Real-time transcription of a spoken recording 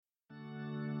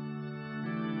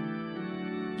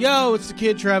Yo, it's the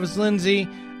kid, Travis Lindsay.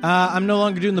 I'm no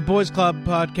longer doing the Boys Club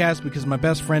podcast because my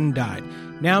best friend died.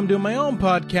 Now I'm doing my own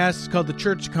podcast. It's called The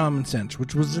Church of Common Sense,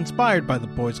 which was inspired by the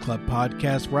Boys Club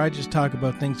podcast, where I just talk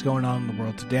about things going on in the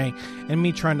world today and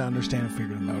me trying to understand and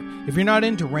figure them out. If you're not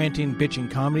into ranting, bitching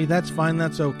comedy, that's fine.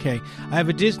 That's okay. I have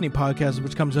a Disney podcast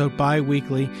which comes out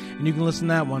bi-weekly, and you can listen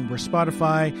to that one where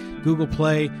Spotify, Google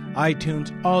Play,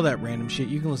 iTunes, all that random shit.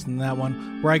 You can listen to that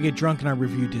one where I get drunk and I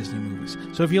review Disney movies.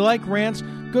 So if you like rants,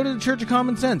 go to The Church of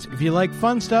Common Sense. If you like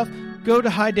fun stuff, go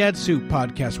to Hi Dad Soup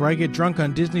podcast, where I get drunk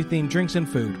on Disney-themed drinks and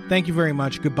food. Thank you very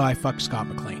much. Goodbye. Fuck Scott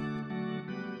McLean.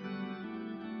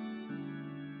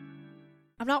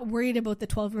 I'm not worried about the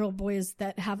 12-year-old boys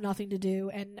that have nothing to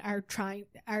do and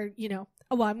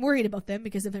well, I'm worried about them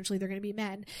because eventually they're going to be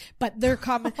men, but they're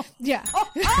common. Yeah.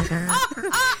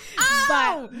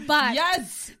 but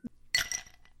yes.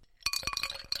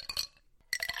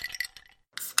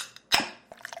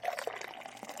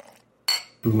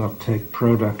 Do not take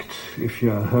product if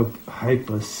you are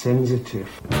hypersensitive.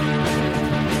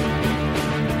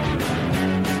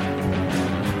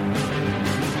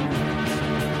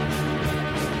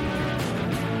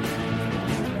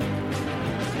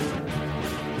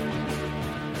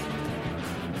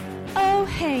 Oh,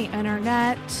 hey,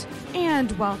 Internet,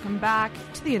 and welcome back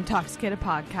to the Intoxicated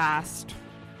Podcast.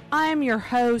 I'm your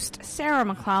host, Sarah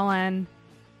McClellan.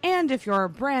 And if you're a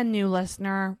brand new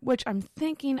listener, which I'm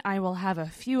thinking I will have a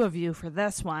few of you for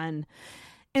this one,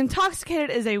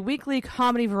 Intoxicated is a weekly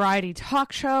comedy variety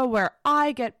talk show where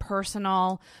I get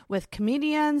personal with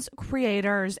comedians,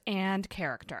 creators, and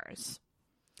characters.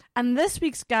 And this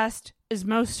week's guest is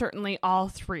most certainly all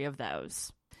three of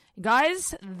those.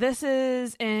 Guys, this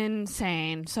is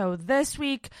insane. So this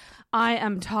week, I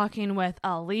am talking with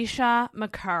Alicia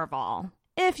McCarville.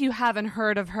 If you haven't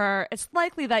heard of her, it's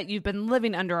likely that you've been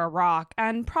living under a rock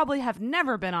and probably have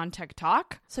never been on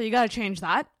TikTok. So you gotta change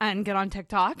that and get on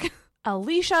TikTok.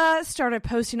 Alicia started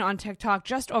posting on TikTok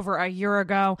just over a year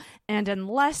ago, and in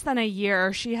less than a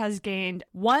year, she has gained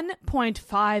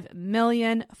 1.5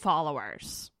 million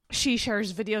followers. She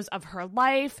shares videos of her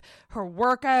life, her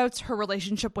workouts, her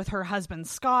relationship with her husband,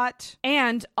 Scott,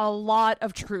 and a lot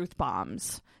of truth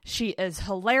bombs. She is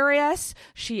hilarious.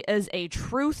 She is a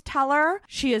truth teller.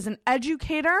 She is an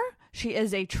educator. She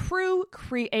is a true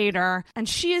creator. And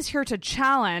she is here to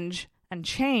challenge and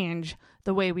change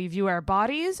the way we view our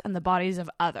bodies and the bodies of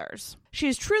others. She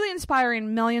is truly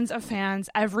inspiring millions of fans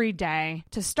every day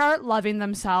to start loving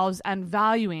themselves and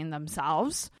valuing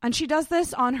themselves. And she does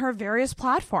this on her various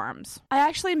platforms. I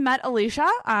actually met Alicia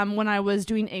when I was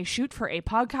doing a shoot for a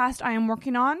podcast I am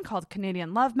working on called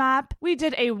Canadian Love Map. We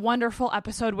did a wonderful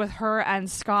episode with her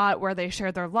and Scott where they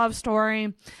shared their love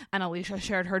story, and Alicia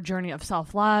shared her journey of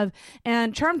self-love.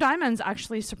 And Charm Diamonds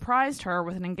actually surprised her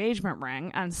with an engagement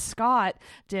ring, and Scott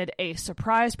did a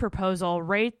surprise proposal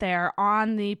right there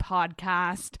on the podcast.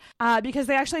 Because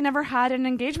they actually never had an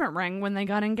engagement ring when they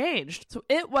got engaged. So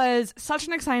it was such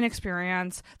an exciting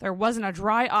experience. There wasn't a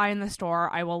dry eye in the store.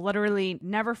 I will literally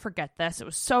never forget this. It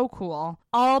was so cool.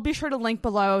 I'll be sure to link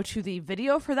below to the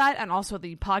video for that and also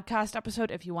the podcast episode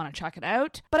if you want to check it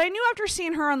out. But I knew after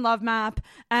seeing her on Love Map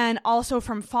and also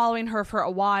from following her for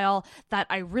a while that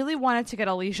I really wanted to get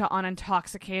Alicia on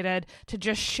Intoxicated to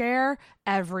just share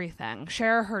everything.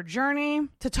 Share her journey,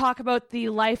 to talk about the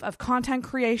life of content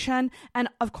creation, and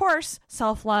of course,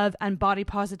 self-love and body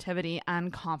positivity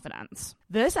and confidence.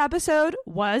 This episode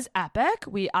was epic.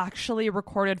 We actually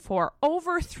recorded for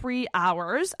over 3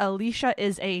 hours. Alicia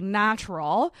is a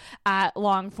natural at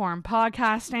long-form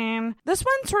podcasting. This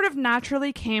one sort of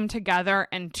naturally came together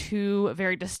in two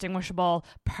very distinguishable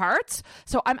parts.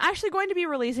 So I'm actually going to be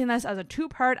releasing this as a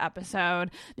 2-part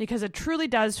episode because it truly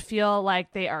does feel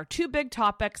like they are two big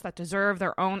topics that deserve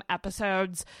their own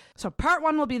episodes. So part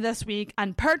 1 will be this week,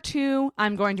 and part 2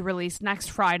 I'm going to release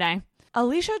next Friday.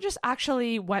 Alicia just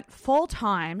actually went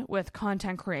full-time with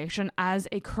content creation as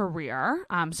a career.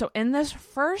 So in this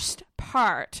first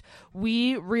part,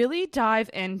 we really dive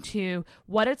into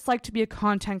what it's like to be a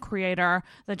content creator,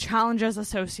 the challenges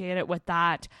associated with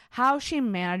that, how she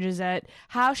manages it,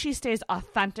 how she stays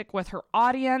authentic with her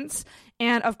audience,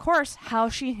 and of course, how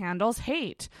she handles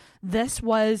hate. This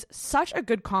was such a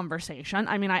good conversation.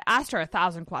 I mean, I asked her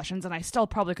 1,000 questions and I still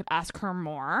probably could ask her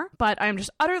more, but I'm just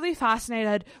utterly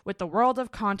fascinated with the world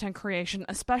of content creation,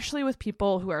 especially with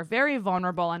people who are very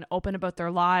vulnerable and open about their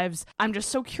lives. I'm just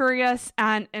so curious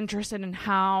and interested in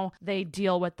how they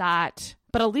deal with that.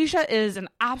 But Alicia is an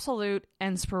absolute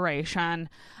inspiration.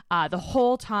 The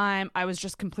whole time I was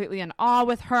just completely in awe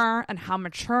with her and how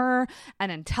mature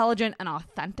and intelligent and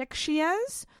authentic she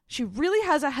is. She really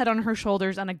has a head on her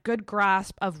shoulders and a good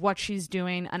grasp of what she's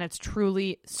doing, and it's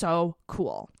truly so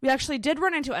cool. We actually did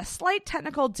run into a slight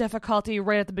technical difficulty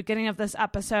right at the beginning of this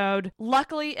episode.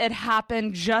 Luckily, it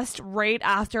happened just right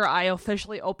after I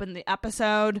officially opened the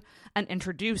episode and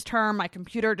introduced her. My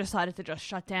computer decided to just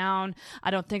shut down. I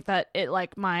don't think that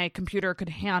my computer could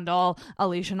handle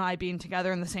Alicia and I being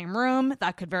together in the same room.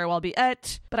 That could very well be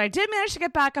it. But I did manage to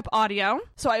get backup audio,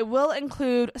 so I will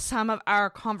include some of our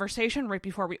conversation right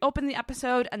before we open the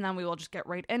episode, and then we will just get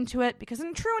right into it, because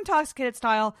in true Intoxicated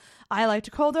style, I like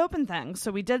to cold open things.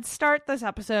 So we did start this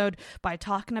episode by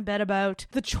talking a bit about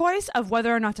the choice of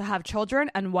whether or not to have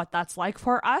children and what that's like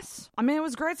for us. I mean, it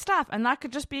was great stuff, and that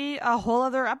could just be a whole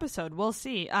other episode. We'll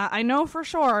see. I know for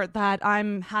sure that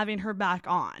I'm having her back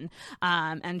on,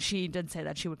 and she did say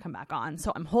that she would come back on.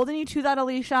 So I'm holding you to that,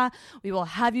 Alicia. We will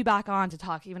have you back on to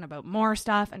talk even about more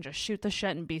stuff and just shoot the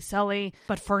shit and be silly.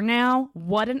 But for now,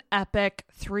 what an epic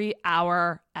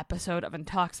 3-hour episode of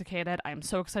Intoxicated. I'm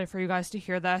so excited for you guys to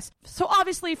hear this. So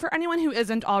obviously, for anyone who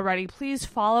isn't already, please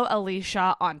follow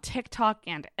Alicia on TikTok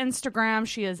and Instagram.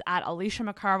 She is at Alicia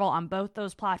McCarvel on both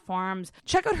those platforms.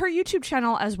 Check out her YouTube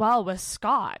channel as well with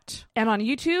Scott. And on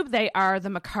YouTube, they are the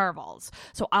McCarvels.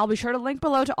 So I'll be sure to link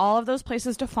below to all of those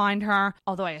places to find her,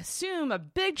 although I assume a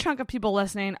big chunk of people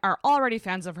listening are already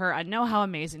fans of her and know how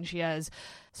amazing she is.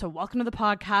 So welcome to the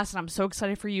podcast, and I'm so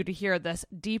excited for you to hear this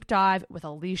deep dive with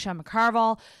Alicia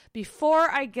McCarvel. Before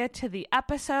I get to the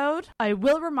episode, I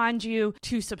will remind you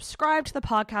to subscribe to the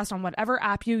podcast on whatever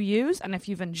app you use, and if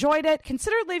you've enjoyed it,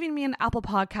 consider leaving me an Apple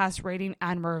Podcast rating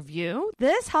and review.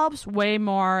 This helps way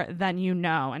more than you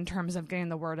know in terms of getting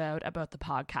the word out about the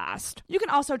podcast. You can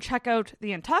also check out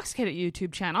the Intoxicated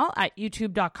YouTube channel at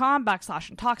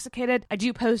youtube.com/intoxicated. I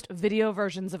do post video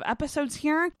versions of episodes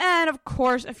here, and of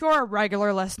course, if you're a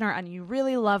regular listener and you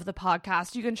really love the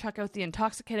podcast, you can check out the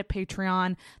Intoxicated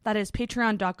Patreon. That is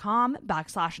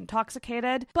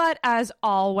patreon.com/intoxicated. But as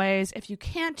always, if you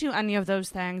can't do any of those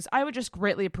things, I would just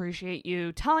greatly appreciate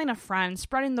you telling a friend,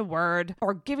 spreading the word,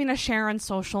 or giving a share on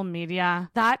social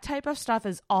media. That type of stuff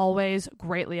is always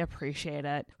greatly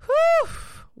appreciated. Whew!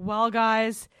 Well,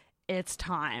 guys, it's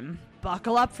time.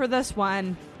 Buckle up for this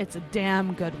one. It's a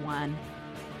damn good one.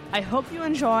 I hope you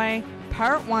enjoy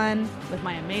part 1 with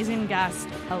my amazing guest,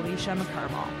 Alicia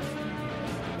McCarvel.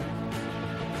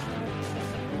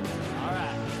 All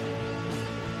right.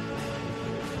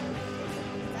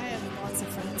 I have lots of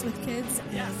friends with kids.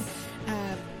 Yes.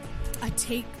 And, I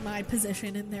take my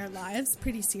position in their lives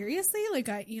pretty seriously. Like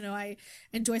I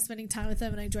enjoy spending time with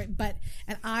them,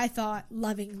 and I thought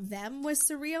loving them was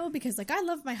surreal, because like I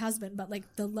love my husband, but like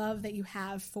the love that you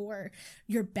have for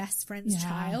your best friend's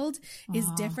child is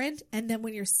different. And then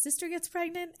when your sister gets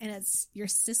pregnant and it's your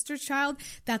sister's child,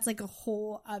 that's like a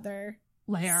whole other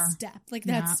layer step. Like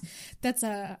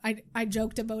I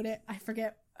joked about it. I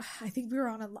forget. I think we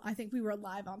were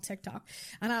live on TikTok,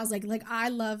 and I was like I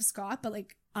love Scott, but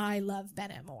like I love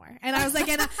Bennett more. And I was like,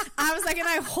 and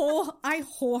I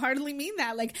wholeheartedly mean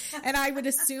that. Like, and I would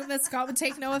assume that Scott would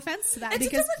take no offense to that, it's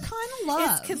because a different kind of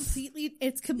love.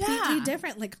 It's completely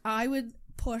different. Like I would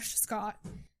push Scott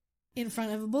in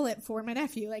front of a bullet for my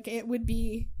nephew. Like it would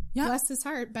be bless his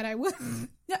heart, but I would.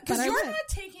 Yeah, because you're not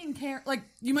taking care, like,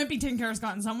 you might be taking care of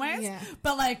Scott in some ways,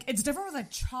 but, like, it's different with a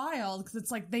child, because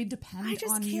it's, like, they depend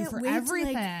on you for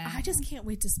everything. I just can't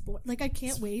wait to spoil, like, I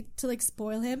can't wait to, like,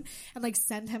 spoil him and, like,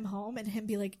 send him home and him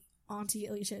be like, Auntie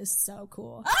Alicia is so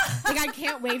cool. Like, I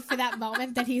can't wait for that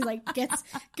moment that he, like,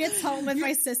 gets home with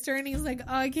my sister, and he's like,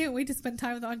 oh, I can't wait to spend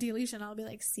time with Auntie Alicia, and I'll be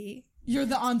like, see? You're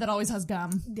the aunt that always has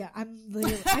gum. Yeah, I'm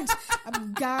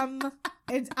gum.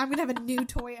 I'm gonna have a new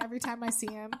toy every time I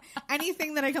see him.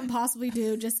 Anything that I can possibly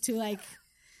do just to like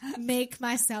make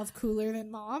myself cooler than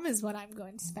mom is what I'm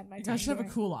going to spend my time doing. I should have a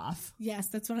cool off. Yes,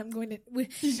 that's what I'm going to.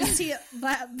 See,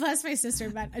 bless my sister,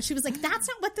 but she was like, "That's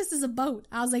not what this is about."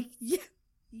 I was like, "Yeah,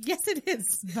 yes, it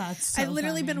is." That's so I've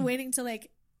literally funny. been waiting to like.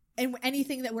 And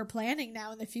anything that we're planning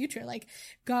now in the future, like,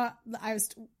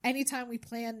 anytime we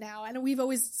plan now, and we've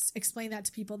always explained that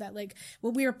to people that, like,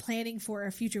 when we were planning for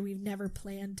our future, we've never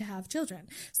planned to have children.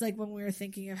 So, like, when we were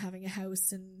thinking of having a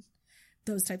house and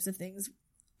those types of things,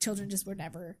 children just were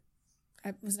never,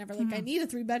 I was never like, I need a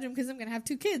 3-bedroom because I'm going to have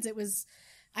 2 kids. It was,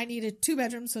 I need a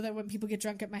 2-bedroom so that when people get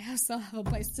drunk at my house, they'll have a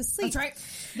place to sleep. That's right.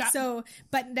 Yeah. So,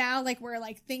 but now, like, we're,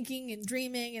 like, thinking and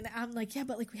dreaming, and I'm like, yeah,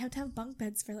 but, like, we have to have bunk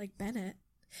beds for, like, Bennett.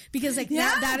 Because like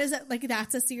that is like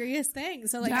that's a serious thing.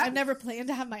 So like I've never planned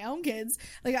to have my own kids.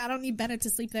 Like I don't need Bennett to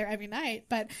sleep there every night.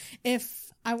 But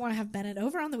if I want to have Bennett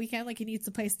over on the weekend, like he needs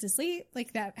a place to sleep,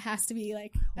 like that has to be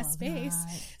like a space.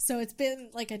 That. So it's been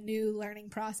like a new learning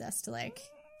process to like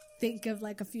think of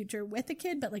like a future with a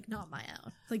kid, but like not my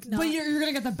own. Like, not. But you're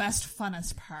gonna get the best,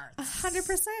 funnest parts.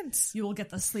 100%. You will get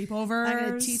the sleepovers. I'm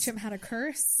gonna teach him how to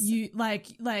curse. You like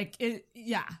it.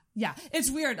 Yeah. It's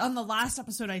weird. On the last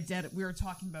episode I did, we were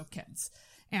talking about kids.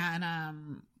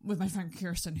 And with my friend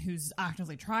Kirsten, who's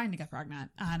actively trying to get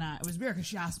pregnant, and it was weird because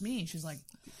she asked me, she's like,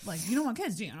 you don't want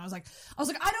kids, do you? And I was like,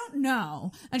 I don't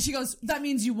know. And she goes, that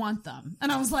means you want them.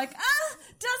 And I was like, does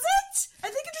it? I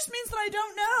think it just means that I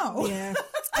don't know. Yeah,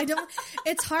 I don't.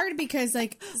 It's hard because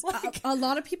like a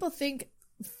lot of people think.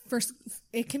 First,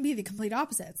 it can be the complete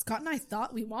opposite. Scott and I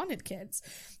thought we wanted kids.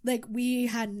 Like, we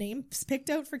had names picked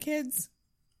out for kids.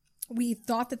 We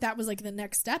thought that was like the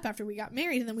next step after we got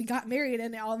married, and then we got married,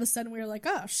 and all of a sudden we were like,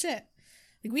 oh shit,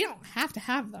 like we don't have to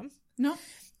have them. No.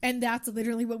 And that's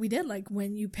literally what we did. Like,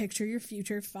 when you picture your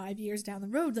future 5 years down the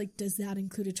road, like, does that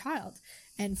include a child?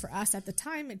 And for us at the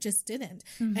time, it just didn't.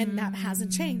 Mm-hmm. And that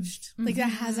hasn't changed. Mm-hmm. Like, that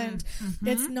hasn't,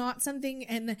 it's not something,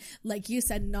 and like you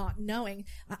said, not knowing,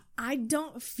 I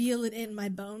don't feel it in my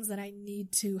bones that I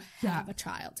need to have a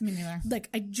child. Me neither. Like,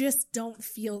 I just don't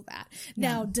feel that.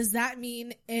 Now, does that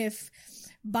mean if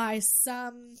by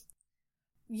some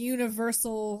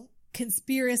universal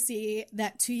conspiracy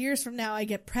that 2 years from now I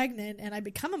get pregnant and I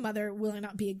become a mother, will I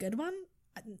not be a good one?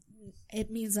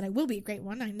 It means that I will be a great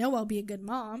one. I know I'll be a good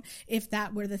mom if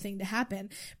that were the thing to happen,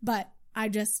 but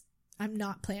I'm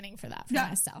not planning for that for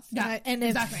myself. Yeah, and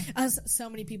exactly. So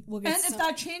many people will get. And if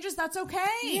that changes, that's okay.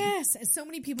 Yes, so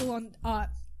many people on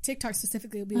TikTok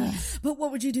specifically will be like, but what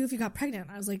would you do if you got pregnant?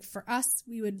 And I was like, for us,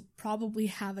 we would probably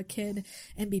have a kid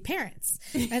and be parents.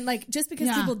 And like, just because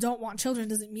people don't want children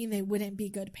doesn't mean they wouldn't be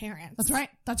good parents. That's right.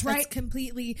 That's right.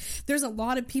 Completely. There's a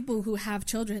lot of people who have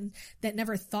children that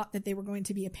never thought that they were going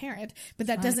to be a parent, but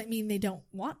that doesn't mean they don't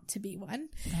want to be one.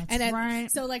 That's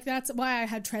right. So like, that's why I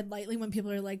had tread lightly when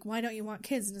people are like, why don't you want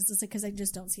kids? And it's just like, cause I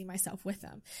just don't see myself with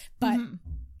them. But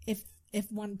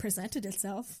if one presented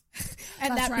itself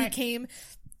and that's that became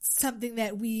something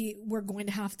that we were going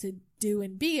to have to do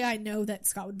and be, I know that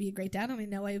Scott would be a great dad, and I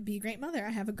know I would be a great mother. I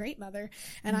have a great mother,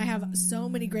 and I have so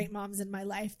many great moms in my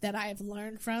life that I've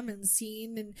learned from and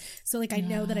seen, and so like I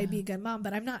know that I'd be a good mom,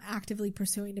 but I'm not actively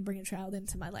pursuing to bring a child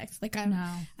into my life. Like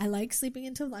I like sleeping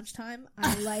until lunchtime.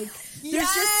 I like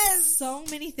there's just so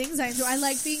many things I enjoy. I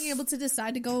like being able to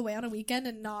decide to go away on a weekend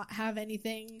and not have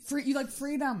anything. You like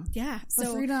freedom. Yeah,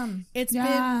 so freedom. It's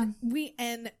been we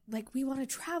want to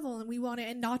travel, and we want to,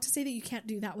 and not to say that you can't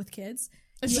do that with kids.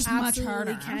 It's just much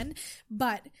harder. Can,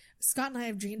 but Scott and I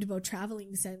have dreamed about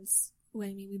traveling since,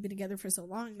 we've been together for so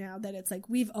long now that it's like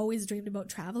we've always dreamed about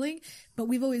traveling, but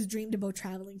we've always dreamed about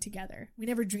traveling together. We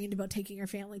never dreamed about taking our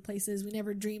family places. We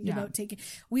never dreamed about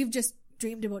we've just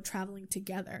dreamed about traveling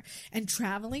together. And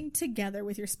traveling together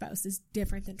with your spouse is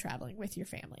different than traveling with your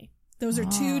family. Those are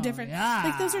two different,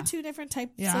 those are two different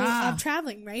types of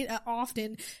traveling, right?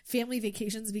 Often family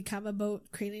vacations become about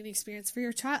creating an experience for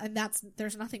your child, and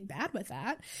there's nothing bad with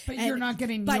that. But you're not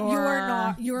getting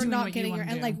you're not getting your,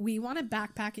 and like we want to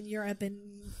backpack in Europe and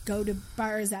go to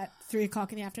bars at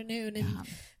 3:00 in the afternoon and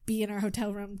be in our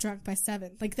hotel room drunk by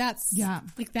 7. Like that's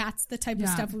the type of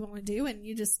stuff we want to do, and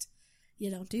you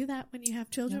don't do that when you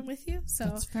have children with you. So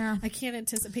that's fair. I can't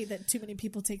anticipate that too many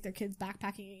people take their kids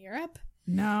backpacking in Europe.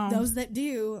 No. Those that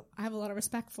do, I have a lot of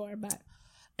respect for, but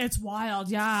it's wild.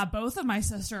 Yeah. Both of my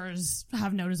sisters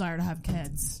have no desire to have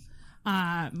kids.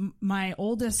 My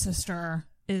oldest sister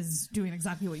is doing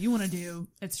exactly what you want to do.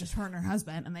 It's just her and her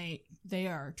husband, and they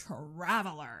are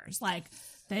travelers. Like,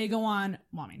 they go on,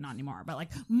 well, I mean, not anymore, but like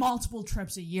multiple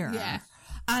trips a year. Yeah.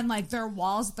 And like their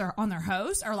walls on their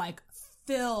house are like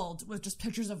filled with just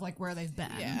pictures of like where they've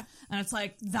been. Yeah. And it's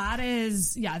like, that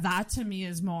to me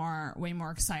is way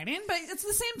more exciting. But it's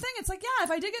the same thing. It's like,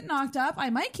 if I did get knocked up,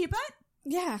 I might keep it.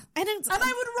 Yeah. And I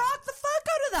would rock the fuck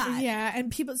out of that. Yeah.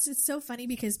 And it's so funny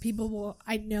because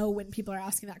I know when people are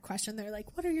asking that question, they're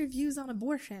like, what are your views on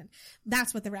abortion?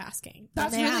 That's what they're asking.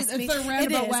 It's their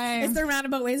roundabout way. It's their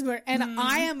roundabout ways. And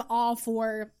I am all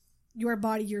for your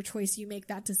body, your choice. You make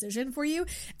that decision for you.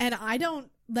 And I don't,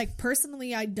 like,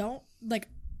 personally,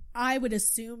 I would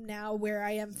assume now where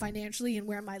I am financially and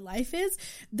where my life is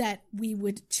that we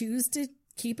would choose to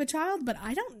keep a child, but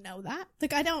I don't know that.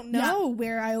 Like, I don't know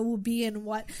where I will be and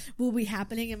what will be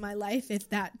happening in my life if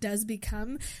that does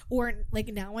become, or like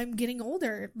now I'm getting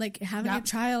older, like having a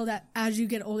child as you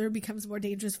get older becomes more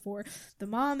dangerous for the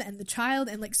mom and the child.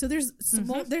 And like, so there's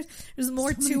more, there's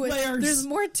more to it. There's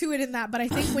more to it in that. But I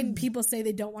think when people say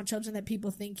they don't want children, that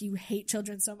people think you hate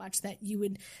children so much that you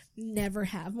would never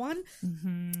have one.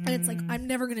 And it's like, I'm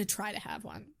never going to try to have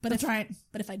one, but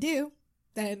if I do,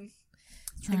 then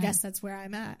I guess that's where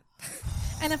I'm at.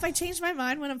 And if I change my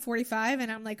mind when I'm 45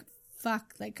 and I'm like,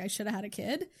 fuck, like I should have had a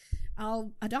kid,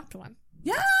 I'll adopt one.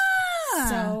 Yeah.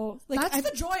 So like, that's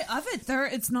the joy of it.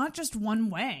 It's not just one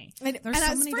way. There's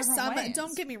so many different ways.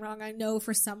 Don't get me wrong. I know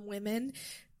for some women,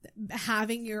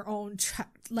 having your own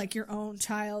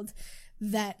child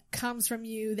that comes from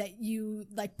you, that you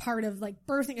like, part of like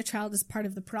birthing a child is part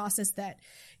of the process that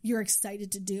you're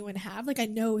excited to do and have. Like I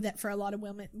know that for a lot of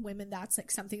women that's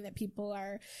like something that people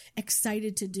are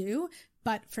excited to do,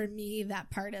 but for me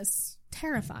that part is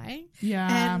terrifying.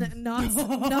 Yeah. And not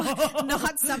something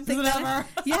not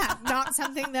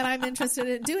something that I'm interested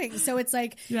in doing. So it's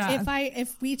like,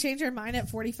 if we change our mind at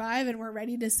 45 and we're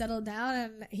ready to settle down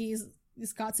and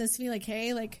Scott says to me like,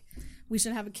 hey, like we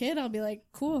should have a kid, I'll be like,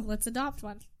 cool, let's adopt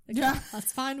one. Like,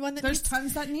 let's find one that there's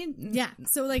tons that need. Yeah.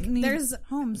 So like there's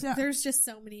homes. Yeah. There's just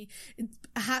so many.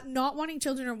 Not wanting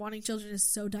children or wanting children is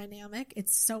so dynamic.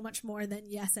 It's so much more than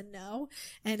yes and no.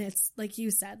 And it's like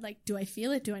you said, like, do I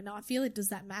feel it? Do I not feel it? Does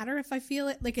that matter if I feel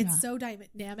it? Like it's so dynamic.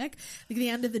 Like at the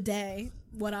end of the day,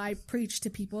 what I preach to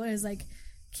people is like,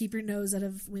 keep your nose out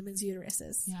of women's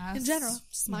uteruses. Yes. In general,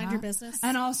 just mind your business.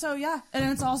 And also,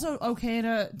 and it's also okay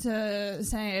to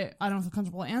say, I don't feel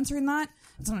comfortable answering that.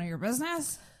 It's none of your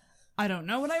business. I don't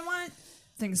know what I want.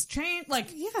 Things change. I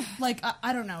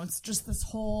don't know. It's just this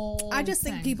whole I just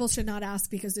thing. think people should not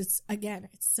ask because it's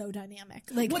so dynamic.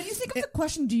 Like, what do you think of the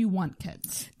question, do you want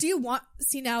kids? Do you want,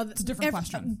 now it's a different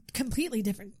question. Completely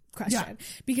different question.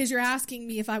 Because you're asking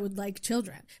me if I would like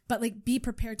children, but like be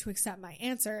prepared to accept my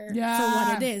answer for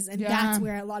what it is. And that's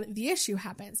where a lot of the issue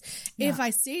happens. If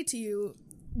I say to you,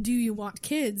 do you want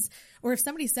kids? Or if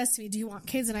somebody says to me, do you want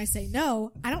kids? And I say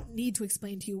no, I don't need to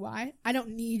explain to you why. I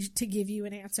don't need to give you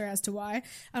an answer as to why.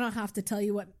 I don't have to tell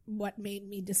you what made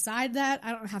me decide that.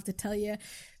 I don't have to tell you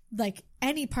like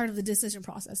any part of the decision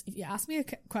process. If you ask me a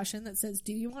question that says,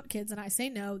 do you want kids? And I say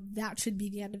no, that should be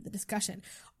the end of the discussion.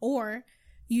 Or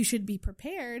you should be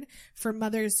prepared for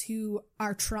mothers who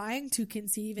are trying to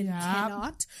conceive and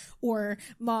cannot, or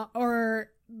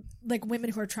like women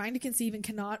who are trying to conceive and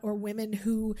cannot, or women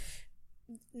who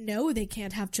know they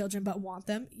can't have children but want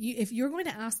them. If you're going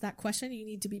to ask that question, you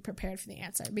need to be prepared for the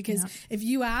answer. Because if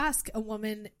you ask a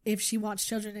woman if she wants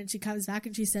children and she comes back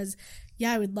and she says,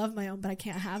 yeah, I would love my own, but I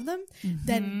can't have them,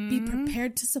 then be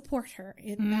prepared to support her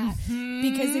in that.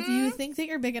 Because if you think that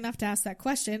you're big enough to ask that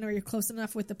question, or you're close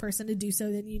enough with the person to do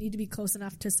so, then you need to be close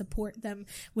enough to support them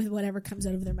with whatever comes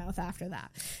out of their mouth after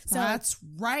that. So that's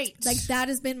right. Like that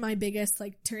has been my biggest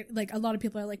like a lot of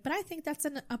people are like, but I think that's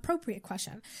an appropriate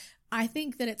question. I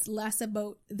think that it's less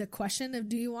about the question of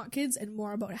do you want kids and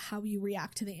more about how you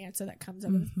react to the answer that comes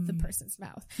out of the person's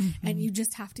mouth. And you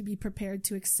just have to be prepared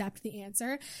to accept the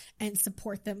answer and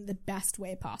support them the best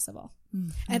way possible.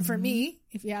 And for me,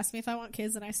 if you ask me if I want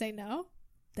kids and I say no,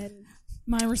 then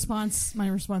my response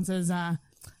is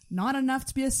not enough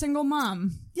to be a single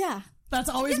mom. Yeah. That's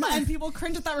always and people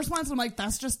cringe at that response. I'm like,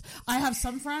 that's just, I have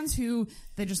some friends who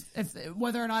they just,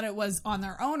 whether or not it was on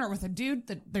their own or with a dude,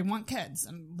 that they want kids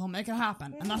and they'll make it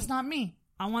happen. And that's not me.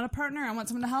 I want a partner. I want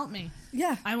someone to help me.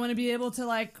 Yeah. I want to be able to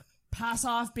like pass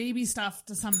off baby stuff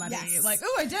to somebody. Yes. Like,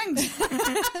 oh, I dinged.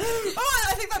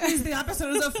 I think that means the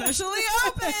episode is officially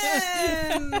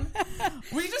open.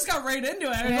 We just got right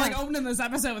into it. We're like opening this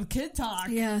episode with kid talk.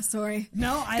 Yeah, sorry.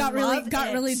 No, I got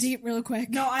really deep real quick.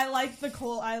 No, I like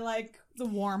the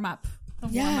warm up. The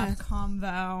warm up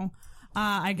combo.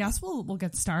 I guess we'll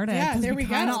get started. Yeah, there we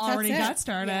kind of already got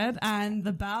started. And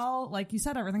the bell, like you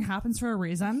said, everything happens for a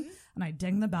reason. And I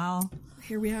ding the bell.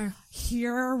 Here we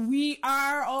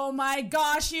are. Oh my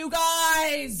gosh, you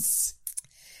guys.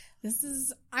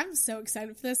 I'm so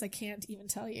excited for this. I can't even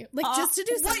tell you. Like, just to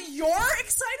do something. What, you're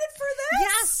excited for this?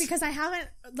 Yes, because I haven't,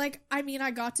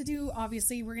 I got to do,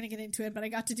 obviously, we're going to get into it, but I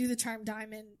got to do the Charmed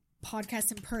Diamond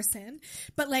podcast in person.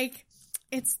 But,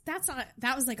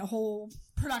 that was like a whole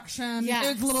production. Yeah.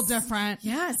 It was a little different.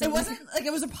 Yeah. So it wasn't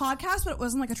it was a podcast, but it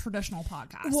wasn't like a traditional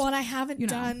podcast. Well, and I haven't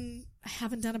done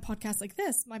a podcast like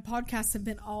this. My podcasts have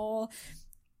been all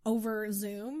over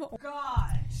Zoom.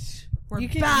 Gosh. We're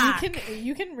back.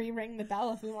 You can re-ring the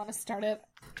bell if we want to start it.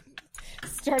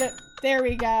 There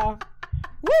we go.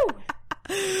 Woo!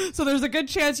 So there's a good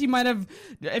chance you might have,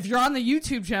 if you're on the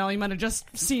YouTube channel, you might have just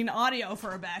seen audio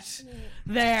for a bit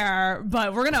there.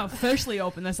 But we're going to officially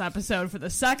open this episode for the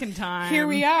second time. Here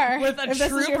we are. With a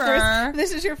trooper.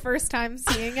 This is your first time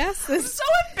seeing us. I'm so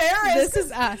embarrassed. This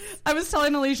is us. I was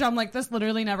telling Alicia, I'm like, this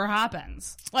literally never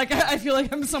happens. Like, I feel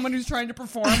like I'm someone who's trying to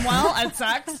perform well at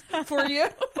sex for you.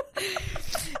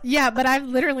 Yeah, but I've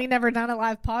literally never done a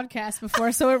live podcast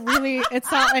before, so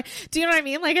it's not like, do you know what I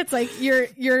mean? Like, it's like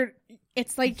you're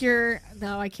it's like you're,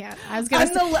 no, I can't. I was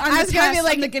I'm gonna the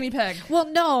like the guinea pig. well,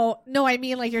 no, I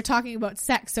mean like you're talking about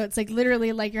sex, so it's like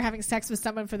literally like you're having sex with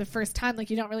someone for the first time. Like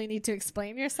you don't really need to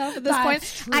explain yourself at this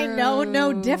That's point. I know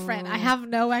no different. true. I have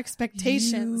no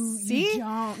expectations. See, You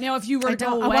don't. Now, if you were to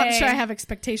go well, away, I'm sure I have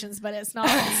expectations, but it's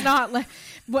not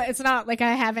like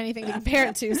I have anything to compare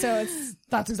it to. So it's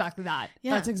that's exactly that.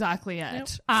 Yeah. That's exactly it. Nope.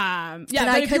 But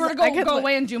I if you were to could go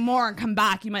away and do more and come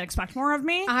back, you might expect more of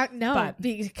me. no, But-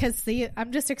 because see,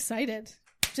 I'm just excited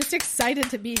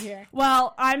to be here.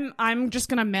 Well, I'm just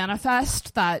gonna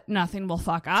manifest that nothing will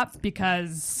fuck up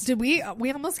because Did we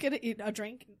almost get a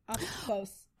drink up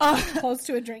close? Close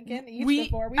to a drink in each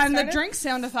before we and started? the drink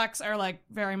sound effects are like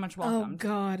very much Oh welcome.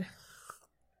 God.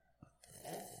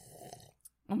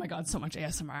 Oh my God, so much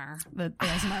ASMR. The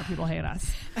ASMR people hate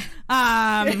us.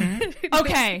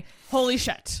 Okay, holy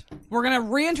shit. We're gonna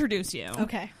reintroduce you.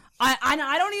 Okay.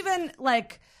 I don't even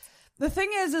like. The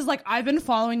thing is like I've been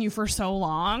following you for so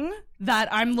long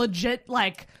that I'm legit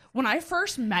like when I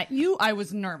first met you, I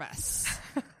was nervous.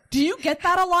 Do you get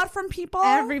that a lot from people?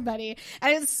 Everybody.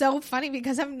 And it's so funny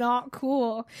because I'm not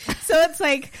cool. So it's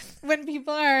like when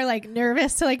people are like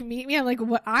nervous to like meet me, I'm like,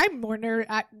 what? I'm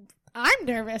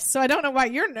nervous. So I don't know why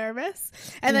you're nervous.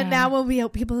 And then now when we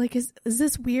people are like, is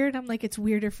this weird? I'm like, it's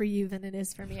weirder for you than it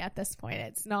is for me at this point.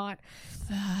 It's not.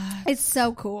 It's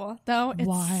so cool though. It's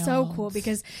so wild. cool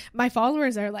because my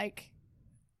followers are like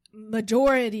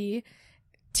majority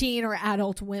teen or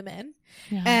adult women.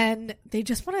 Yeah. And they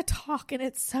just want to talk, and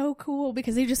it's so cool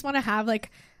because they just want to have like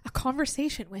a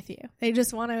conversation with you. They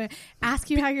just want to ask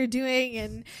you how you're doing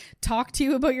and talk to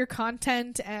you about your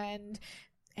content, and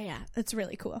yeah, it's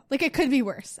really cool. Like it could be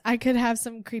worse. I could have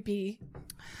some creepy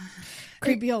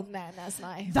old men as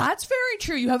my. That's very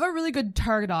true. You have a really good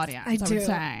target audience, I do. would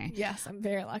say. Yes, I'm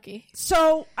very lucky.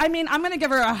 So, I mean, I'm going to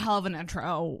give her a hell of an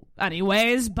intro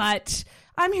anyways, but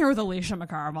I'm here with Alicia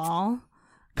McCarville,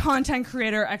 content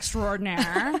creator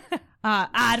extraordinaire,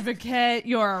 advocate,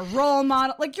 you're a role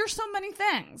model. Like, you're so many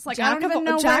things. Like, I don't even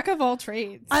know Jack of all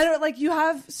trades. I don't like. You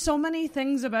have so many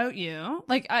things about you.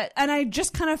 Like, I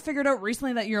just kind of figured out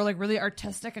recently that you're like really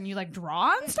artistic and you like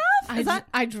draw and stuff.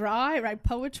 I draw. I write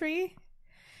poetry.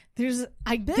 Bitch is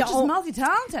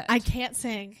multi-talented. I can't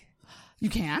sing. You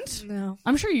can't? No.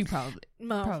 I'm sure you probably.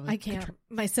 No, I can't.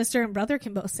 My sister and brother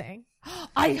can both sing.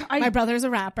 My My brother's a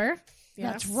rapper.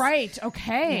 That's Yes. right.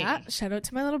 Okay. Yeah. Shout out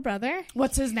to my little brother.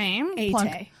 What's his name? Ate.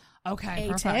 Okay.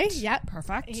 Ate. Perfect. Yep.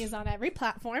 Perfect. He's on every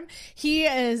platform. He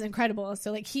is incredible.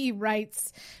 So like he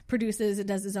writes, produces, and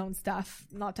does his own stuff.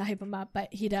 Not to hype him up,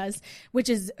 but he does, which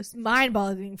is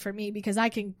mind-boggling for me because I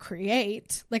can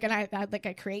create, like, and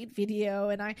I create video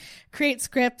and I create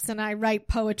scripts and I write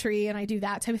poetry and I do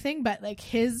that type of thing. But like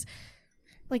his,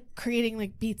 like creating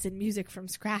like beats and music from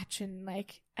scratch and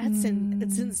like it's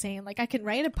insane. Like I can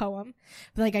write a poem,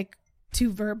 but like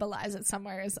to verbalize it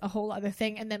somewhere is a whole other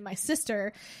thing. And then my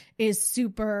sister is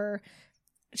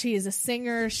she is a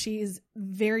singer. She's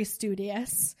very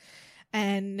studious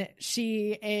and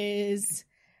she is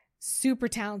super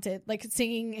talented, like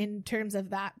singing in terms of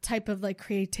that type of like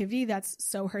creativity. That's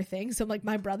so her thing. So like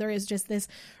my brother is just this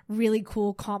really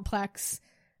cool, complex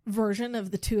version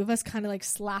of the two of us kind of like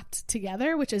slapped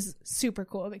together, which is super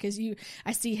cool because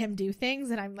I see him do things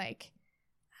and I'm like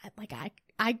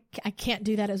I can't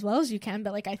do that as well as you can,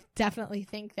 but like I definitely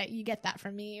think that you get that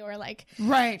from me or like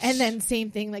Right. And then same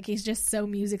thing, like he's just so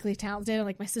musically talented and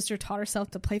like my sister taught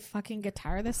herself to play fucking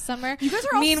guitar this summer. You guys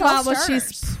are all Meanwhile, self-starters.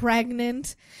 she's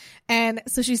pregnant and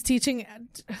so she's teaching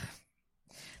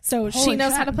so Holy she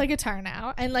knows how shit. to play guitar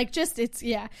now and like just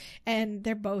and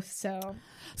they're both so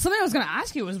Something I was going to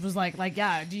ask you was like,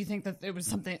 yeah, do you think that it was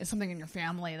something in your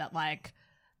family that like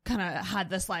kind of had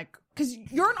this like, because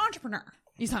you're an entrepreneur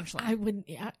essentially. I wouldn't.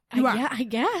 Yeah, You are. yeah, I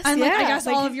guess. And like, yeah. I guess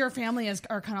like, all of your family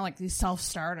are kind of like these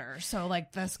self-starters. So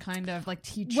like this kind of like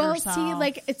teach yourself. see,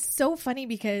 like it's so funny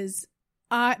because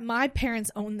my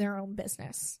parents own their own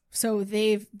business, so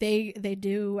they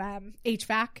do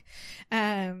HVAC,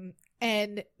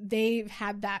 and they've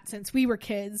had that since we were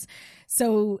kids.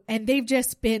 So and they've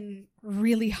just been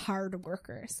really hard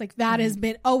workers. Like that has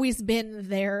been always been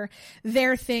their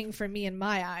thing for me in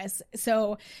my eyes.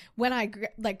 So when I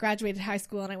graduated high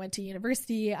school and I went to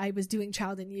university, I was doing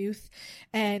child and youth,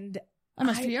 and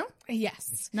MSU?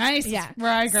 Yes. Nice. Yeah.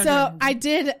 Where I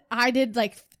graduated. So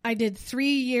I did 3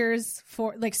 years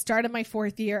for like started my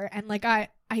fourth year and like I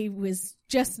was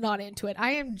just not into it.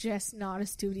 I am just not a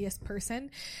studious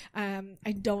person.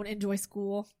 I don't enjoy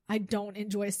school. I don't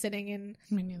enjoy sitting in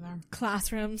Me neither.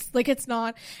 classrooms. Like, it's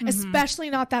not, especially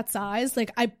not that size.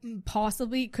 Like, I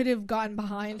possibly could have gotten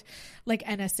behind like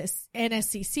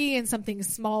NSCC and something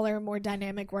smaller, more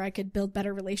dynamic, where I could build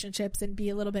better relationships and be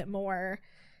a little bit more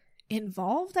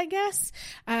involved, I guess.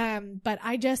 But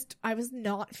I was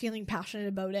not feeling passionate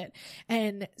about it.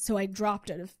 And so I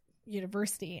dropped out of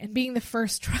university. And being the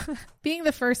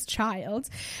first child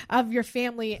of your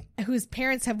family whose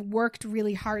parents have worked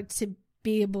really hard to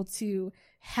be able to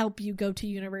help you go to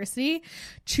university,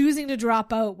 choosing to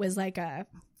drop out was like a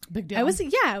big deal.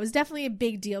 it was definitely a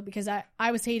big deal, because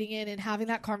I was hating it, and having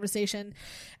that conversation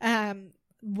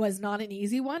was not an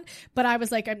easy one. But I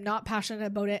was like, I'm not passionate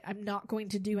about it. I'm not going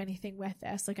to do anything with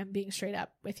this. Like, I'm being straight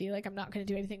up with you. Like, I'm not going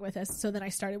to do anything with this. So then I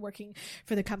started working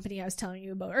for the company I was telling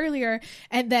you about earlier.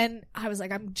 And then I was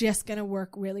like, I'm just going to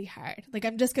work really hard. Like,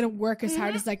 I'm just going to work as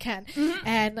hard as I can.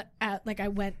 And I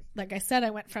went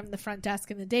from the front desk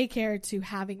in the daycare to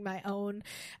having my own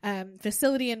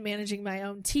facility and managing my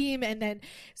own team. And then,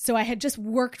 so I had just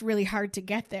worked really hard to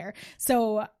get there.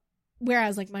 So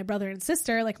whereas like my brother and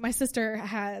sister, like my sister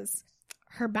has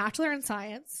her bachelor in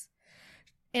science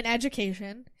in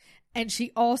education, and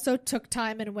she also took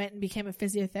time and went and became a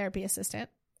physiotherapy assistant.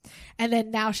 And then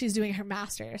now she's doing her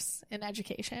master's in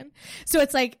education. So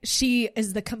it's like, she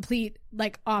is the complete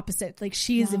like opposite. Like,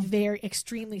 she is very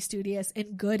extremely studious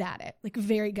and good at it, like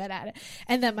very good at it.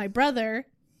 And then my brother,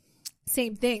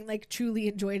 same thing, like truly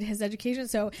enjoyed his education.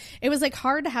 So it was like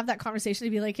hard to have that conversation,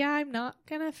 to be like, yeah, I'm not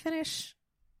gonna finish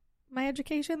my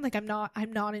education. Like, I'm not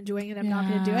enjoying it. I'm not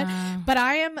going to do it. But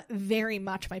I am very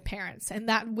much my parents, and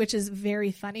that, which is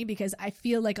very funny, because I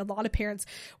feel like a lot of parents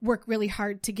work really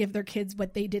hard to give their kids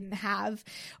what they didn't have,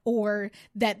 or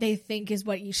that they think is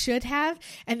what you should have.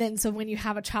 And then, so when you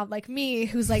have a child like me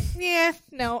who's like, yeah,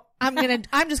 no, I'm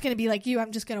just going to be like you.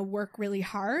 I'm just going to work really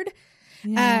hard.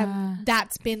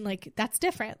 That's been like, that's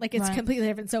different. Like, it's completely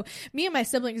different. So me and my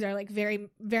siblings are like very,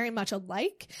 very much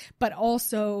alike, but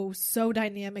also so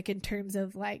dynamic in terms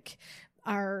of like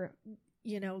our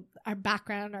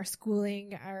background, our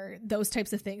schooling, those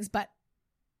types of things. But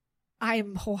I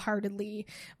am wholeheartedly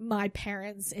my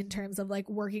parents in terms of like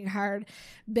working hard,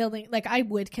 building, like, I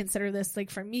would consider this,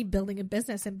 like, for me, building a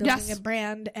business and building a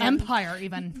brand, and empire,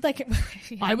 even like,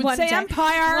 I would say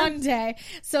empire one day.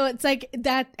 So it's like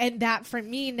that, and that for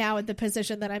me now at the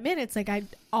position that I'm in, it's like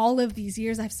all of these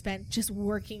years I've spent just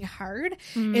working hard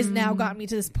is now got me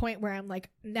to this point where I'm like,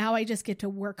 now I just get to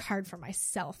work hard for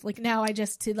myself. Like, now I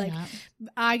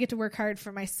get to work hard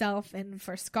for myself and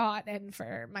for Scott and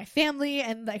for my family,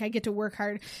 and like I get to work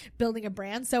hard building a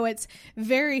brand. So it's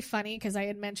very funny, because I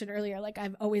had mentioned earlier, like,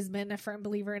 I've always been a firm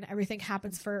believer in everything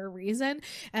happens for a reason.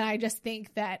 And I just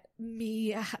think that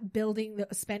me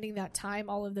spending that time,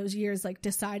 all of those years, like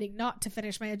deciding not to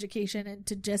finish my education and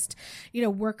to just,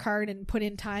 work hard and put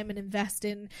in time and invest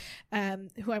in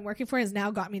who I'm working for, has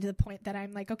now got me to the point that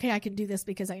I'm like, okay, I can do this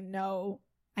because I know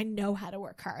how to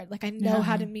work hard. Like, I know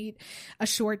how to meet a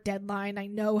short deadline. I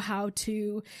know how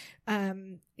to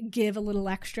give a little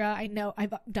extra. I know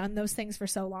I've done those things for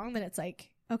so long that it's like,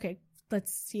 okay,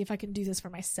 let's see if I can do this for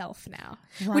myself now,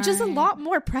 which is a lot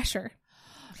more pressure.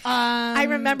 I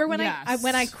remember when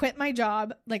I quit my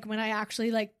job, like when I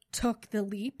actually like took the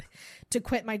leap to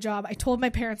quit my job, I told my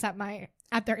parents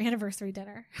at their anniversary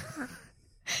dinner.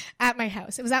 At my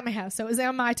house. It was at my house. So it was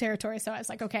on my territory. So I was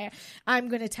like, okay, I'm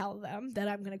going to tell them that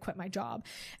I'm going to quit my job.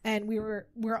 And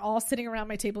we're all sitting around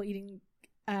my table eating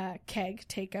keg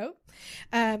takeout.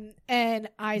 And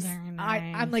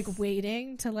I'm like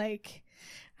waiting to like,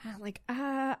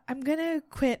 I'm going to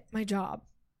quit my job.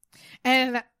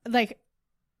 And like,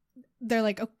 they're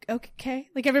like, okay.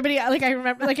 Like, everybody, like, I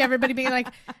remember like everybody being like,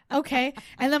 okay.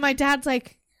 And then my dad's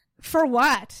like, for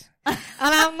what? And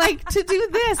I'm like, to do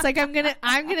this, like, I'm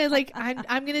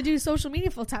gonna do social media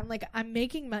full time. Like, I'm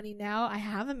making money now. I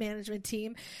have a management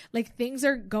team. Like, things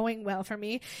are going well for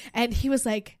me. And he was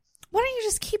like, why don't you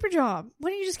just keep your job? Why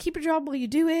don't you just keep your job while you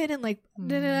do it? And like,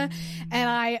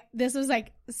 and this was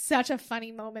like such a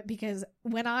funny moment, because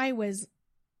when I was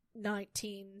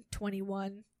 19,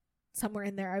 21, somewhere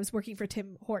in there, I was working for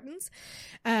Tim Hortons.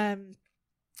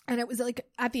 And it was like,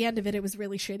 at the end of it, it was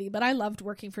really shitty, but I loved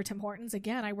working for Tim Hortons.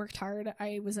 Again, I worked hard.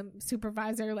 I was a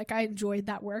supervisor. Like, I enjoyed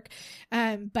that work.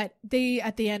 But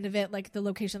at the end of it, like, the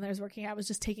location that I was working at was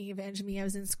just taking advantage of me. I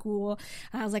was in school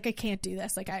and I was like, I can't do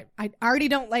this. Like, I already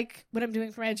don't like what I'm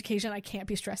doing for my education. I can't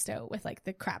be stressed out with like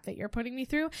the crap that you're putting me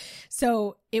through.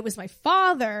 So it was my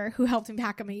father who helped me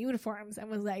pack up my uniforms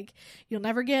and was like, you'll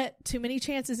never get too many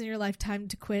chances in your lifetime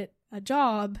to quit a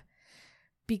job,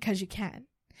 because you can.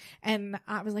 And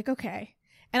I was like, okay.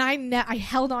 And I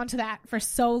held on to that for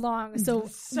so long. So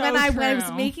when I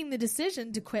was making the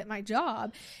decision to quit my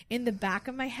job, in the back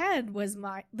of my head was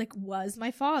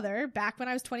my father back when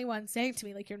I was 21 saying to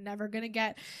me, like, you're never going to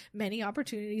get many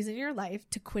opportunities in your life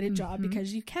to quit a job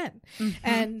because you can.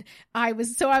 And I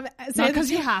was, not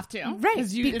because you have to. Right.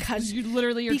 Because you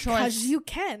literally your choice. Because you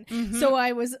can. So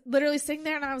I was literally sitting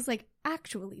there and I was like,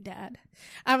 actually, Dad,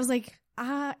 I was like,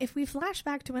 if we flash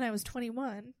back to when I was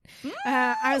 21,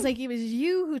 I was like, it was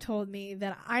you who told me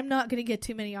that I'm not going to get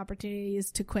too many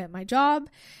opportunities to quit my job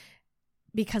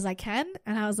because I can.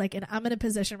 And I was like, and I'm in a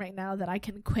position right now that I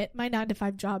can quit my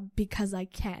 9-to-5 job because I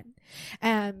can.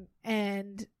 And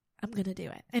I'm going to do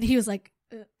it. And he was like,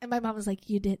 and my mom was like,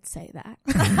 you did say that.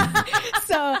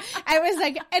 So I was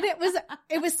like, and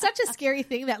it was such a scary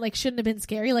thing that like shouldn't have been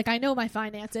scary. Like, I know my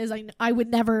finances. I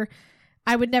would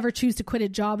never choose to quit a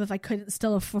job if I couldn't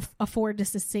still afford to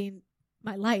sustain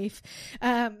my life.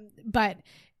 But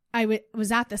I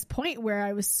was at this point where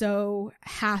I was so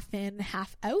half in,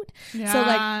 half out. Yeah. So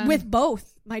like with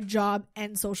both my job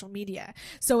and social media.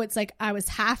 So it's like I was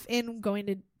half in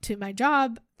going to my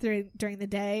job during the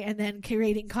day and then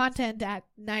creating content at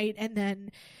night. And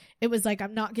then it was like,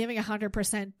 I'm not giving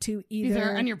 100% to either.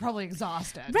 And you're probably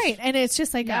exhausted. Right. And it's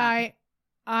just like, I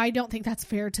don't think that's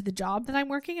fair to the job that I'm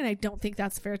working, and I don't think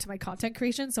that's fair to my content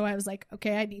creation. So I was like,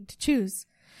 okay, I need to choose.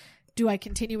 Do I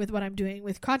continue with what I'm doing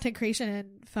with content creation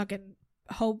and fucking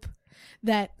hope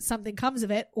that something comes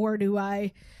of it, or do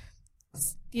I,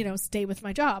 stay with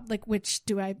my job? Like, which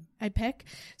do I pick?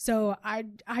 So I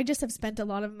just have spent a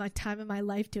lot of my time in my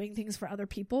life doing things for other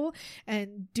people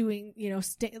and doing,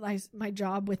 my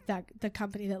job with the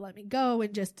company that let me go,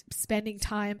 and just spending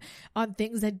time on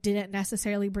things that didn't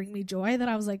necessarily bring me joy, that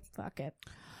I was like, fuck it.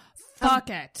 Fuck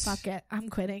it. I'm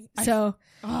quitting. I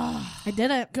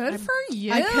did it. Good for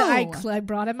you. I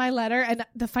brought in my letter. And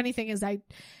the funny thing is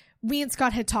we and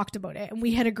Scott had talked about it, and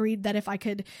we had agreed that if I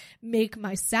could make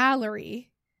my salary,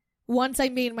 once I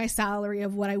made my salary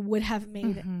of what I would have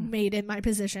made in my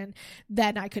position,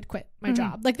 then I could quit my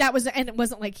job. Like that was, and it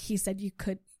wasn't like he said you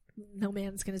could, no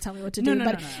man's going to tell me what to do,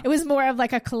 but it was more of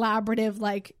like a collaborative,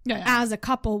 like as a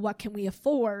couple, what can we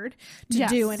afford to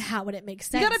do and how would it make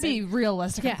sense? You got to be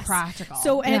realistic and practical.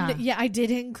 So, I did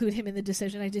include him in the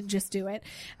decision. I didn't just do it.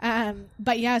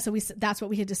 But yeah, so that's what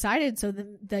we had decided. So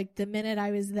the minute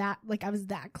I was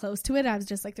that close to it, I was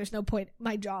just like, there's no point.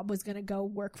 My job was going to go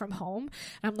work from home.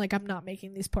 I'm like, I'm not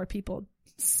making these poor people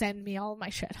send me all my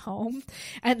shit home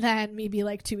and then maybe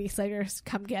like 2 weeks later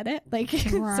come get it, like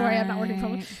sorry, I'm not working from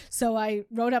home. So I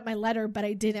wrote up my letter, but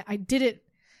I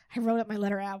wrote up my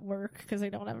letter at work because I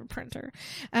don't have a printer.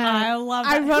 I love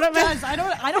that.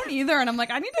 I don't either, and I'm like,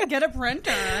 I need to get a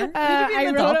printer. I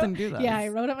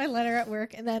wrote up my letter at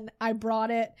work, and then I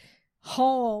brought it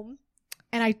home.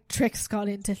 And I tricked Scott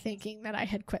into thinking that I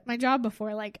had quit my job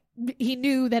before. Like, he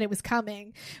knew that it was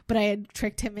coming, but I had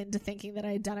tricked him into thinking that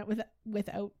I had done it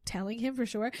without telling him for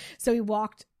sure. So he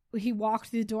walked through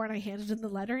the door, and I handed him the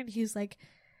letter, and he was like,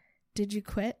 "Did you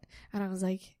quit?" And I was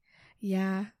like,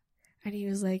 "Yeah." And he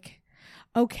was like,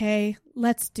 "Okay,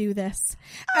 let's do this."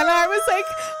 And I was like,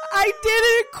 I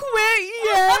didn't quit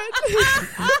yet.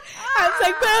 I was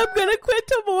like, but I'm going to quit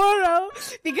tomorrow.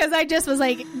 Because I just was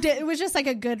like, it was just like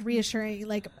a good reassuring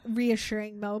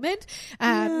moment.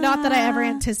 Not that I ever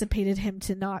anticipated him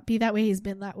to not be that way. He's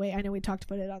been that way. I know we talked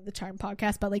about it on the Charm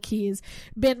podcast, but like, he's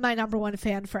been my number one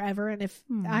fan forever. And if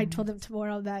I told him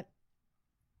tomorrow that,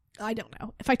 I don't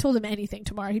know. If I told him anything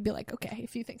tomorrow, he'd be like, okay,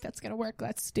 if you think that's going to work,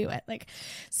 let's do it. Like,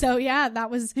 so yeah,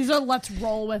 that was, he's a let's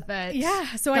roll with it.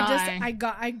 Yeah. So guy.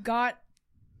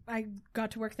 I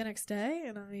got to work the next day,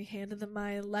 and I handed them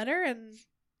my letter, and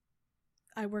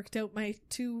I worked out my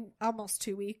almost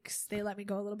 2 weeks. They let me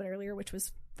go a little bit earlier, which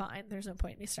was fine. There's no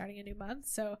point in me starting a new month.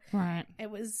 So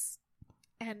it was,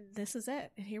 and this is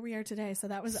it. And here we are today. So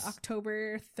that was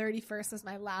October 31st is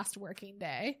my last working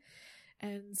day.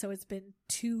 And so it's been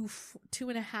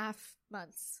 2.5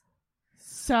 months.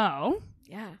 So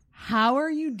yeah, how are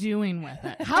you doing with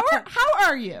it? How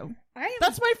are you?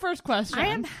 That's my first question. I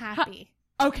am happy.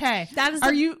 Okay,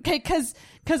 are you okay? Because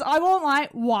I won't lie,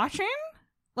 watching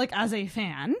like as a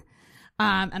fan,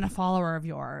 and a follower of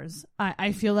yours,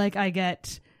 I feel like I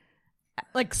get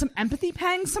like some empathy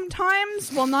pangs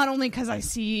sometimes. Well, not only because I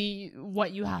see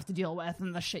what you have to deal with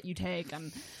and the shit you take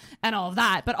and all of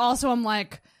that, but also I'm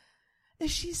like, is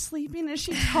she sleeping? Is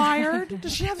she tired?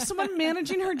 Does she have someone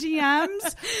managing her DMs?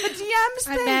 The DMs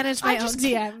thing. I manage my own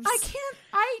DMs.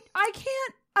 I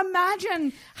can't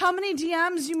imagine how many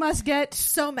DMs you must get.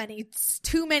 So many. It's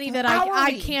too many that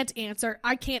I can't answer.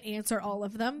 I can't answer all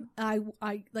of them. I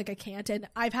can't. And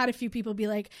I've had a few people be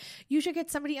like, you should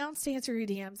get somebody else to answer your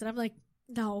DMs. And I'm like,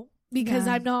 no, because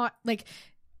I'm not like,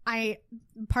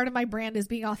 part of my brand is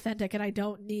being authentic, and I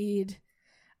don't need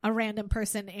a random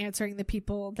person answering the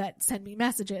people that send me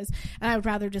messages, and I would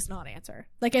rather just not answer.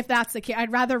 Like, if that's the case,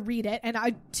 I'd rather read it. And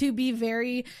to be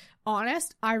very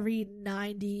honest, I read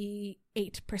 98%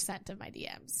 of my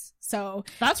DMs. So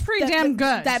that's pretty damn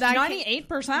good. That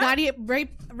 98%?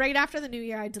 Right after the new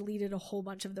year, I deleted a whole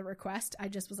bunch of the requests. I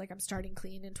just was like, I'm starting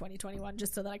clean in 2021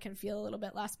 just so that I can feel a little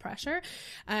bit less pressure.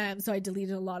 So I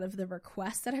deleted a lot of the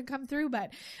requests that had come through,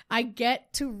 but I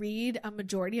get to read a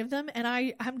majority of them, and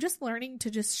I'm just learning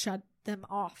to just shut them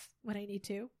off when I need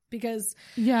to. Because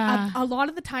a lot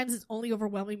of the times it's only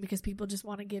overwhelming because people just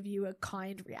want to give you a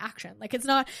kind reaction. Like, it's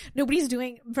not,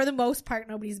 for the most part,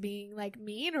 nobody's being like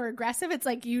mean or aggressive. It's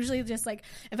like usually just like,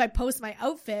 if I post my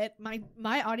outfit, my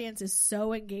audience is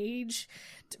so engaged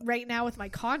right now with my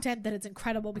content that it's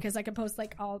incredible, because I can post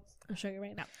like, I'll show you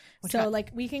right now.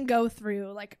 Like, we can go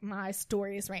through like my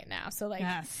stories right now. So like,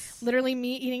 literally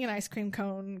me eating an ice cream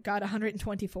cone got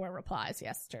 124 replies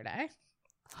yesterday.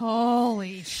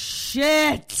 Holy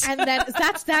shit. And then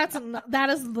that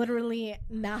is literally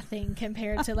nothing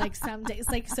compared to like some days.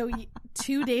 Like, so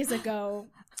 2 days ago,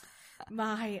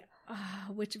 my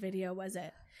which video was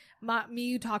it?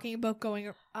 Me talking about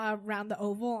going around the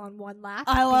oval on one lap.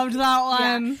 I loved that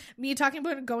one. Yeah, me talking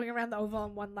about going around the oval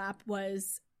on one lap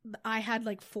I had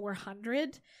like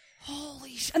 400.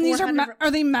 Holy shit. And these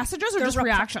are they messages or just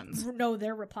reactions? No,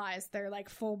 they're replies. They're like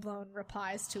full blown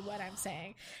replies to what I'm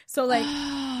saying. So like,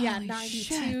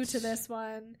 92 to this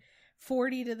one,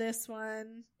 40 to this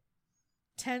one,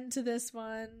 10 to this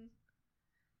one,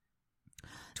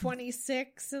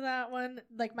 26 to that one.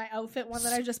 Like, my outfit one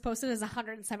that I just posted is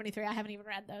 173. I haven't even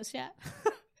read those yet.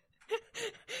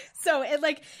 So it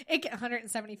get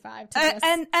 175 to this.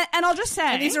 And I'll just say,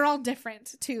 and these are all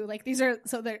different too. Like, they're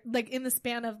like in the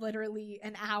span of literally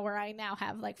an hour, I now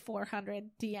have like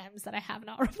 400 DMs that I have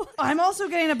not replied. I'm also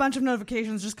getting a bunch of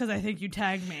notifications just because I think you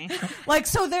tagged me. Like,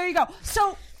 so there you go.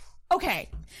 So, okay.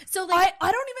 So like,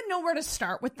 I don't even know where to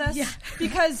start with this. Yeah.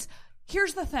 Because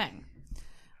here's the thing.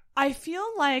 I feel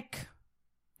like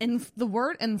the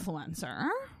word influencer,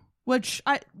 which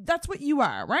that's what you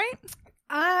are, right?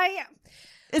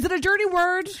 Is it a dirty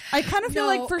word? I kind of feel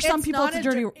like for some people it's a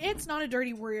dirty word. It's not a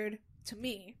dirty word to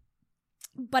me,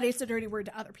 but it's a dirty word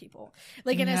to other people.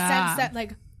 Like, in a sense that,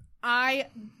 like, I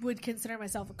would consider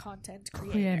myself a content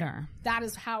creator. That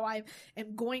is how I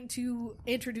am going to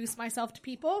introduce myself to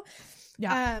people.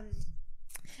 Yeah.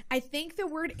 I think the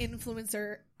word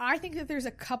influencer, I think that there's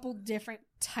a couple different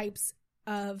types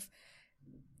of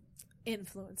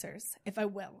influencers, if I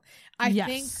will. I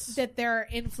think that there are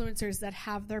influencers that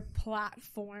have their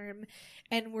platform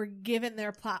and were given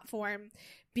their platform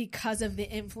because of the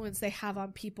influence they have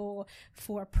on people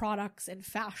for products and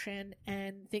fashion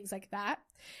and things like that.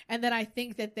 And then I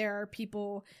think that there are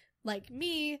people like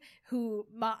me who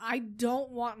I don't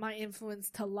want my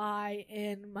influence to lie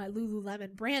in my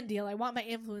Lululemon brand deal. I want my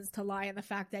influence to lie in the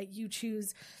fact that you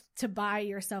choose to buy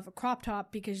yourself a crop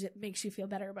top because it makes you feel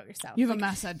better about yourself. You have a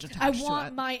message attached to it. I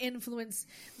want my influence.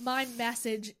 My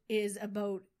message is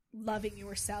about loving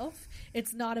yourself.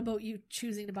 It's not about you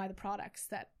choosing to buy the products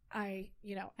that I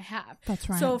have. That's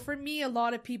right. So for me, a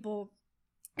lot of people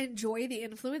enjoy the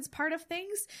influence part of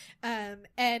things,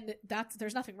 and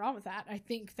there's nothing wrong with that. I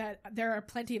think that there are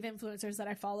plenty of influencers that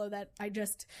I follow that I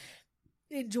just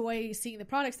enjoy seeing the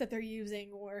products that they're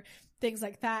using or things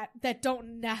like that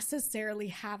don't necessarily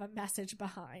have a message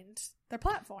behind their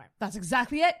platform. That's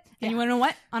exactly it. And you want to know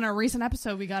what? On a recent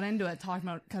episode, we got into it talking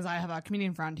about, because I have a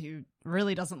comedian friend who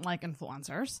really doesn't like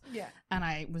influencers. Yeah. And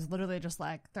I was literally just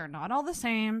like, they're not all the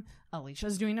same.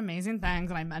 Alicia's doing amazing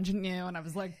things. And I mentioned you, and I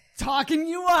was like talking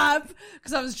you up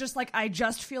because I was just like, I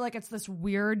just feel like it's this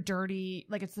weird, dirty,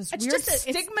 like it's weird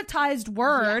stigmatized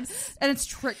word. Yes. And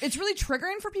it's really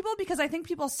triggering for people, because I think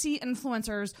people see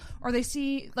influencers, or they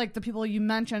see like the people you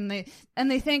mentioned,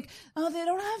 they think, oh, they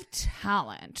don't have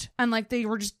talent. And like they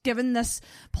were just given this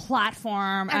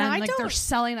platform, and like they're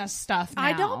selling us stuff now.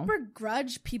 I don't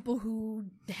begrudge people who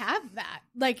have that.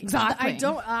 Like, exactly.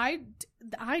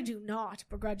 I do not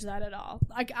begrudge that at all.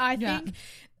 Like,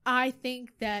 I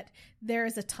think that there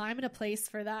is a time and a place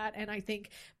for that, and I think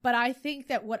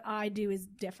that what I do is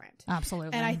different.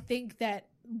 Absolutely. And I think that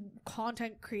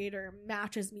content creator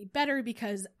matches me better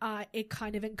because it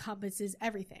kind of encompasses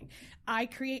everything. I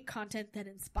create content that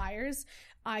inspires,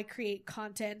 I create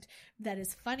content that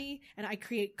is funny, and I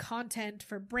create content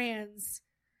for brands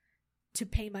to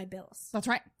pay my bills. That's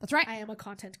right. I am a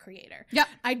content creator. Yep.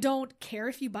 I don't care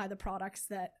if you buy the products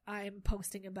that I'm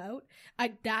posting about.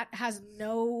 That has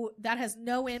no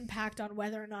impact on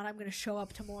whether or not I'm going to show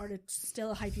up tomorrow to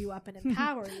still hype you up and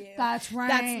empower you. That's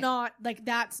right.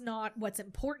 That's not what's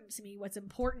important to me. What's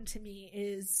important to me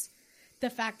is the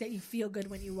fact that you feel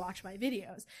good when you watch my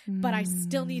videos, but I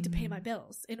still need to pay my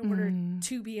bills in order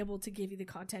to be able to give you the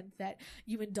content that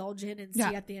you indulge in and see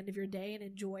at the end of your day and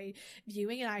enjoy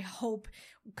viewing. And I hope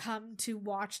come to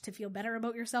watch to feel better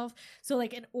about yourself. So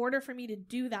like, in order for me to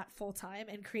do that full time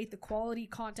and create the quality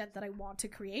content that I want to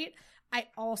create, I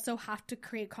also have to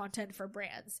create content for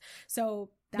brands. So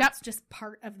that's just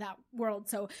part of that world.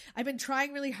 So I've been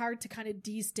trying really hard to kind of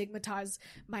destigmatize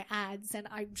my ads, and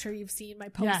I'm sure you've seen my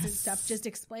posts and stuff, just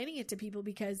explaining it to people,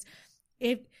 because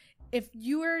if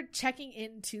you are checking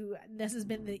into, and this has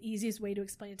been the easiest way to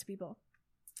explain it to people,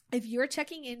 if you're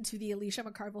checking into the Alicia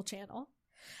McCarville channel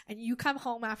and you come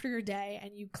home after your day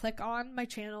and you click on my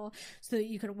channel so that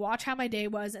you can watch how my day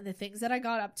was and the things that I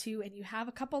got up to, and you have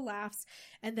a couple laughs,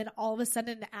 and then all of a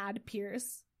sudden an ad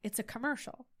appears, it's a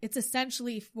commercial. It's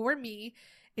essentially, for me,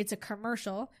 it's a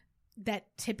commercial that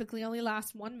typically only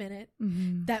lasts 1 minute,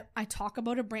 that I talk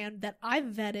about a brand that I've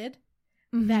vetted,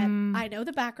 that I know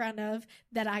the background of,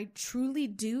 that I truly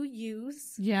do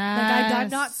use. Yeah. I'm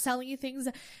not selling you things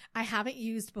I haven't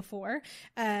used before.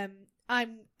 And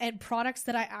products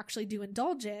that I actually do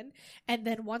indulge in. And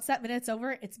then once that minute's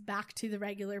over, it's back to the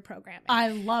regular programming. I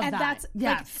love and that.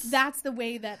 That's the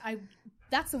way that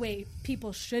that's the way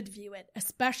people should view it,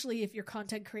 especially if your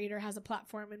content creator has a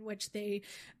platform in which they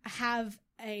have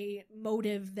a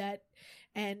motive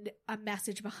and a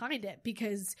message behind it,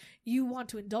 because you want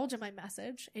to indulge in my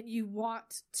message and you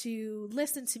want to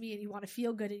listen to me and you want to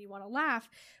feel good and you want to laugh,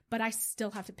 but I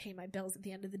still have to pay my bills at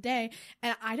the end of the day.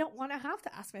 And I don't want to have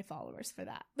to ask my followers for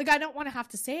that. Like, I don't want to have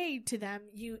to say to them,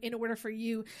 in order for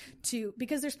you to,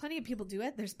 because there's plenty of people do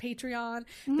it. There's Patreon,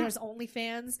 there's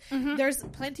OnlyFans, there's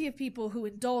plenty of people who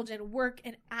indulge and work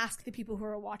and ask the people who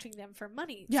are watching them for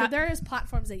money. So there is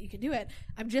platforms that you can do it.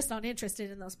 I'm just not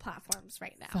interested in those platforms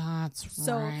right now. That's right.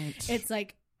 So it's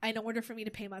like, in order for me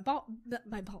to pay in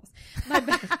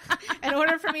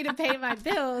order for me to pay my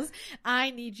bills, I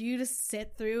need you to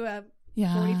sit through a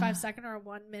 45-second or a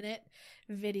 1 minute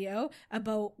video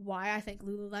about why I think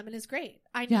Lululemon is great.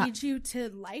 I need you to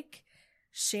like,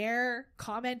 share,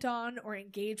 comment on, or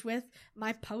engage with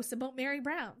my posts about Mary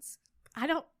Brown's. I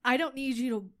don't need you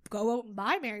to go out and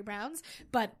buy Mary Brown's,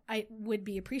 but I would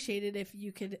be appreciated if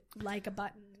you could like a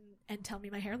button and tell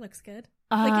me my hair looks good.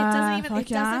 Like, it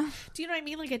doesn't do you know what I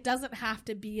mean? Like, it doesn't have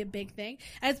to be a big thing.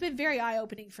 And it's been very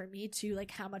eye-opening for me too,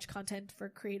 like how much content for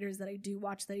creators that I do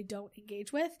watch that I don't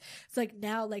engage with. It's like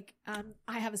now, like,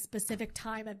 I have a specific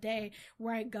time of day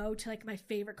where I go to like my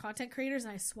favorite content creators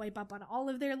and I swipe up on all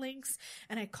of their links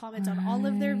and I comment on all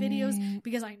of their videos,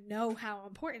 because I know how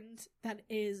important that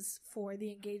is for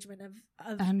the engagement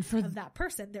of that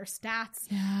person. Their stats,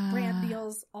 brand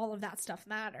deals, all of that stuff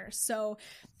matters. So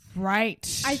I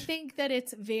think that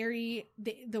it's very,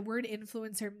 the word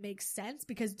influencer makes sense,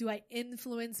 because do I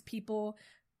influence people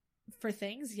for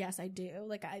things? Yes, I do.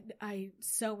 Like, I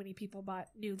so many people bought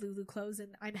new Lulu clothes, and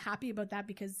I'm happy about that,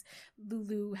 because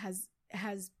Lulu has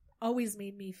always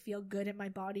made me feel good in my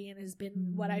body and has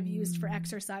been what I've used for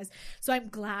exercise. So I'm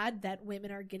glad that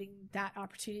women are getting that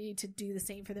opportunity to do the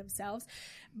same for themselves.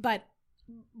 But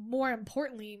more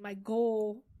importantly, my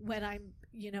goal when I'm,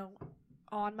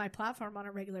 on my platform on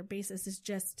a regular basis is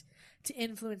just to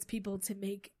influence people to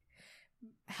make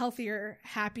healthier,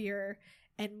 happier,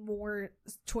 and more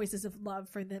choices of love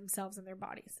for themselves and their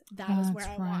bodies. That is where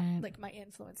I want like my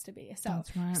influence to be. So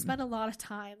I spend a lot of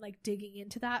time like digging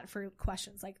into that for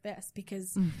questions like this,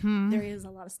 because there is a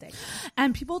lot of stigma.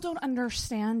 And people don't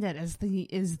understand it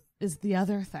is the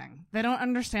other thing. They don't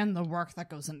understand the work that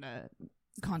goes into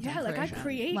content creation. Like, I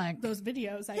create those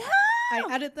videos. I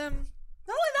edit them.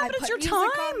 Not only that, but it's your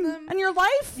time and your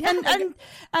life,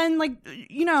 and like,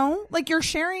 like, you're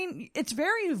sharing. It's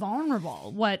very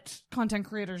vulnerable what content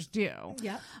creators do.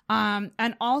 Yeah.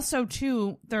 And also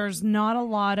too, there's not a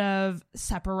lot of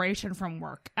separation from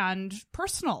work and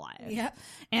personal life. Yeah.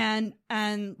 And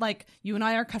like, you and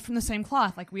I are cut from the same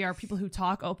cloth. Like, we are people who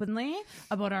talk openly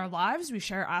about our lives. We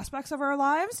share aspects of our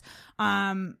lives.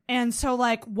 And so,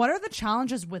 like, what are the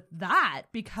challenges with that?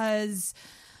 Because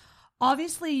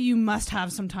obviously, you must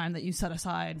have some time that you set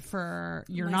aside for,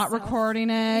 you're not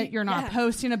recording it, you're not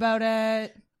posting about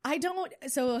it.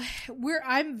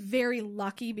 I'm very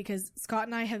lucky because Scott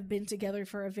and I have been together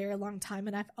for a very long time,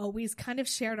 and I've always kind of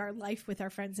shared our life with our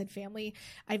friends and family.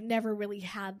 I've never really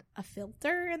had a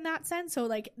filter in that sense. So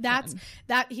like that's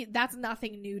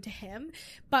nothing new to him.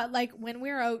 But like when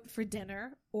we're out for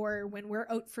dinner or when we're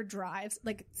out for drives,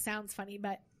 like it sounds funny,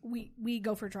 but we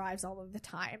go for drives all of the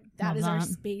time. That is our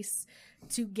space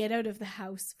to get out of the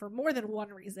house for more than one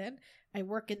reason. I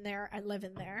work in there. I live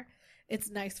in there. It's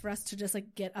nice for us to just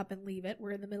like get up and leave it.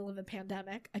 We're in the middle of a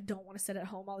pandemic. I don't want to sit at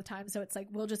home all the time. So it's like,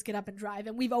 we'll just get up and drive.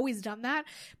 And we've always done that,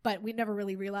 but we never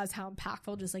really realized how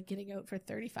impactful just like getting out for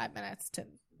 35 minutes to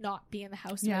not be in the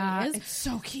house really is. It's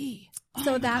so key.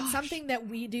 So that's something that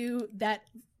we do that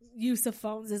use of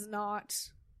phones is not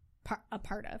a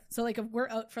part of. So like if we're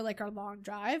out for like our long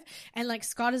drive, and like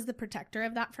Scott is the protector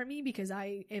of that for me, because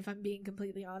if I'm being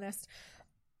completely honest,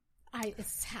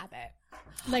 it's habit.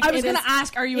 Like I was going to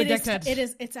ask, are you addicted?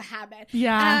 It's a habit.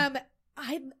 Yeah.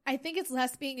 I think it's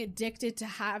less being addicted to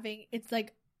having,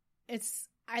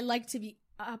 I like to be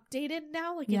updated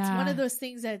now. Like it's one of those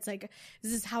things that it's like,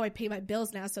 this is how I pay my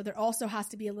bills now. So there also has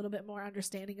to be a little bit more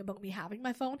understanding about me having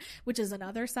my phone, which is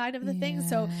another side of the thing.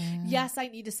 So yes, I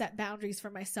need to set boundaries for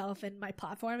myself and my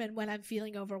platform. And when I'm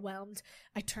feeling overwhelmed,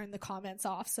 I turn the comments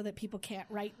off so that people can't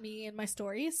write me in my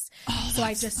stories. So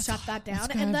I just shut that down.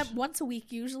 And then once a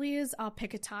week usually I'll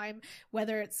pick a time,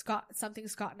 whether it's something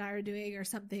Scott and I are doing or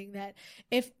something that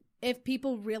if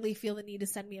people really feel the need to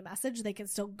send me a message, they can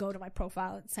still go to my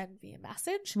profile and send me a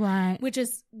message. Right. Which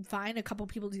is fine. A couple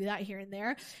people do that here and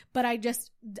there, but I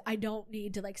don't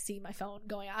need to like see my phone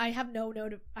going. I have no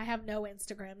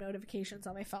Instagram notifications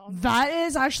on my phone. That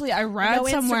is actually, I read no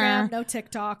somewhere. Instagram, no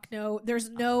TikTok, there's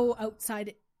no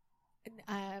outside.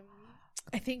 I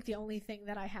think the only thing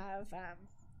that I have,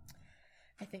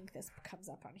 I think this comes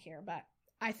up on here, but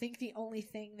I think the only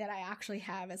thing that I actually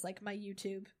have is like my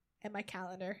YouTube and my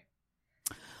calendar.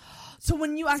 So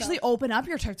when you actually open up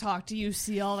your TikTok, do you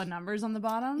see all the numbers on the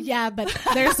bottom? Yeah, but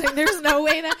there's no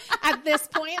way to, at this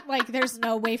point, like there's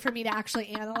no way for me to actually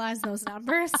analyze those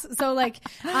numbers. So like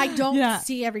I don't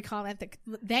see every comment that,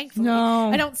 thankfully,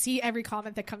 I don't see every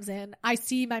comment that comes in. I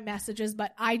see my messages,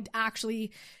 but I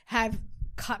actually have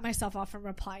cut myself off from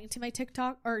replying to my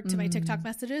TikTok or to my TikTok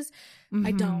messages.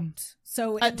 I don't.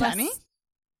 So Danny?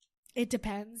 It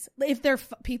depends. If they're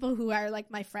people who are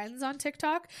like my friends on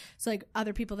TikTok, so like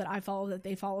other people that I follow that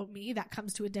they follow me, that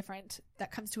comes to a different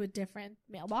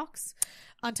mailbox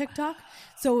on TikTok.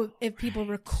 So if people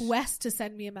request to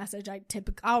send me a message,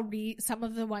 I'll read some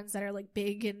of the ones that are like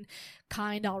big and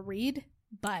kind. I'll read,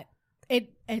 but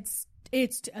it's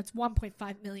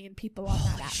 1.5 million people on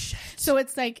that app. Shit. So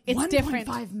it's like it's different.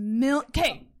 1.5 million.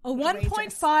 Okay,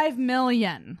 1.5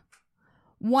 million.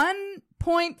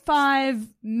 1.5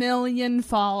 million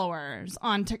followers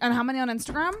on TikTok. And how many on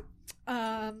Instagram?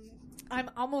 I'm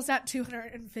almost at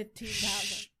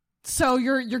 215,000. So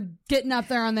you're getting up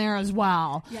there on there as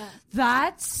well. Yeah.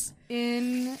 That's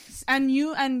in, and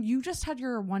you just had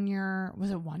your 1 year, was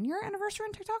it 1 year anniversary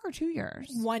on TikTok or 2 years?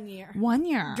 1 year. 1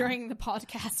 year. During the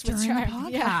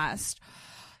podcast. Yeah.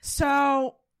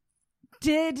 So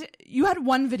you had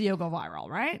one video go viral,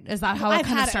 right? Is that how it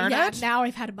kind of started? Yeah, now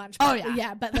I've had a bunch. Oh yeah.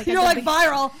 Yeah, but like you're like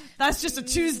viral. That's just a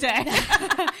Tuesday.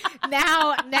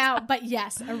 now, but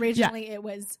yes, originally it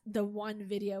was the one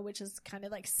video, which is kind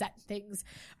of like set things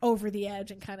over the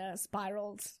edge and kind of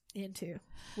spiraled into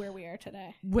where we are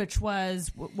today. Which was,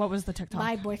 what was the TikTok?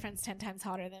 My boyfriend's 10 times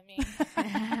hotter than me.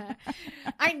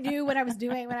 I knew what I was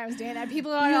doing when I was doing that.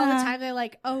 People are all the time, they're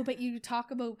like, oh, but you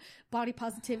talk about body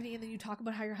positivity and then you talk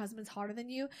about how your husband's hotter than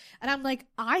you. And I'm like,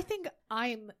 I think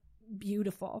I'm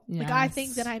beautiful. Yes. Like I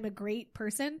think that I'm a great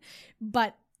person,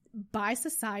 but by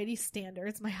society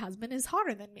standards, my husband is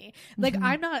hotter than me. Like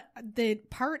I'm not, the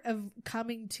part of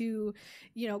coming to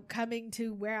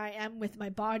where I am with my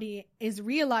body is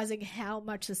realizing how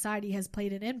much society has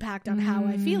played an impact on how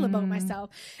I feel about myself.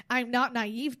 I'm not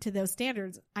naive to those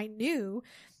standards. I knew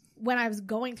when I was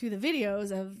going through the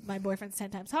videos of my boyfriend's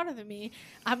 10 times hotter than me,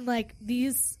 I'm like,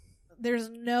 there's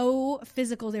no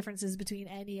physical differences between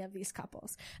any of these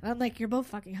couples. And I'm like, you're both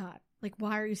fucking hot. Like,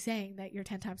 why are you saying that you're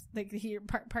 10 times, like your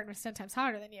partner's 10 times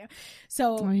hotter than you?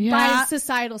 So by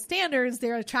societal standards,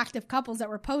 they're attractive couples that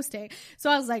were posting.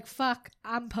 So I was like, fuck,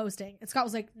 I'm posting. And Scott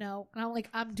was like, no. And I'm like,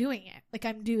 I'm doing it. Like,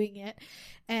 I'm doing it.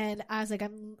 And I was like,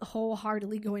 I'm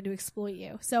wholeheartedly going to exploit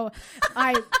you. So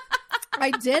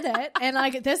I did it, and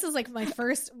like this is like my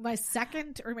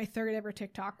second or my third ever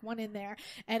TikTok, one in there,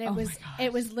 and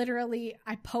it was literally,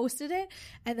 I posted it,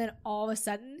 and then all of a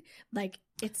sudden, like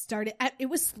it started. It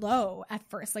was slow at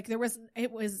first, like it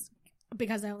was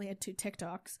because I only had 2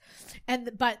 TikToks,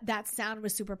 but that sound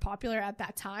was super popular at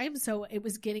that time, so it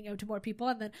was getting out to more people.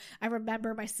 And then I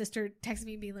remember my sister texting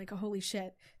me being like, oh, holy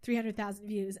shit, 300,000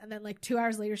 views. And then like 2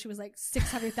 hours later she was like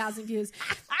 600,000 views.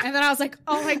 And then I was like,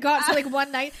 oh my god. So like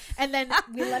one night, and then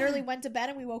we literally went to bed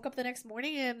and we woke up the next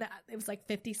morning and it was like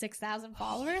 56,000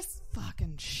 followers.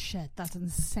 Fucking shit, that's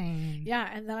insane. Yeah.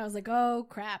 And then I was like, oh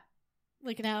crap,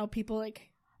 like now people like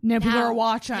now people are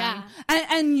watching. Yeah.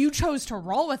 And you chose to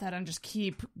roll with it and just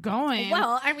keep going.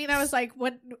 Well, I mean, I was like,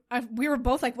 we were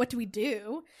both like, what do we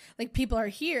do? Like, people are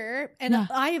here. And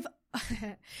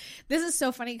this is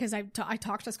so funny because I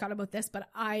talked to Scott about this, but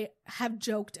I have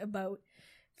joked about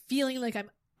feeling like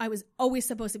I was always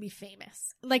supposed to be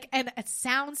famous. Like, and it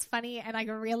sounds funny, and I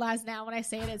can realize now when I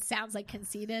say it, it sounds like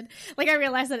conceited. Like, I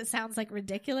realize that it sounds like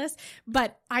ridiculous,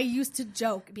 but I used to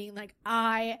joke being like,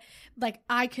 I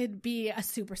could be a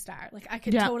superstar. Like, I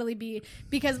could totally be,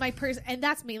 because and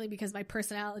that's mainly because my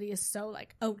personality is so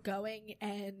like outgoing,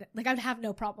 and like I would have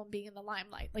no problem being in the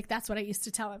limelight. Like, that's what I used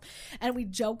to tell him. And we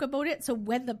joke about it. So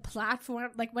when the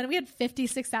platform, like when we had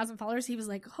 56,000 followers, he was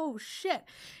like, oh shit,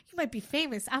 you might be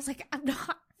famous. I was like, I'm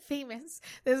not famous.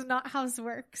 This is not how this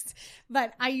works.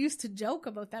 But I used to joke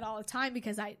about that all the time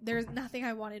because there's nothing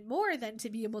I wanted more than to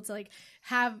be able to like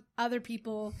have other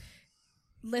people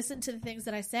listen to the things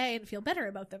that I say and feel better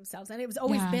about themselves. And it was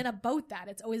always been about that.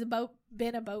 It's always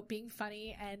been about being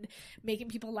funny and making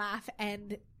people laugh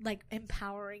and like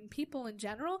empowering people in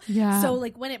general. Yeah. So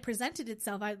like when it presented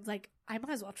itself, I was like, I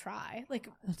might as well try. Like,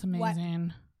 that's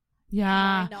amazing.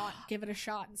 Yeah. Why not give it a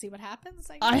shot and see what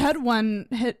happens? I had one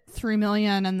hit 3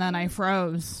 million and then I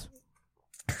froze.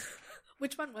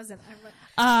 Which one was it?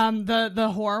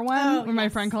 The whore one where my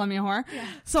friend called me a whore. Yeah.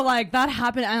 So like that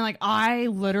happened and like I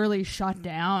literally shut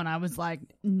down. I was like,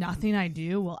 nothing I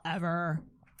do will ever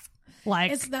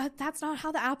like. That's not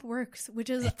how the app works,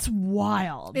 it's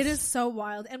wild. It is so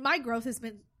wild. And my growth has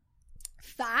been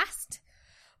fast,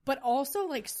 but also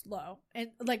like slow and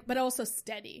like, but also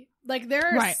steady. Like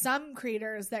there are some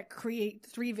creators that create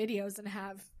 3 videos and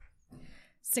have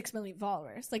 6 million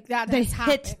followers. Like that they hit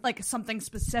happened. Like something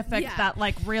specific that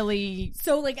like really.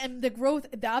 So like, and the growth,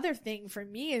 the other thing for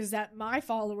me is that my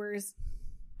followers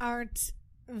aren't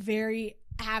very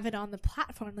avid on the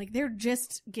platform. Like they're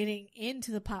just getting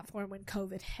into the platform when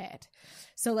COVID hit.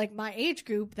 So like my age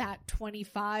group, that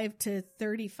 25 to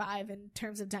 35 in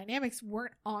terms of dynamics,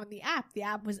 weren't on the app. The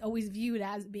app was always viewed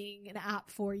as being an app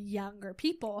for younger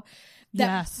people.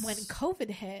 That when COVID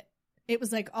hit, it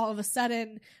was like all of a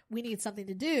sudden we need something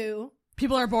to do.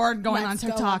 People are bored going on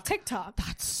TikTok. Go on TikTok.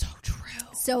 That's so true.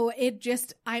 So it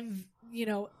just,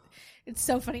 it's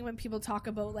so funny when people talk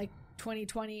about like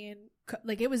 2020 and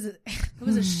like it was a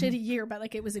shitty year, but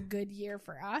like it was a good year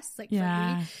for us, like for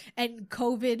me. And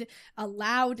COVID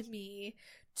allowed me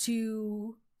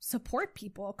to support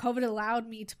people. COVID allowed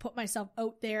me to put myself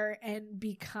out there and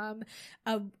become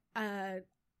a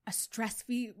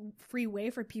stress-free way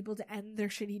for people to end their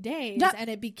shitty days. And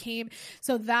it became,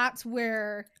 so that's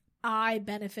where I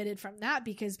benefited from that,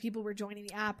 because people were joining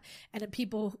the app, and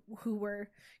people who were,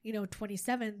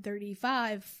 27,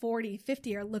 35, 40,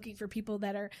 50 are looking for people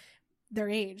that are their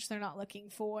age. They're not looking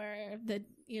for the,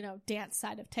 dance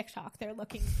side of TikTok. They're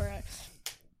looking for a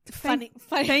funny.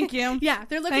 Thank you. Yeah.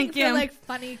 They're looking for like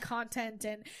funny content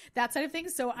and that side of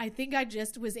things. So I think I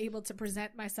just was able to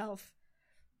present myself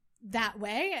that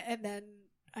way, and then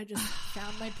I just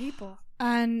found my people.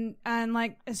 And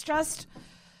like, it's just,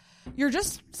 you're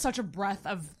just such a breath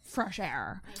of fresh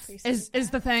air is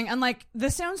the thing. And like,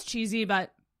 this sounds cheesy,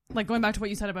 but like going back to what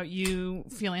you said about you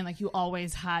feeling like you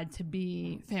always had to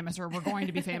be famous or were going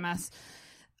to be famous,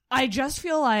 I just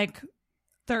feel like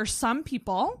there's some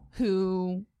people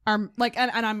who are like,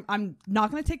 and I'm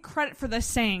not going to take credit for this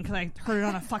saying because I heard it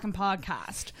on a fucking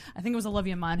podcast. I think it was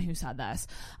Olivia Munn who said this.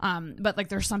 But like,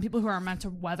 there's some people who are meant to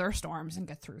weather storms and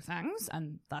get through things,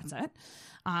 and that's it.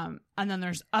 And then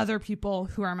there's other people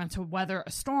who are meant to weather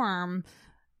a storm,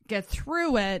 get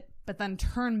through it, but then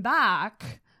turn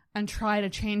back and try to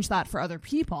change that for other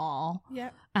people.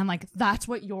 Yeah. And like, that's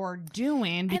what you're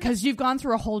doing, because you've gone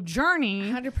through a whole journey.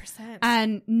 100%.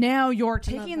 And now you're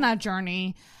taking that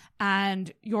journey and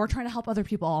you're trying to help other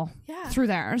people through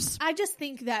theirs. I just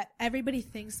think that everybody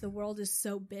thinks the world is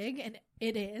so big, and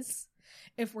it is,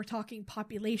 if we're talking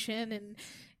population and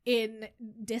in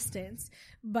distance.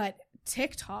 But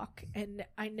TikTok, and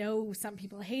I know some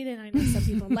people hate it, I know some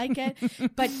people like it,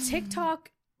 but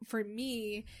TikTok for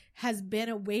me has been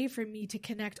a way for me to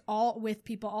connect with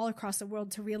people all across the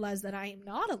world, to realize that I am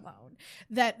not alone,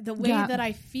 that the way that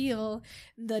I feel,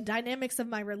 the dynamics of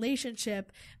my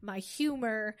relationship, my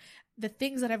humor, the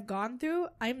things that I've gone through,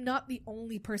 I'm not the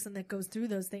only person that goes through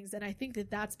those things. And I think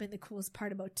that that's been the coolest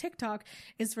part about TikTok,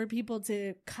 is for people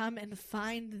to come and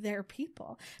find their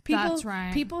people. That's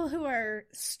right. People who are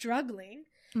struggling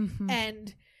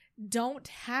and don't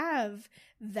have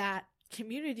that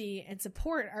community and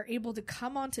support are able to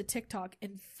come onto TikTok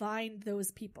and find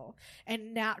those people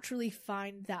and naturally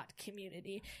find that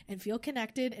community and feel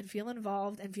connected and feel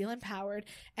involved and feel empowered.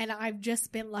 And I've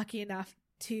just been lucky enough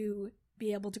to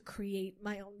be able to create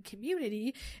my own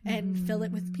community and fill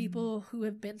it with people who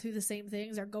have been through the same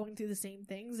things, are going through the same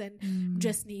things, and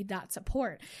just need that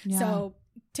support. So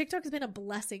TikTok has been a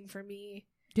blessing for me,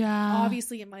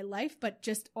 obviously in my life, but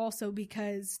just also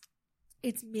because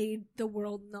it's made the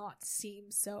world not seem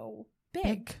so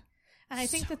big. And I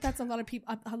think that's a lot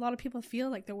of people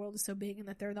feel like the world is so big and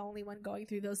that they're the only one going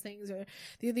through those things, or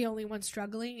they're the only one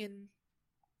struggling. And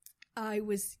I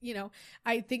was,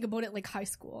 I think about it like high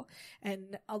school,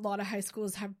 and a lot of high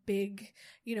schools have big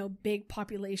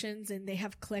populations and they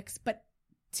have cliques, but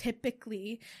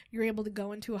typically you're able to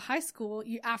go into a high school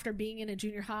after being in a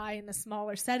junior high in a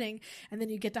smaller setting, and then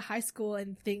you get to high school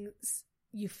and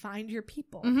you find your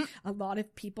people. A lot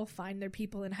of people find their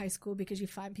people in high school because you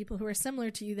find people who are similar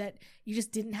to you that you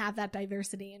just didn't have that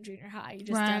diversity in junior high. You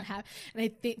just don't have. And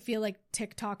I feel like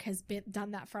TikTok has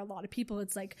done that for a lot of people.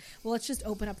 It's like, well, let's just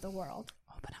open up the world.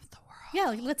 Yeah,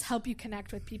 like, let's help you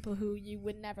connect with people who you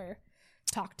would never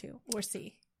talk to or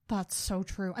see. That's so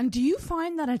true. And do you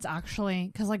find that it's actually,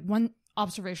 because like one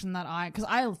observation that because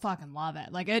I fucking love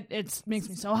it. Like it makes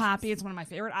me so happy. It's one of my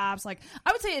favorite apps. Like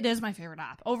I would say it is my favorite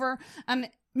app over, and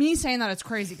me saying that it's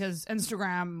crazy because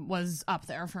Instagram was up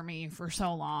there for me for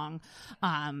so long.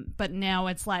 But now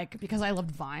it's like, because I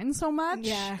loved Vine so much.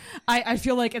 Yeah. I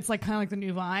feel like it's like kind of like the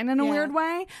new Vine in a weird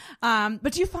way.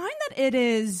 But do you find that it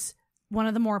is one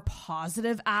of the more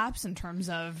positive apps in terms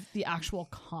of the actual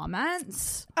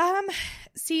comments?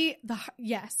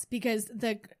 Yes, because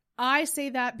I say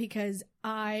that because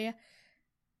I've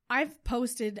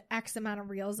posted X amount of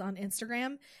reels on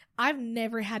Instagram. I've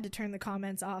never had to turn the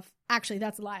comments off. Actually,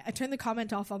 that's a lie. I turned the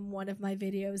comment off on one of my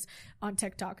videos on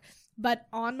TikTok, but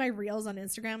on my reels on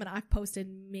Instagram, and I've posted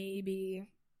maybe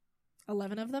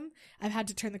 11 of them, I've had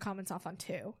to turn the comments off on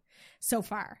 2 so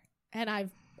far. And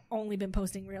I've only been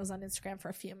posting reels on Instagram for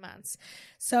a few months.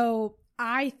 So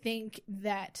I think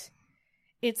that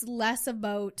it's less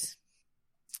about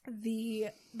the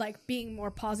like being more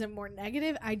positive, more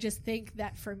negative. I just think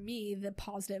that for me, the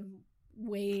positive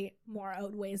way more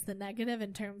outweighs the negative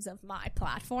in terms of my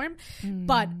platform.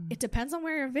 But it depends on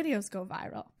where your videos go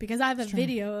viral, because I have a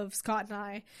video of Scott and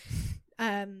I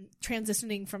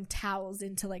transitioning from towels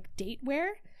into like date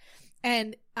wear,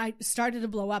 and I started to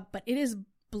blow up, but it is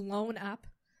blown up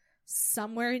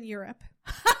somewhere in Europe.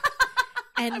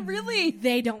 And really,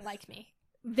 they don't like me.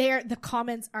 The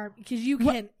comments are, because you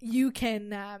can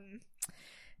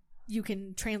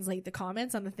translate the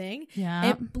comments on the thing. Yeah.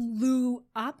 It blew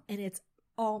up, and it's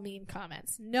all mean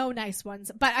comments. No nice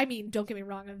ones. But I mean, don't get me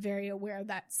wrong, I'm very aware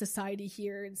that society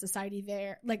here and society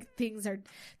there, like things are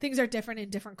different in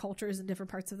different cultures and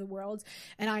different parts of the world,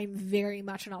 and I'm very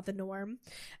much not the norm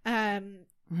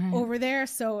over there.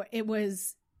 So it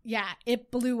was,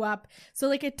 it blew up. So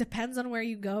like, it depends on where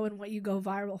you go and what you go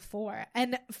viral for.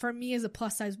 And for me as a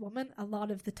plus size woman, a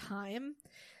lot of the time,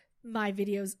 my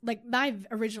videos, like my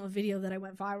original video that I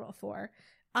went viral for,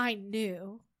 I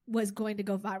knew was going to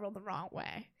go viral the wrong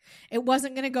way. It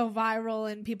wasn't going to go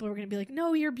viral and people were going to be like,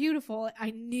 no, you're beautiful.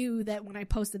 I knew that when I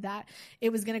posted that,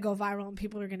 it was going to go viral and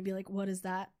people were going to be like, what is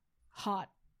that hot,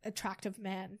 attractive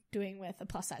man doing with a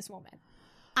plus size woman?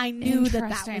 I knew that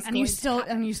was and you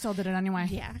still did it anyway.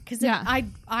 Yeah, because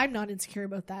I'm not insecure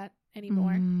about that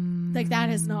anymore. Like that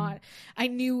is not. I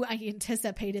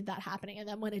anticipated that happening, and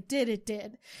then when it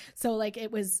did. So like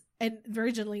it was, and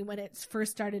originally when it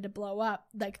first started to blow up,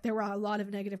 like there were a lot of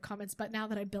negative comments. But now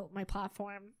that I built my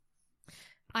platform,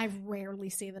 I rarely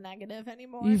see the negative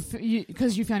anymore.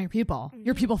 Because you found your people.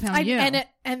 Your people found you,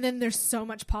 and then there's so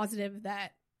much positive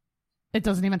that it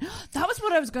doesn't even. That was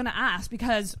what I was going to ask,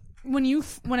 because when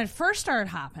it first started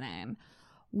happening,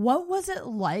 what was it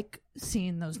like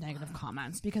seeing those negative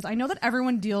comments? Because I know that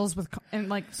everyone deals with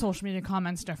like social media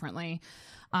comments differently.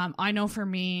 I know for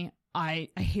me, I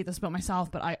hate this about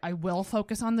myself, but I will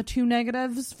focus on the 2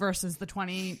 negatives versus the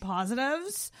 20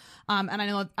 positives. And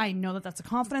I know that that's a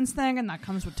confidence thing, and that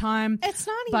comes with time. It's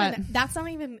not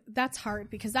even, that's hard,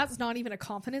 because that's not even a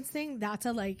confidence thing. That's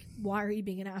a, like, why are you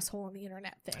being an asshole on the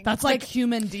internet thing. That's like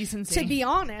human decency. To be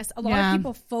honest, a lot of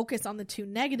people focus on the 2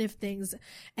 negative things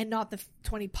and not the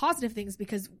 20 positive things,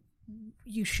 because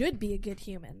you should be a good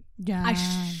human. Yeah. I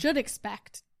should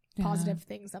expect positive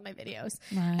things on my videos.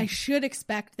 Right. I should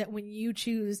expect that when you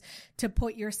choose to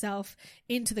put yourself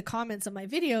into the comments of my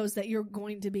videos, that you're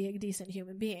going to be a decent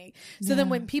human being. So then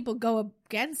when people go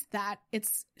against that,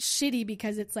 it's shitty,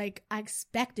 because it's like, I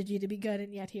expected you to be good,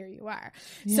 and yet here you are.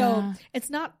 So it's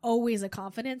not always a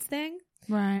confidence thing.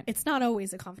 Right. It's not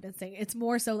always a confidence thing. It's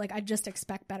more so like, I just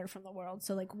expect better from the world.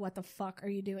 So like, what the fuck are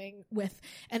you doing with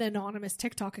an anonymous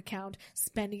TikTok account,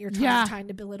 spending your time trying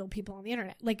to belittle people on the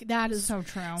internet? Like, that is so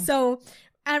true. So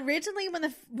originally,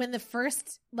 when the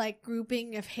first, like,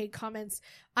 grouping of hate comments,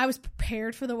 I was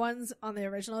prepared for the ones on the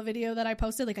original video that I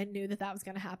posted. Like, I knew that was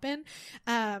going to happen.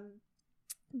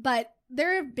 But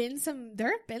there have been some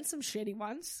shitty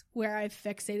ones where I've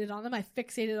fixated on them. I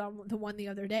fixated on the one the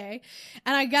other day.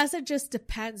 And I guess it just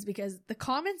depends, because the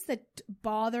comments that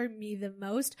bother me the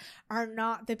most are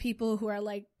not the people who are,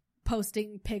 like,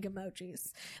 posting pig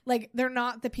emojis. Like, they're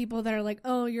not the people that are like,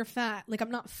 oh, you're fat. Like,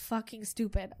 I'm not fucking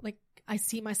stupid. Like, I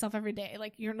see myself every day.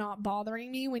 Like, you're not bothering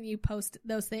me when you post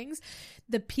those things.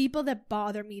 The people that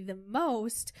bother me the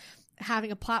most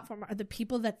having a platform are the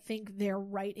people that think they're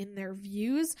right in their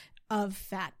views of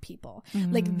fat people.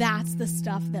 Like, that's the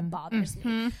stuff that bothers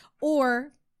me.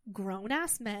 Or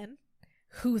grown-ass men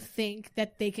who think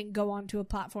that they can go onto a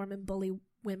platform and bully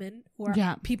women or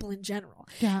people in general.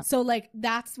 So, like,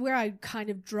 that's where I kind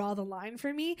of draw the line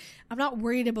for me. I'm not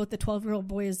worried about the 12-year-old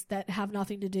boys that have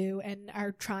nothing to do and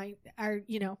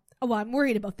well, I'm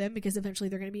worried about them, because eventually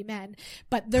they're going to be men,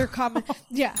 but their comment, but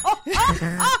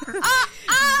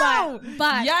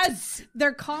yes,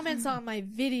 their comments on my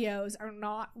videos are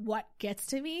not what gets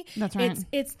to me. That's right.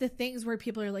 It's the things where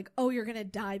people are like, oh, you're going to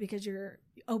die because you're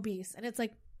obese. And it's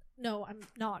like, no, I'm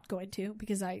not going to,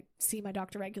 because I see my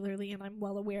doctor regularly and I'm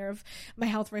well aware of my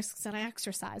health risks and I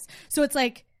exercise. So it's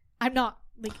like, I'm not,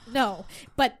 like, no,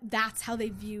 but that's how they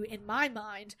view, in my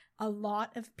mind. A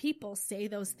lot of people say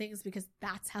those things because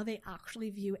that's how they actually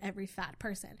view every fat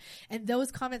person. And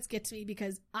those comments get to me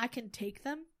because I can take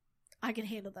them. I can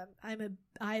handle them.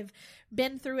 I've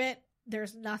been through it.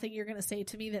 There's nothing you're going to say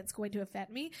to me that's going to offend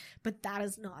me, but that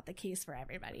is not the case for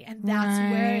everybody. And that's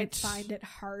where I find it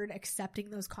hard accepting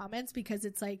those comments, because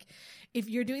it's like, if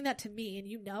you're doing that to me and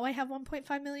you know I have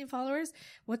 1.5 million followers,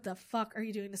 what the fuck are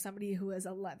you doing to somebody who has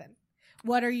 11?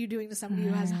 What are you doing to somebody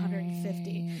who has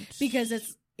 150? Because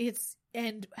it's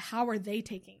and how are they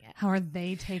taking it? How are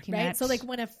they taking it? Right? So, like,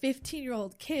 when a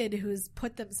 15-year-old kid who's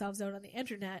put themselves out on the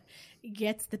internet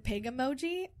gets the pig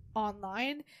emoji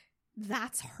online,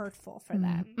 that's hurtful for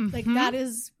them. Like, that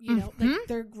is, like,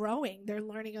 they're growing. They're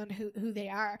learning on who they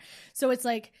are. So it's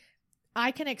like,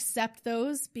 I can accept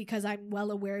those because I'm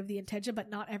well aware of the intention, but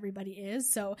not everybody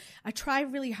is. So I try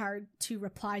really hard to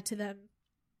reply to them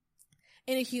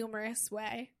in a humorous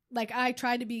way. Like, I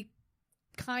try to be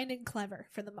kind and clever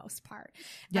for the most part.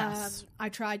 Yes. I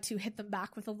try to hit them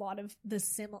back with a lot of the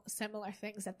similar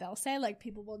things that they'll say. Like,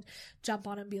 people will jump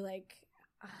on and be like,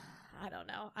 I don't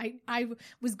know. I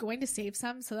was going to save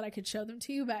some so that I could show them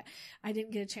to you, but I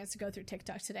didn't get a chance to go through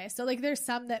TikTok today. So, like, there's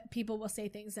some that people will say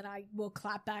things and I will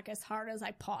clap back as hard as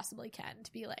I possibly can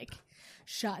to be like,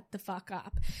 shut the fuck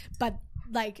up. But,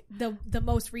 like, the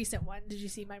most recent one, did you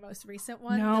see my most recent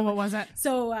one? No, what was it?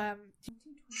 So,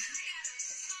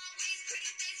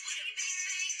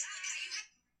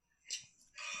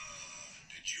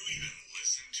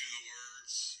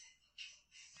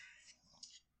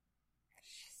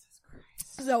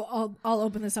 So I'll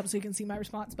open this up so you can see my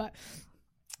response. But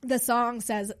the song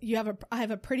says, I have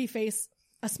a pretty face,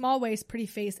 a small waist, pretty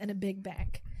face, and a big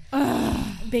bank.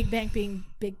 Big bank being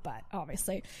big butt,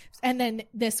 obviously. And then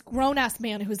this grown-ass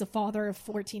man who's the father of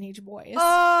 4 teenage boys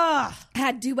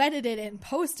had duetted it and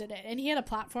posted it. And he had a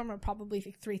platform of probably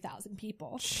 3,000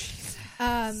 people.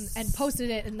 And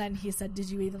posted it, and then he said, did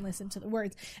you even listen to the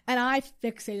words? And I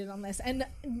fixated on this. And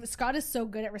Scott is so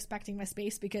good at respecting my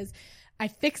space, because I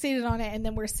fixated on it, and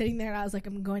then we're sitting there, and I was like,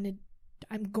 I'm going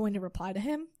to reply to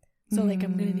him. So, like,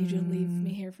 I'm going to need you to leave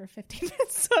me here for 15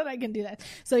 minutes so that I can do that.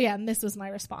 So, yeah, and this was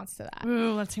my response to that.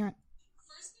 Ooh, let's hear it.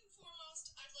 First and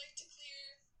foremost, I'd like to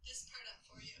clear this part up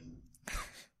for you.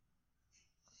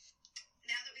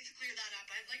 Now that we've cleared that up,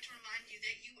 I'd like to remind you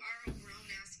that you are a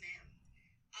grown-ass man,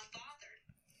 a father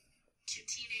to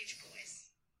teenage boys.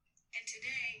 And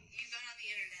today, you got on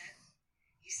the internet,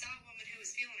 you saw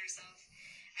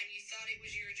it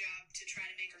was your job to try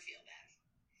to make her feel bad.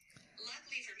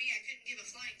 Luckily for me, I couldn't give a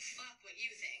flying fuck what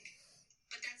you think,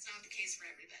 but that's not the case for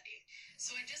everybody.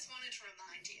 So I just wanted to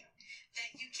remind you that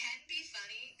you can be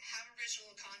funny, have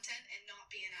original content, and not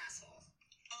be an asshole.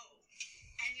 Oh,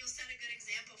 and you'll set a good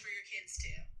example for your kids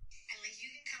too. And like, you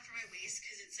can come for my waist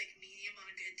because it's like medium on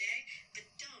a good day, but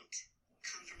don't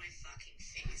come for my fucking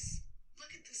face.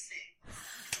 Look at this thing.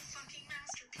 It's a fucking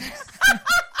masterpiece.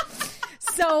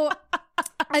 So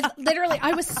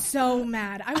I was so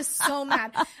mad.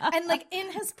 And like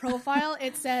in his profile,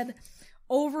 it said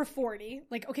over 40.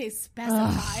 Like, okay,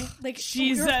 specify. Like,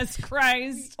 Jesus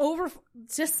Christ.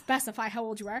 Just specify how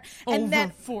old you are. Over And then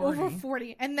 40. Over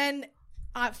 40. And then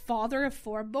father of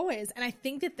 4 boys. And I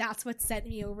think that that's what sent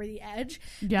me over the edge.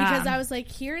 Yeah. Because I was like,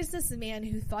 here is this man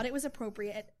who thought it was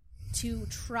appropriate to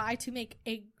try to make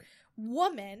a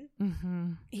woman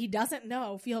he doesn't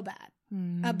know feel bad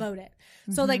about it.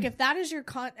 So like, if that is your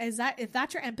if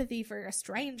that's your empathy for a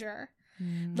stranger,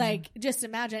 like, just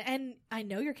imagine. And I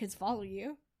know your kids follow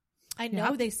you. I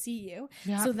know they see you.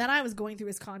 Yep. So then I was going through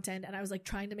his content and I was like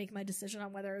trying to make my decision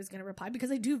on whether I was going to reply,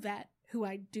 because I do vet who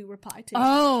I do reply to.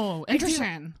 Oh,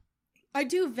 interesting. I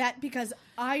do vet because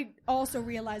I also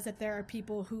realize that there are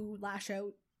people who lash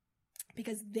out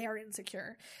because they're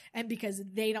insecure and because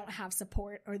they don't have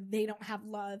support or they don't have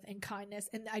love and kindness.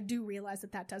 And I do realize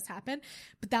that that does happen,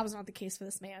 but that was not the case for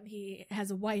this man. He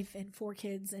has a wife and 4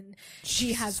 kids and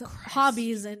he has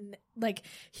hobbies, and like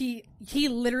he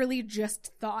literally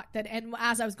just thought that. And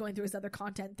as I was going through his other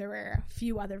content, there were a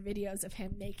few other videos of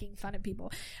him making fun of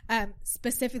people.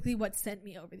 Specifically what sent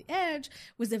me over the edge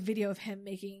was a video of him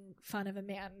making fun of a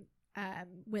man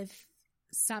with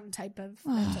some type of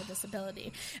mental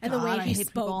disability, and God, the way I he hate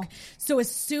spoke. people. So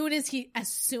as soon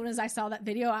as I saw that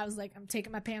video, I was like, I'm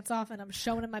taking my pants off and I'm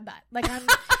showing him my butt. Like I'm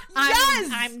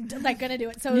like gonna do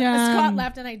it. So Scott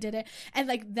left and I did it. And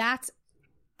like, that's,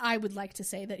 I would like to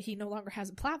say that he no longer has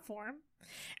a platform.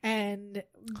 And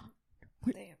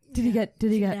Did he get?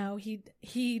 No,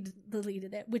 he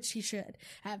deleted it, which he should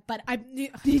have. But I knew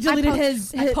He deleted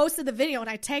his. I posted the video and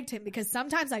I tagged him because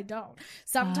sometimes I don't.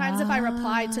 Sometimes if I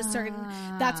reply to certain,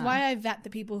 that's why I vet the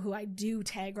people who I do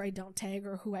tag or I don't tag,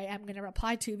 or who I am going to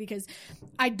reply to, because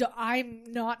I'm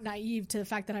not naive to the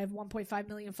fact that I have 1.5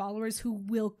 million followers who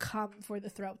will come for the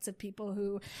throats of people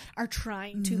who are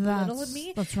trying to belittle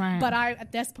me. That's right. But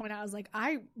at this point, I was like,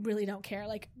 I really don't care.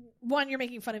 Like, 1, you're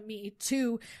making fun of me.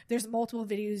 2, there's multiple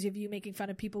videos of you making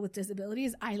fun of people with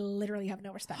disabilities. I literally have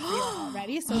no respect for you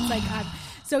already. So it's like,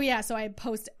 so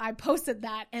I posted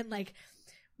that, and like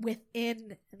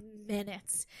within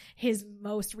minutes, his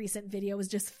most recent video was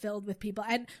just filled with people.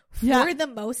 And for the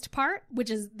most part,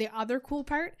 which is the other cool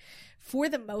part, for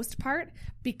the most part,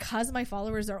 because my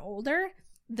followers are older,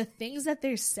 the things that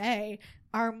they say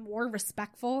are more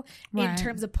respectful in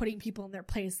terms of putting people in their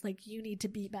place. Like, you need to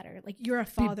be better. Like, you're a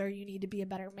father, you need to be a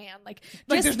better man. Like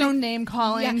there's no name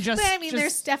calling. Yeah, but I mean,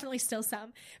 there's definitely still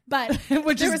some, but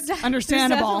which is understandable. There's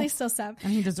definitely still some,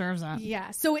 and he deserves that.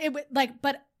 Yeah. So it would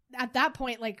but at that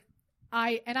point, like,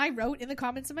 I wrote in the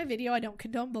comments of my video, I don't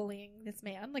condone bullying this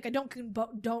man. Like, I don't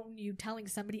condone you telling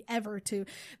somebody ever to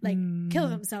like kill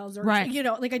themselves, or you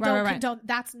know, like, I don't condone.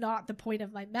 That's not the point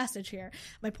of my message here.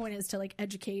 My point is to like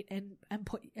educate and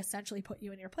essentially put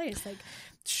you in your place, like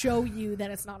show you that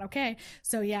it's not okay.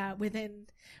 So yeah, within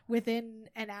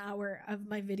an hour of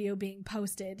my video being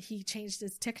posted, he changed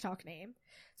his TikTok name.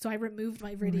 So I removed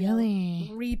my video,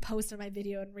 reposted my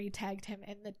video, and re-tagged him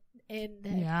in the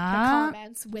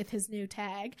comments with his new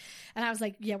tag. And I was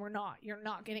like, yeah, you're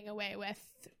not getting away with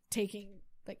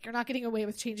you're not getting away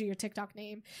with changing your TikTok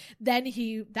name. Then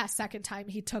that second time,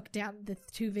 he took down the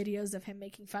 2 videos of him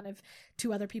making fun of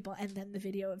 2 other people, and then the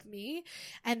video of me,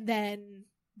 and then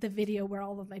the video where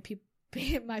all of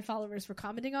my followers were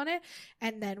commenting on it.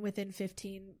 And then within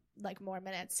 15 more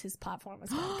minutes, his platform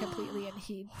was gone completely, and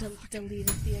he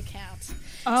deleted the account.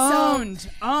 Owned.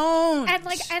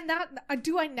 And that,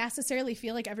 do I necessarily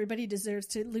feel like everybody deserves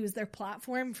to lose their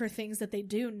platform for things that they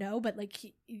do? No, but like,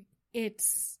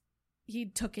 he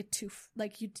took it too,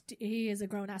 like, he is a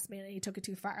grown-ass man, and he took it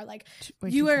too far. Like,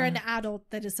 you are an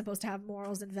adult that is supposed to have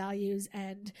morals and values,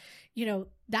 and you know,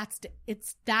 that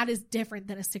is different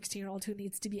than a 16-year-old who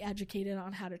needs to be educated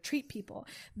on how to treat people.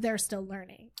 They're still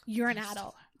learning. You're an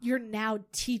adult. You're now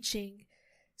teaching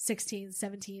 16,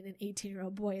 17, and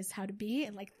 18-year-old boys how to be,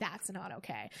 and like, that's not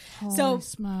okay. Holy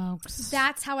smokes.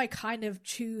 That's how I kind of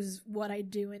choose what I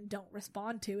do and don't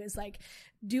respond to, is like,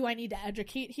 do I need to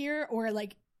educate here, or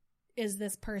like, is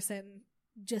this person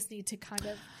just need to kind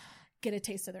of get a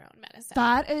taste of their own medicine?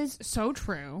 That is so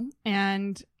true.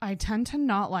 And I tend to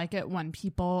not like it when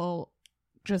people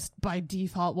just by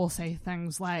default will say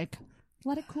things like,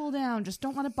 let it cool down. Just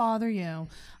don't let it bother you.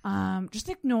 Just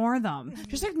ignore them.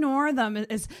 Just ignore them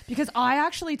is because I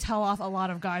actually tell off a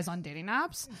lot of guys on dating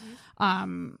apps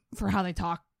for how they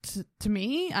talk to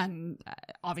me, and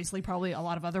obviously probably a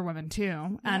lot of other women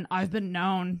too. And I've been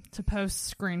known to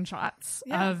post screenshots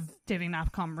of dating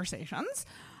app conversations.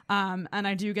 And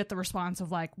I do get the response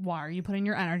of like, why are you putting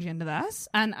your energy into this?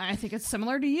 And I think it's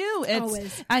similar to you. It's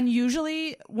Always. And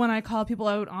usually when I call people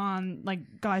out on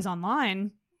like guys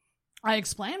online, I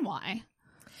explain why,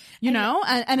 you know,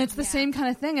 and it's the same kind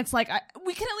of thing. It's like,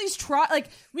 we can at least try, like,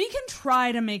 we can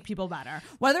try to make people better.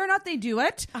 Whether or not they do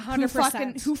it,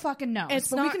 100%. Who fucking knows? It's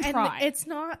but not, we can try. And it's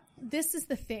not, this is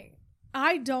the thing.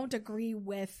 I don't agree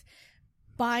with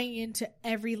buying into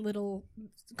every little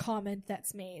comment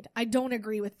that's made. I don't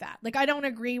agree with that. Like, I don't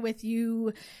agree with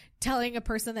you telling a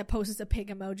person that posts a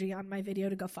pig emoji on my video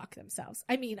to go fuck themselves.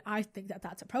 I mean, I think that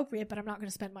that's appropriate, but I'm not going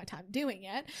to spend my time doing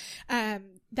it.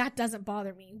 That doesn't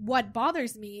bother me. What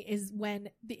bothers me is when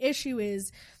the issue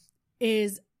is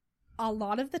a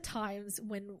lot of the times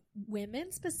when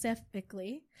women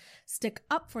specifically stick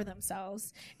up for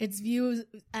themselves, it's viewed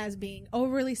as being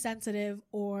overly sensitive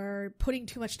or putting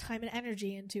too much time and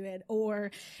energy into it, or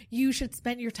you should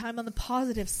spend your time on the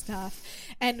positive stuff.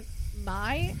 And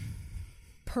my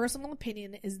personal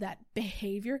opinion is that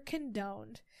behavior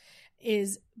condoned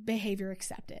is behavior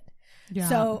accepted. Yeah.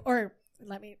 So, or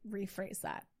let me rephrase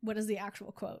that. What is the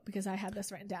actual quote? Because I had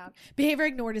this written down. Behavior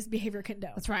ignored is behavior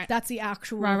condoned. That's right. That's the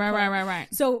actual quote. Right.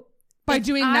 So by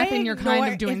doing nothing, you're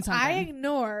kind of doing something. If I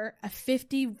ignore a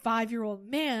 55-year-old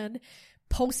man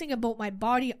posting about my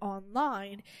body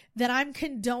online, then I'm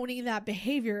condoning that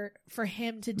behavior for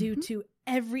him to do to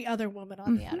every other woman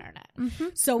on the internet.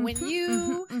 So when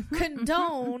you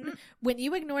condone, when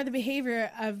you ignore the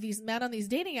behavior of these men on these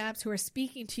dating apps who are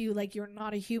speaking to you like you're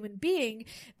not a human being,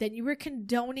 then you were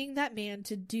condoning that man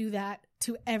to do that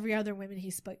to every other woman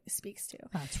he speaks to.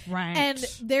 That's right. And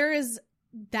there is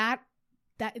that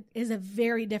is a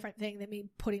very different thing than me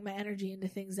putting my energy into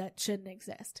things that shouldn't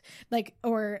exist, like,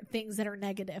 or things that are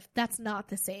negative. That's not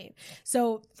the same.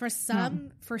 So for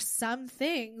some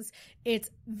things, it's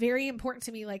very important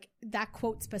to me, like that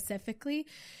quote specifically.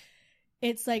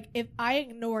 It's like, if I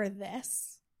ignore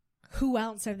this, who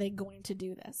else are they going to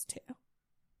do this to?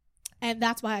 And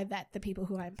that's why I vet the people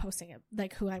who I'm posting it,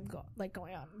 like who I'm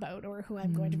going on about, or who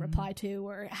I'm going to reply to,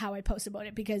 or how I post about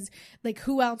it. Because like,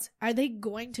 who else are they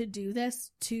going to do this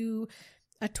to?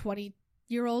 A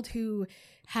 20-year-old who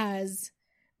has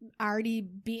already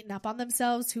beaten up on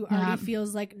themselves, who already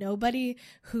feels like nobody,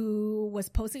 who was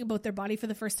posting about their body for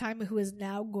the first time, who is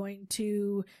now going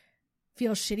to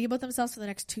feel shitty about themselves for the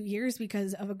next 2 years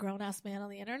because of a grown-ass man on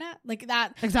the internet, like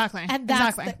that. Exactly. And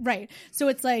that's right. So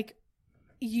it's like,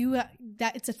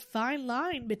 that it's a fine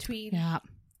line between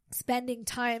spending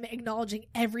time acknowledging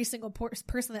every single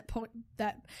person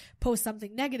that posts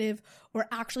something negative, or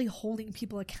actually holding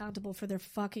people accountable for their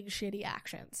fucking shitty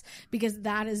actions, because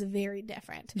that is very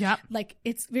different. Like,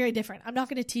 it's very different. I'm not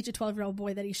going to teach a 12-year-old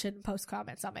boy that he shouldn't post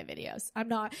comments on my videos.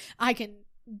 I can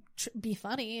be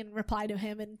funny and reply to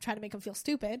him and try to make him feel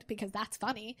stupid, because that's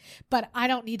funny, but I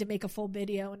don't need to make a full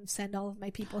video and send all of my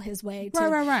people his way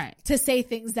to say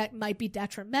things that might be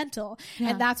detrimental.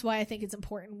 And that's why I think it's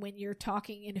important when you're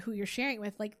talking and who you're sharing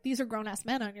with, like, these are grown-ass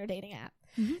men on your dating app.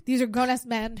 These are grown-ass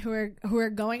men who are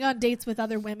going on dates with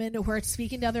other women, who are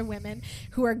speaking to other women,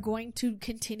 who are going to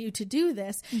continue to do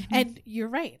this. And you're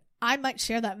right, I might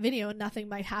share that video and nothing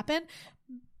might happen.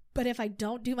 But if I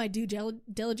don't do my due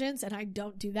diligence and I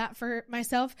don't do that for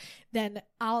myself, then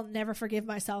I'll never forgive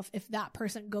myself if that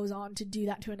person goes on to do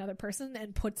that to another person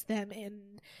and puts them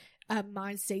in a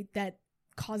mind state that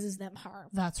causes them harm.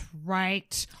 That's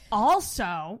right.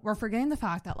 Also, we're forgetting the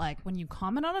fact that, like, when you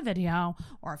comment on a video,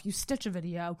 or if you stitch a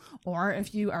video, or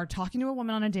if you are talking to a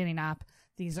woman on a dating app,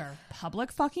 these are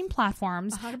public fucking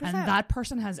platforms. 100%. And that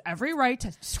person has every right to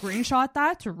screenshot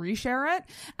that, to reshare it.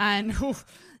 And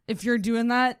if you're doing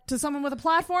that to someone with a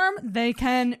platform, they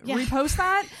can repost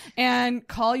that and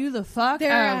call you the fuck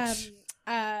out.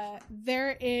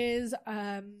 There is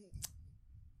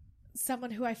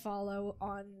someone who I follow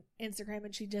on Instagram,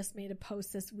 and she just made a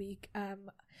post this week.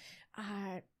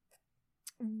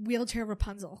 Wheelchair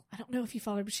Rapunzel. I don't know if you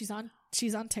follow her, but she's on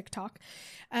TikTok.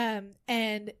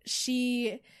 And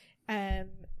she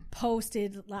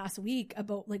posted last week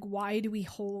about, like, why do we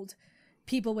hold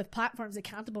people with platforms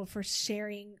accountable for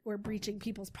sharing or breaching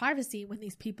people's privacy when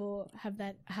these people have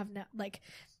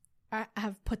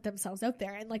put themselves out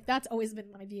there. And, like, that's always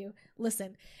been my view.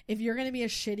 Listen, if you're going to be a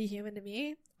shitty human to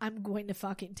me, I'm going to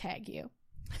fucking tag you.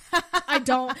 I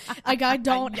don't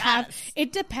Yes. have,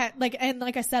 it depends, like, and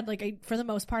like I said, like, for the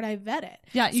most part I vet it.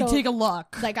 Yeah, you So, take a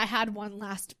look. like, I had one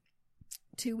last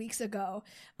 2 weeks ago,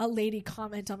 a lady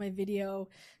comment on my video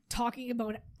talking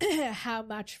about how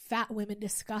much fat women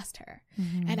disgust her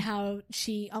and how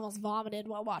she almost vomited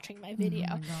while watching my video.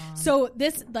 So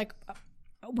this, like,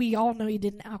 we all know you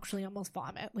didn't actually almost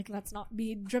vomit. Like, let's not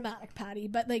be dramatic, Patty.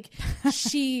 But, like,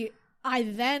 I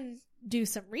then do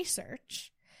some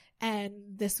research, and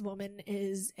this woman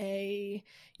is a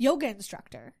yoga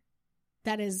instructor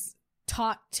that is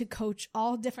taught to coach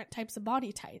all different types of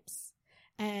body types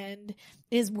and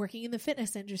is working in the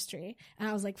fitness industry. And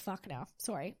I was like, fuck no,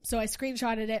 sorry. So I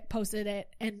screenshotted it, posted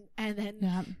it, and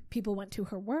then people went to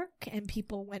her work and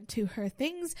people went to her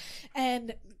things,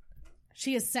 and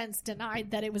she has since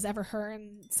denied that it was ever her,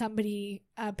 and somebody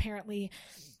apparently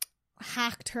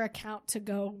hacked her account to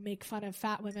go make fun of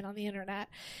fat women on the internet.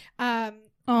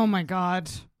 Oh my God.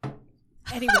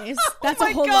 Anyways, that's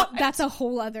a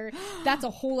whole other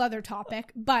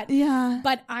topic. But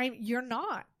you're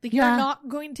not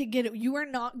going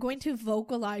to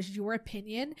vocalize your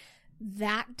opinion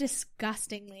that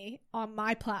disgustingly on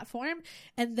my platform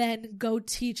and then go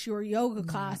teach your yoga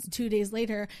class 2 days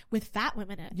later with fat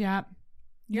women in it. Yeah.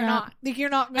 You're not going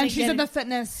to And she's in the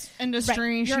fitness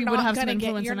industry. Right. She would have some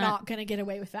influence You're in it. not going to get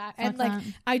away with that. And like,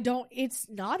 it's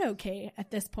not okay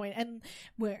at this point. And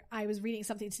where I was reading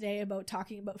something today about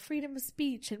talking about freedom of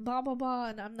speech and blah, blah, blah.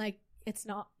 And I'm like, it's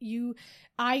not you.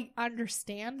 I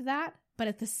understand that. But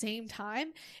at the same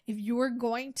time, if you're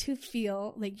going to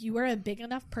feel like you are a big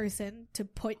enough person to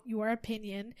put your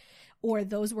opinion or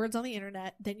those words on the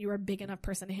internet, then you're a big enough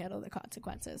person to handle the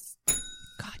consequences.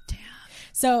 God damn.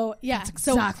 So yeah, that's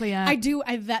exactly it.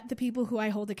 I vet the people who I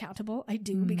hold accountable. I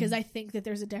do, because I think that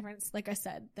there's a difference, like I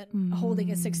said, than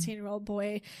holding a 16-year-old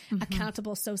boy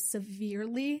accountable so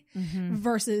severely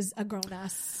versus a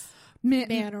grown-ass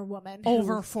man or woman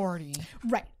over 40.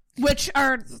 Right. Which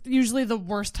are usually the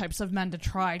worst types of men to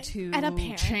try to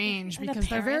change, because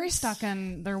they're very stuck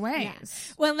in their ways.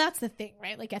 Yeah. Well, and that's the thing,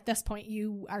 right? Like, at this point,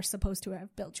 you are supposed to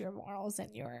have built your morals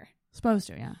and your... Supposed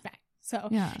to, yeah. Right. So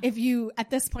if you, at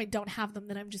this point, don't have them,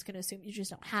 then I'm just going to assume you just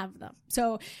don't have them.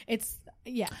 So it's,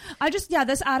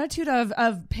 this attitude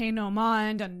of pay no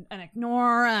mind and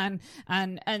ignore and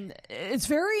it's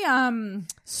very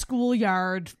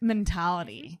schoolyard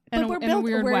mentality in a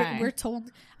weird way. We're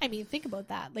told, I mean, think about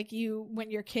that. Like,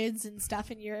 when you're kids and stuff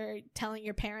and you're telling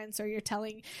your parents or you're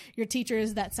telling your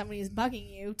teachers that somebody's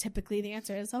bugging you, typically the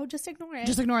answer is, oh, just ignore it.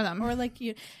 Just ignore them. Or like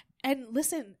and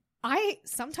listen,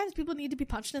 sometimes people need to be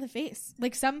punched in the face.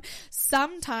 Like,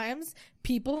 sometimes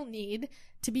people need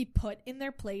to be put in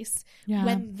their place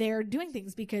when they're doing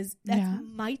things, because that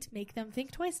might make them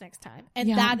think twice next time. And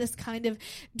that is kind of,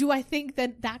 do I think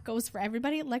that goes for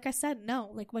everybody? Like I said,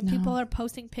 no. Like, when people are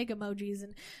posting pig emojis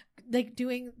and like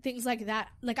doing things like that,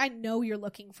 like, I know you're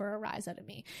looking for a rise out of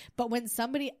me. But when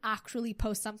somebody actually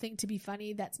posts something to be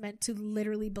funny that's meant to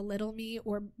literally belittle me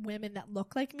or women that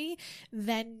look like me,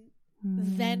 then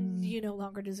you no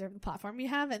longer deserve the platform you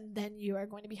have, and then you are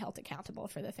going to be held accountable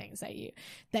for the things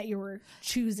that you were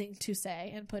choosing to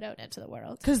say and put out into the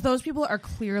world. Because those people are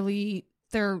clearly,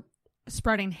 they're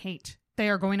spreading hate. They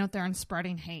are going out there and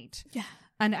spreading hate. Yeah.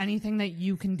 And anything that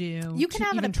you can do, you can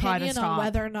have an opinion on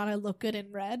whether or not I look good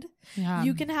in red. Yeah.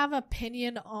 You can have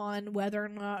opinion on whether or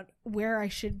not where I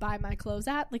should buy my clothes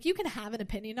at. Like, you can have an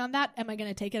opinion on that. Am I going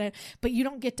to take it? But you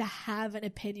don't get to have an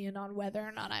opinion on whether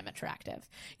or not I'm attractive.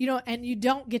 And you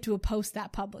don't get to post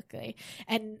that publicly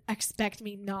and expect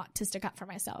me not to stick up for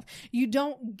myself. You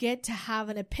don't get to have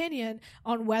an opinion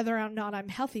on whether or not I'm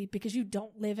healthy, because you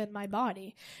don't live in my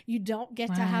body. You don't get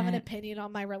to have an opinion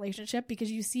on my relationship, because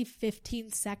you see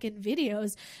 15-second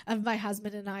videos of my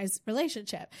husband and I's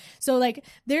relationship. So, like,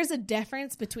 there's a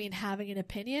difference between having an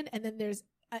opinion and then there's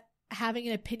having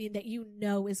an opinion that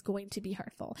is going to be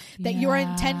hurtful. That your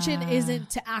intention isn't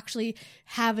to actually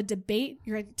have a debate.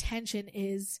 Your intention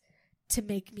is to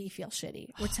make me feel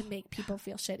shitty or to make people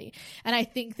feel shitty. And I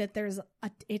think that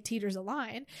it teeters a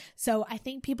line. So I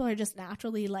think people are just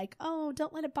naturally like, oh,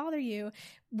 don't let it bother you,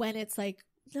 when it's like,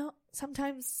 no,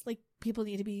 sometimes, like, people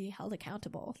need to be held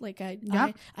accountable. Like, I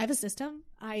have a system.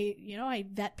 I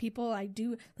vet people. I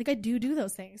do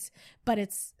those things, but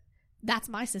that's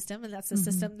my system, and that's the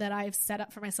system that I've set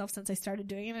up for myself since I started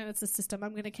doing it, and it's a system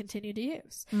I'm going to continue to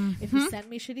use. If you send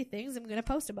me shitty things, I'm going to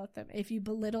post about them. If you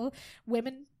belittle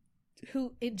women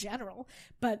who, in general,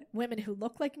 but women who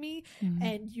look like me,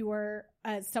 and you're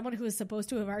someone who is supposed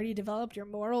to have already developed your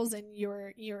morals, and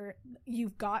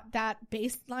you've got that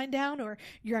baseline down, or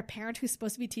you're a parent who's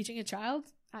supposed to be teaching a child,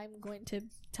 I'm going to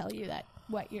tell you that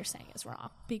what you're saying is wrong.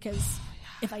 Because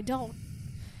if I don't,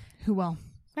 Who will?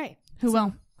 right? Who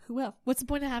will? Who will? What's the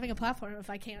point of having a platform if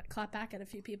I can't clap back at a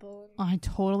few people? I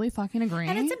totally fucking agree.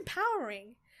 And it's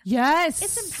empowering. Yes.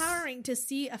 It's empowering to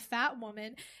see a fat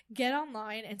woman get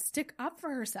online and stick up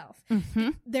for herself. Mm-hmm.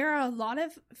 There are a lot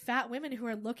of fat women who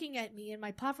are looking at me and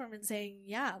my platform and saying,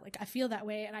 yeah, like I feel that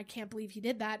way and I can't believe he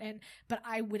did that. But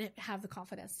I wouldn't have the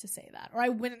confidence to say that, or I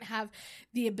wouldn't have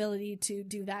the ability to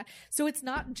do that. So it's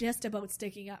not just about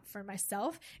sticking up for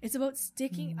myself. It's about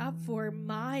sticking up for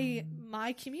my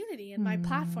community and my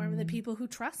platform and the people who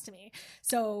trust me.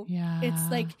 So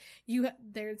it's like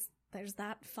there's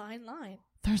that fine line.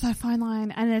 There's that fine line,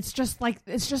 and it's just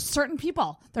certain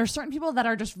people. There are certain people that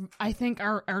are just, I think,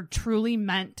 are truly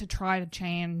meant to try to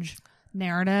change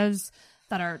narratives,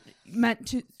 that are meant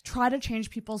to try to change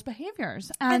people's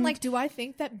behaviors. And like, do I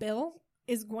think that Bill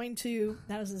is going to,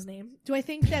 that was his name. Do I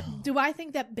think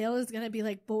that Bill is going to be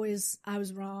like, boys, I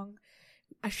was wrong.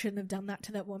 I shouldn't have done that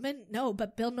to that woman. No,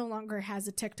 but Bill no longer has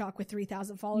a TikTok with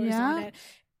 3,000 followers on it.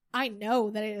 I know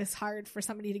that it is hard for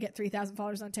somebody to get 3,000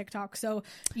 followers on TikTok. So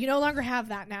you no longer have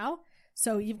that now.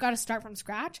 So you've got to start from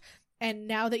scratch. And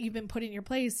now that you've been put in your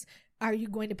place, are you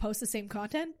going to post the same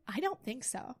content? I don't think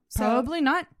so. Probably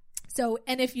not. So,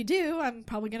 and if you do, I'm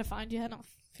probably going to find you and I'll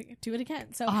do it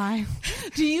again. So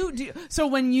so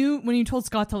when you told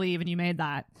Scott to leave and you made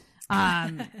that,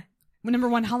 number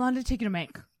one, how long did it take you to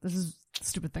make? This is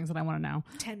stupid things that I want to know.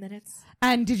 10 minutes.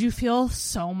 And did you feel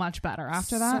so much better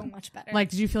after that? So much better. Like,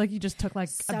 did you feel like you just took like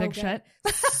a big shit?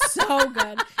 So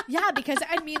good. Yeah, because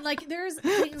I mean, like, there are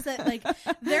things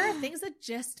that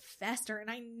just fester,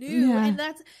 and I knew, and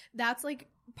that's like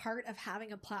part of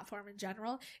having a platform in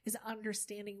general, is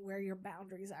understanding where your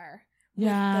boundaries are with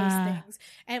those things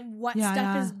and what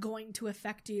stuff is going to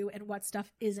affect you and what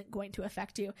stuff isn't going to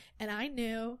affect you. And I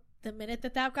knew the minute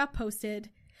that got posted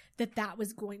that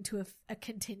was going to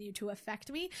continue to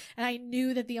affect me. And I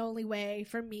knew that the only way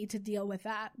for me to deal with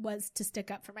that was to stick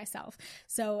up for myself.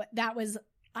 So that was,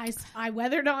 I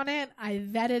weathered on it. I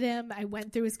vetted him. I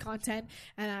went through his content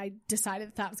and I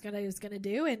decided that was what I was going to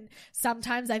do. And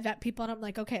sometimes I vet people and I'm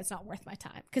like, okay, it's not worth my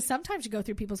time. Because sometimes you go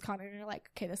through people's content and you're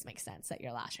like, okay, this makes sense that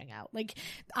you're lashing out. Like,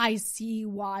 I see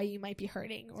why you might be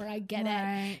hurting, or I get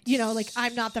it. You know, like,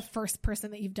 I'm not the first person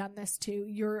that you've done this to.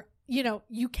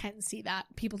 You can see that.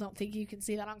 People don't think you can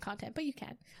see that on content, but you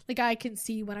can. Like, I can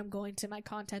see when I'm going to my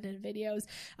content and videos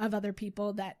of other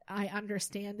people that I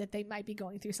understand that they might be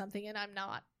going through something and I'm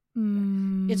not.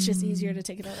 It's just easier to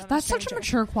take it out on That's such a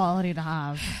mature quality to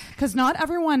have, because not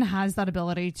everyone has that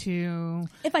ability to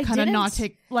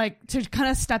kind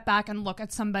of step back and look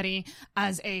at somebody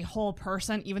as a whole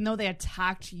person, even though they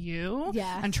attacked you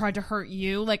and tried to hurt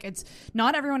you. Like, it's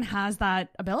not everyone has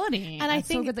that ability. And I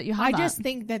think so good that you have just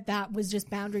think that was just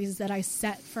boundaries that I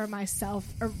set for myself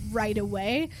right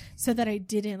away, so that I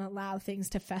didn't allow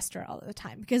things to fester all the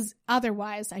time, because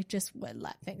otherwise I just would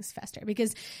let things fester.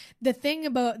 Because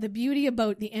the beauty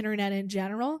about the internet in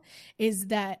general is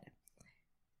that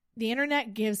the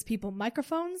internet gives people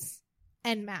microphones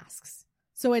and masks.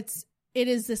 So it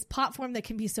is this platform that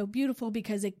can be so beautiful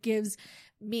because it gives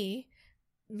me,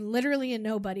 literally a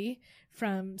nobody,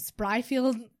 from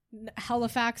Spryfield,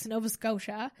 Halifax, Nova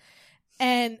Scotia,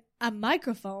 and a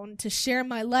microphone to share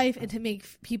my life and to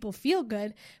make people feel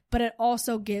good. But it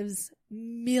also gives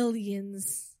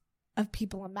millions of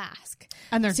people a mask,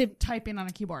 and they're typing on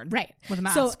a keyboard, right, with a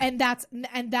mask. So and that's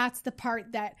the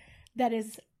part that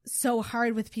is so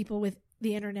hard with people with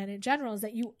the internet in general, is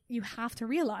that you have to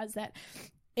realize that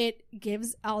it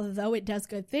gives, although it does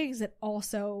good things, it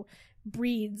also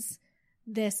breeds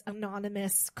this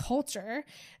anonymous culture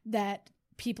that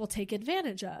people take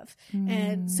advantage of.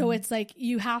 And so it's like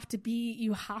you have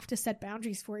to set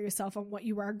boundaries for yourself on what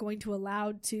you are going to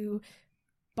allow to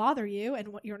bother you and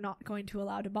what you're not going to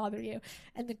allow to bother you.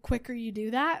 And the quicker you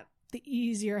do that, the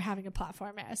easier having a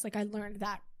platform is. Like, I learned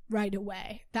that right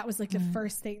away. That was like the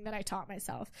first thing that I taught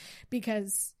myself,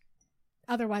 because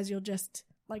otherwise you'll just,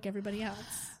 like everybody else,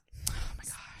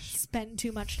 spend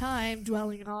too much time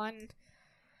dwelling on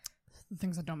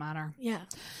things that don't matter. Yeah.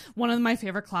 One of my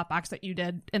favorite clapbacks that you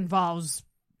did involves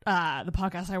the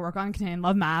podcast I work on, Canadian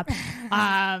Love Map.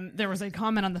 There was a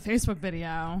comment on the Facebook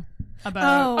video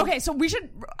about okay, so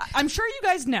I'm sure you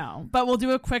guys know, but we'll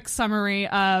do a quick summary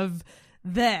of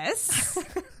this.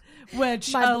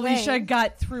 which My Alicia bling.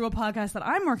 got through a podcast that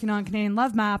I'm working on, Canadian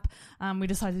Love Map. We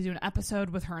decided to do an episode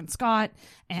with her and Scott,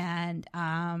 and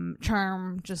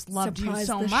Charm just loved Surprised you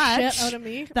so the much shit out of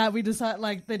me. that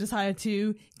they decided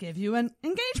to give you an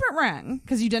engagement ring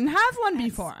because you didn't have one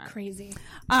before. Crazy.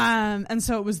 And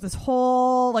so it was this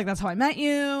whole, like, that's how I met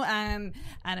you, and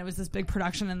it was this big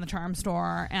production in the Charm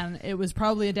store, and it was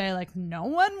probably a day like no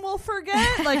one will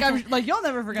forget. Like, I'm like, you'll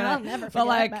never forget I'll it. never forget but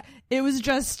like, it. it was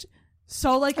just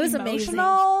so like It was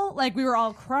emotional. Like, we were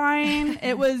all crying.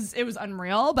 it was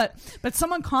unreal. But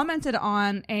someone commented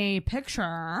on a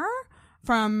picture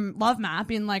from Love Map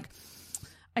being like,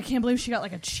 I can't believe she got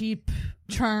like a cheap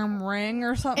Charm ring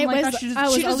or something that. She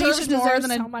Alicia deserves more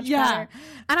than so much better.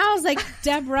 And I was like,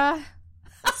 Deborah,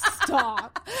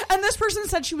 stop. And this person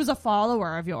said she was a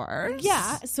follower of yours.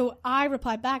 Yeah. So I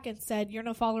replied back and said, you're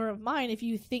no follower of mine if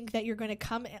you think that you're going to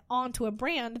come onto a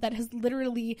brand that has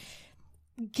literally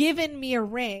given me a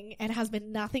ring and has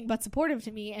been nothing but supportive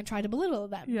to me and try to belittle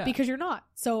them. Yeah. Because you're not.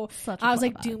 So Such a I was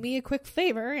like, callback. do me a quick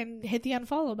favor and hit the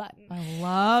unfollow button. I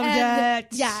loved And,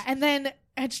 it. yeah, and then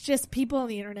it's just people on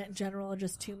the internet in general are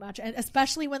just too much, and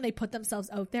especially when they put themselves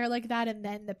out there like that, and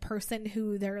then the person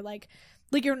who they're like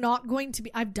you're not going to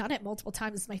be. I've done it multiple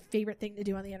times. It's my favorite thing to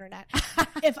do on the internet.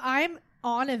 If I'm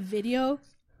on a video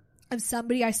of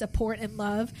somebody I support and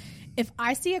love, if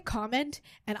I see a comment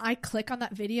and I click on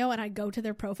that video and I go to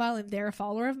their profile and they're a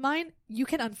follower of mine, you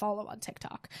can unfollow on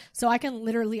TikTok. So I can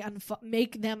literally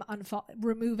make them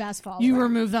remove as follower. You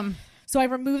remove them. So I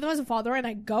remove them as a follower and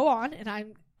I go on and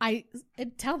I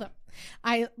tell them.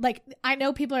 I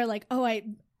know people are like, oh,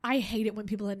 I hate it when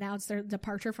people announce their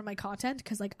departure from my content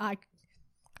because like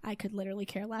I could literally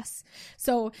care less.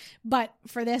 So, but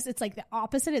for this, it's like the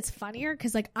opposite. It's funnier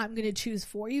because like I'm going to choose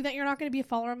for you that you're not going to be a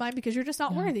follower of mine because you're just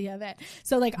not worthy of it.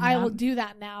 So like I will do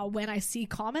that now when I see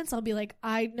comments. I'll be like,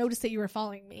 I noticed that you were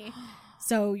following me.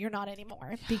 So you're not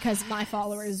anymore because my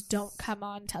followers don't come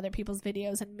on to other people's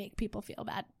videos and make people feel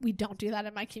bad. We don't do that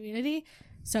in my community.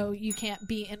 So you can't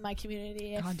be in my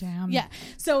community. God damn. Yeah.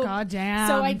 So God damn.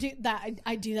 So I do that.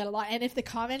 I do that a lot. And if the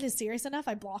comment is serious enough,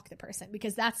 I block the person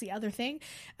because that's the other thing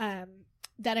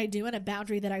that I do, and a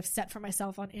boundary that I've set for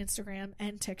myself on Instagram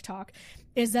and TikTok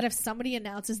is that if somebody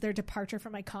announces their departure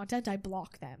from my content, I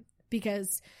block them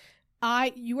because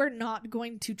you are not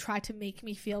going to try to make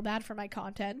me feel bad for my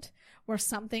content or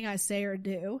something I say or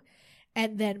do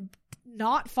and then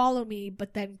not follow me,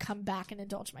 but then come back and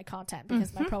indulge my content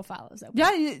because my profile is open.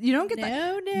 Yeah, you don't get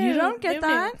that. No, You don't get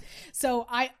that. no. So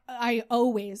I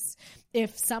always,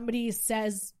 if somebody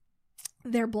says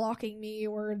they're blocking me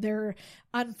or they're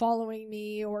unfollowing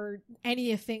me or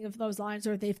anything of those lines,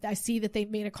 or I see that they've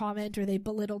made a comment or they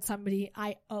belittled somebody,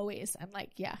 I always am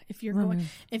like, yeah, if you're going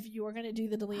to do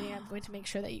the deleting, I'm going to make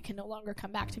sure that you can no longer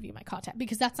come back to view my content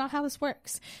because that's not how this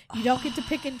works. You don't get to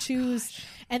pick and choose.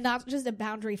 And that's just a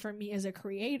boundary for me as a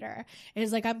creator.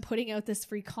 It's like, I'm putting out this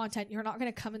free content. You're not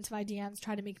going to come into my DMs,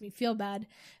 try to make me feel bad,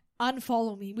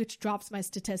 unfollow me, which drops my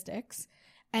statistics,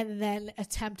 and then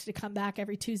attempt to come back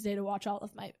every Tuesday to watch all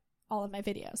of my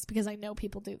videos because I know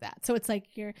people do that. So it's like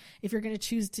if you're going to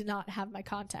choose to not have my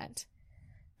content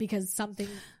because something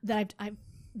that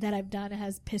I've done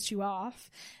has pissed you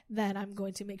off, then I'm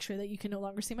going to make sure that you can no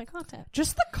longer see my content.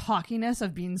 Just the cockiness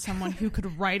of being someone who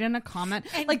could write in a comment.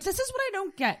 Like, this is what I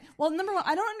don't get. Well, number one,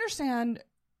 I don't understand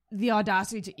the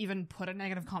audacity to even put a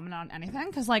negative comment on anything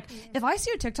because like if I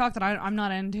see a TikTok that I'm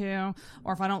not into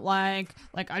or if I don't like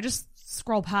I just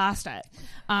scroll past it.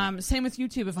 Same with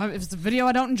YouTube. If it's a video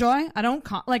I don't enjoy, I don't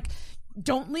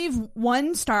don't leave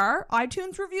 1-star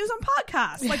iTunes reviews on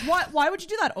podcasts. Like, why would you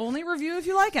do that? Only review if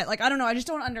you like it. Like, I don't know. I just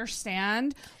don't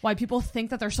understand why people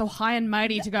think that they're so high and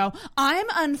mighty to go, I'm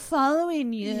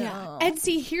unfollowing you. Yeah. And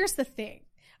see, here's the thing.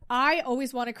 I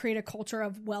always want to create a culture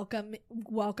of welcome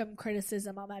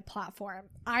criticism on my platform.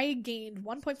 I gained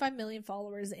 1.5 million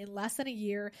followers in less than a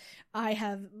year. I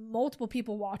have multiple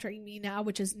people watching me now,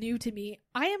 which is new to me.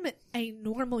 I am a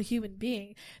normal human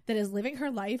being that is living her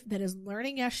life, that is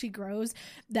learning as she grows,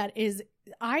 that is,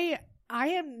 I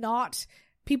am not,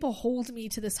 people hold me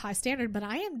to this high standard, but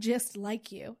I am just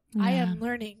like you. Yeah. I am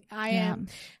learning. I am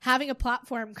having a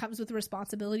platform comes with the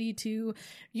responsibility to,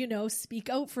 speak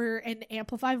out for and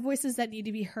amplify voices that need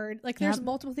to be heard. Like there's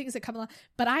multiple things that come along,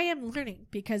 but I am learning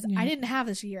because I didn't have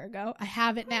this a year ago. I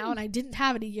have it now and I didn't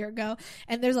have it a year ago.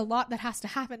 And there's a lot that has to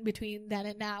happen between then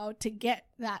and now to get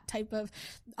that type of,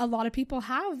 a lot of people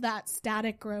have that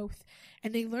static growth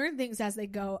and they learn things as they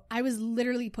go. I was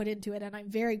literally put into it and I'm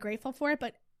very grateful for it,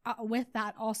 but with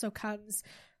that also comes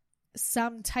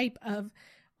some type of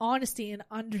honesty and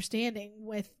understanding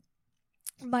with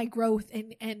my growth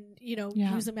and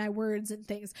using my words and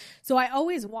things. So I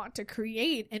always want to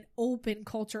create an open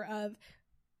culture of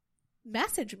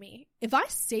message me. If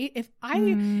I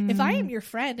am your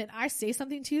friend and I say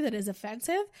something to you that is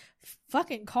offensive,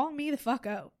 fucking call me the fuck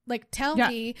out. Like, tell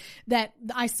me that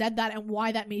I said that and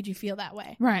why that made you feel that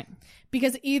way. Right.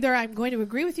 Because either I'm going to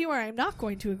agree with you or I'm not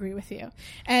going to agree with you.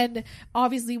 And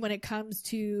obviously when it comes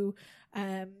to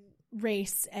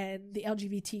race and the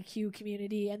LGBTQ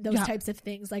community and those types of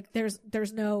things, like there's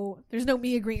no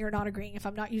me agreeing or not agreeing. If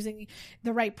I'm not using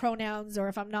the right pronouns or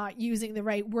if I'm not using the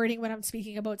right wording when I'm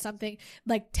speaking about something,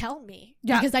 like, tell me,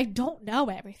 because I don't know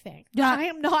everything.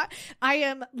 I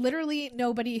am literally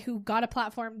nobody who got a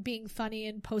platform being funny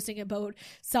and posting about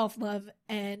self-love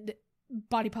and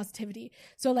body positivity.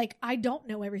 So like, I don't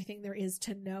know everything there is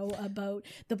to know about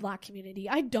the Black community.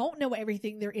 I don't know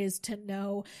everything there is to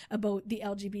know about the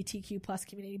LGBTQ plus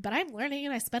community, but I'm learning,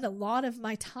 and I spend a lot of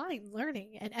my time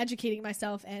learning and educating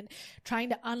myself and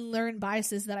trying to unlearn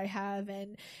biases that I have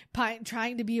and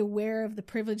trying to be aware of the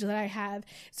privilege that I have.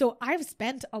 So I've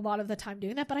spent a lot of the time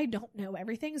doing that, but I don't know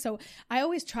everything. So I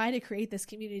always try to create this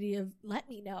community of let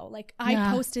me know. Like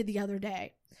I posted the other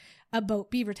day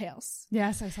about beaver tails.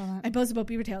 Yes, I saw that. I posted about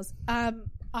beaver tails.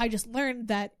 I just learned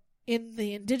that in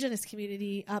the Indigenous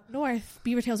community up north,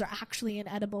 beaver tails are actually an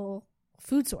edible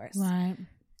food source. Right.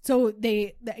 So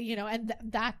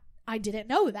that I didn't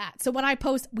know that. So when I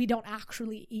post, we don't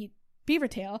actually eat beaver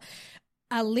tail,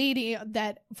 a lady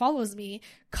that follows me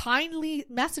kindly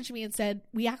messaged me and said,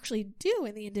 we actually do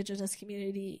in the Indigenous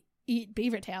community eat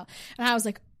beaver tail. And I was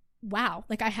like, wow,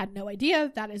 like I had no idea.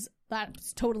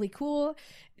 That's totally cool.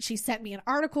 She sent me an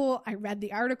article. I read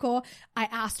the article. I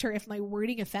asked her if my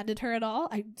wording offended her at all.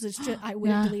 I would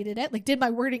have deleted it. Like, did my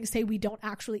wording say we don't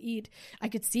actually eat? I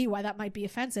could see why that might be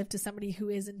offensive to somebody who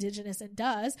is Indigenous and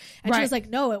does. And she was like,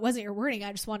 no, it wasn't your wording.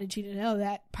 I just wanted you to know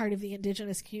that part of the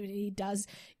Indigenous community does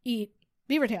eat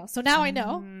beaver tail. So now I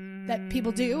know that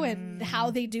people do and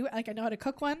how they do it. Like, I know how to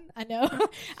cook one.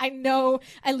 I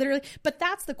literally, but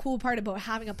that's the cool part about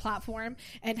having a platform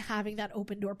and having that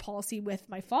open door policy with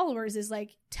my followers is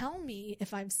like, tell me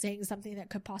if I'm saying something that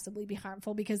could possibly be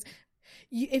harmful, because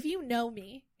if you know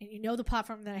me and you know the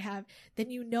platform that I have, then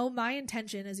you know my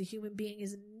intention as a human being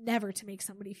is never to make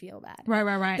somebody feel bad.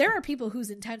 Right. There are people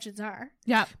whose intentions are.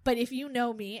 Yeah. But if you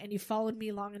know me and you followed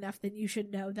me long enough, then you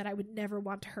should know that I would never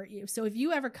want to hurt you. So if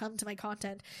you ever come to my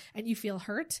content and you feel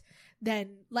hurt,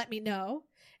 then let me know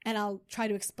and I'll try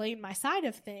to explain my side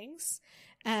of things.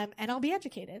 And I'll be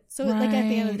educated. So like at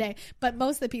the end of the day, but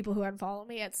most of the people who unfollow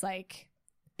me, it's like,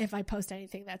 if I post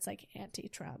anything that's like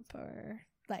anti-Trump or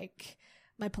like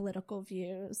my political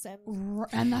views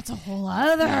and that's a whole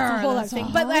other thing.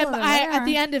 But at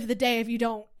the end of the day,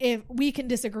 if we can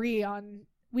disagree on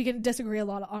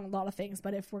a lot of things,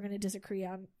 but if we're going to disagree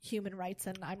on human rights,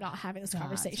 then I'm not having this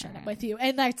conversation with you.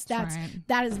 And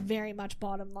that is very much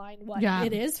bottom line what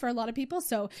it is for a lot of people.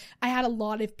 So I had a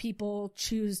lot of people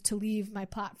choose to leave my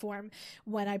platform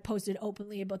when I posted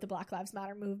openly about the Black Lives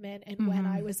Matter movement and when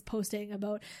I was posting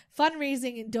about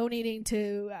fundraising and donating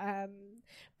to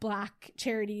Black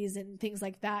charities and things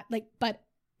like that. Like, but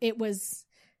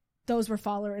those were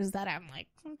followers that I'm like,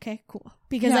 okay, cool.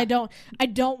 Because I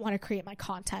don't want to create my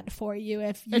content for you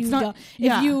if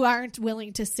you aren't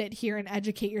willing to sit here and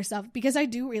educate yourself, because I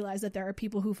do realize that there are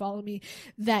people who follow me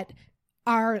that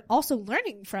are also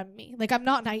learning from me. Like, I'm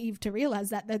not naive to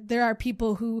realize that there are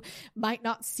people who might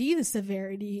not see the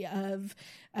severity of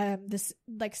this,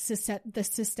 like the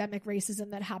systemic racism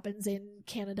that happens in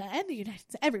Canada and the United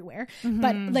States, everywhere.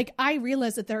 But like, I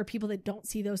realize that there are people that don't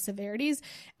see those severities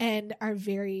and are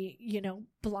very,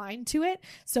 blind to it.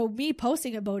 So me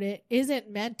posting about it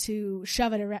isn't meant to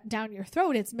shove it down your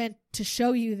throat. It's meant to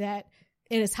show you that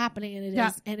it is happening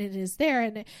and it is there.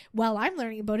 And while I'm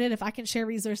learning about it, if I can share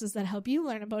resources that help you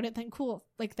learn about it, then cool.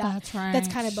 Like that's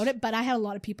kind of about it. But I had a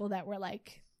lot of people that were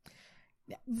like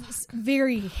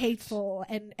very hateful.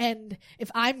 And if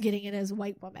I'm getting it as a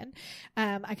white woman,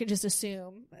 I could just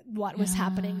assume what was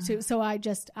happening too. So I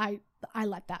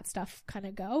let that stuff kind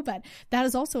of go. But that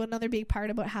is also another big part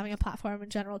about having a platform in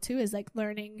general too, is like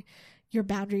learning your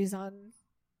boundaries on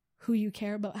who you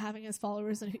care about having as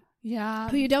followers and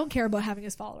who you don't care about having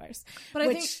as followers. But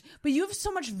I think you have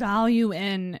so much value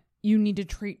in, you need to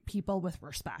treat people with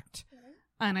respect.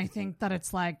 And I think that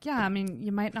it's like,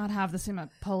 you might not have the same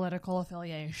political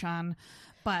affiliation,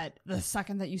 but the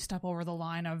second that you step over the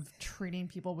line of treating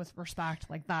people with respect,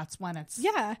 like that's when it's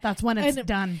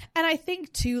done. And I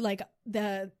think too, like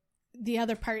the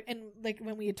other part, and like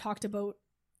when we had talked about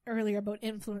earlier about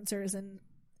influencers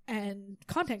and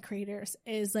content creators,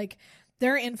 is like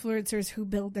there are influencers who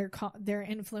build their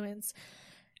influence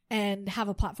and have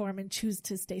a platform and choose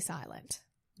to stay silent.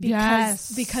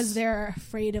 Because they're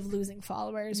afraid of losing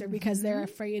followers or because they're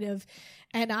afraid of,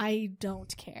 and I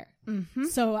don't care.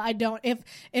 So I don't,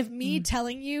 if me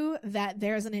telling you that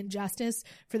there's an injustice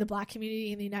for the Black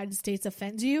community in the United States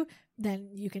offends you, then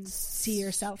you can see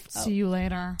yourself out. See you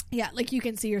later. Yeah, like you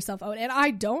can see yourself out. And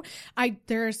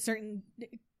there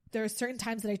are certain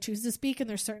times that I choose to speak, and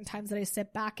there's certain times that I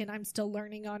sit back and I'm still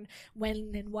learning on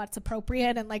when and what's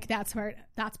appropriate. And like, that's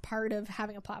part of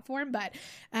having a platform. But,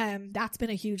 that's been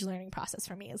a huge learning process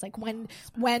for me, is like, when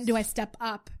do I step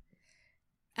up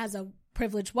as a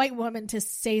privileged white woman to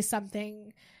say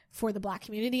something for the Black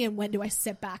community, and when do I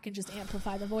sit back and just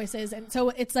amplify the voices? And so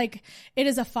it's like, it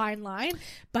is a fine line,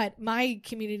 but my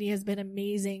community has been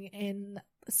amazing in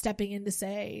stepping in to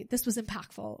say this was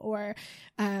impactful, or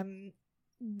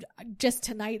just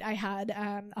tonight I had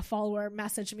a follower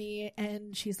message me,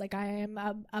 and she's like, I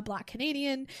am a Black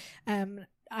Canadian.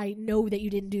 I know that you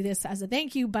didn't do this as a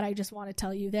thank you, but I just want to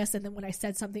tell you this. And then when I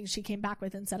said something, she came back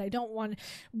with and said, I don't want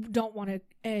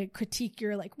to critique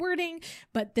your like wording,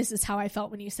 but this is how I felt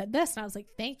when you said this. And I was like,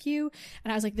 thank you.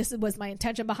 And I was like, this was my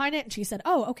intention behind it. And she said,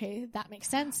 oh, okay, that makes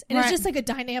sense. And it's just like a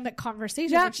dynamic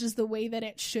conversation, which is the way that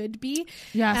it should be.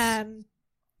 Yes.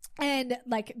 And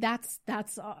like, that's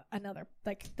another,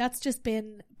 like, that's just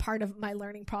been part of my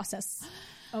learning process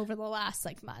over the last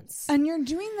like months. And you're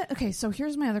doing that. Okay, so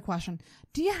here's my other question.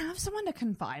 Do you have someone to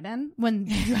confide in when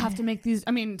you have to make these?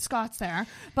 I mean, Scott's there,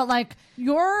 but like,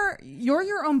 you're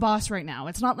your own boss right now.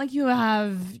 It's not like you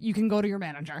can go to your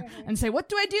manager and say, what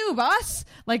do I do, boss?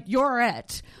 Like, you're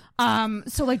it.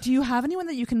 So like, do you have anyone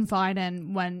that you confide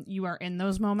in when you are in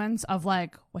those moments of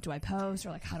like, what do I post, or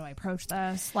like, how do I approach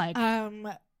this? Like,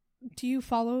 do you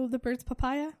follow the Birds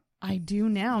Papaya? I do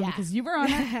now because you were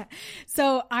on it.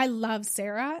 So I love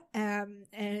Sarah.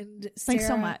 And thanks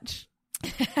so much.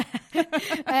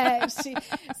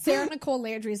 Sarah Nicole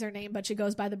Landry is her name, but she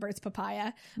goes by the Birds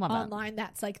Papaya. Love online.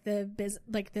 That's like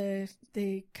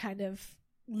the kind of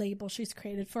label she's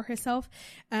created for herself.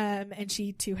 And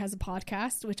she too has a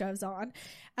podcast, which I was on.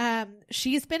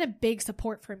 She's been a big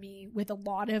support for me with a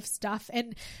lot of stuff,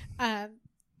 and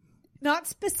not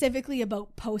specifically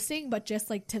about posting, but just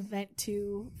like to vent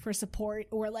to for support,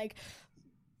 or like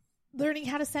learning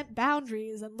how to set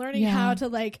boundaries and learning how to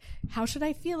like, how should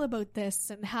I feel about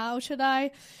this, and how should I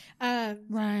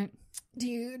do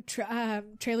you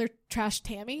Trailer Trash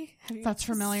Tammy? That's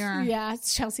familiar. Yeah,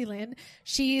 it's Chelsea Lynn.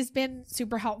 She's been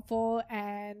super helpful,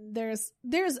 and there's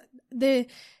the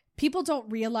people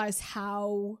don't realize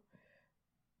how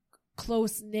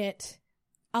close knit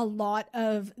a lot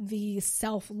of the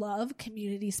self-love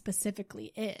community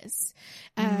specifically is.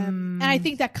 And I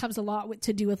think that comes a lot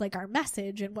to do with like our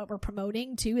message and what we're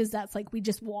promoting too, is that's like, we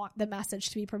just want the message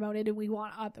to be promoted, and we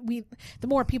want the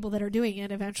more people that are doing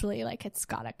it, eventually like it's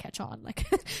gotta catch on, like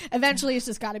eventually it's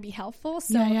just gotta be helpful.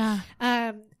 So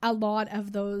a lot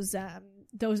of those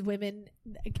women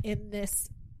in this,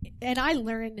 and I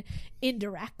learn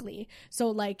indirectly.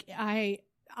 So like I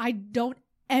don't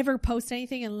ever post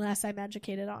anything unless I'm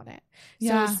educated on it.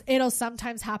 So it'll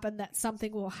sometimes happen that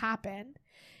something will happen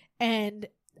and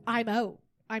I'm out.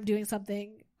 I'm doing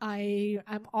something.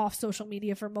 I'm off social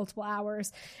media for multiple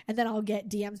hours, and then I'll get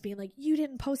DMs being like, you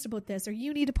didn't post about this, or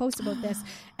you need to post about this.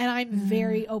 And I'm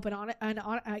very open on it, and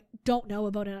I don't know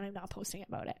about it, and I'm not posting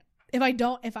about it.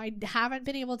 If I haven't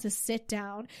been able to sit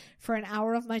down for an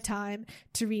hour of my time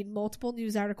to read multiple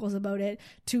news articles about it,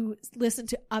 to listen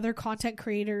to other content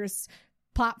creators'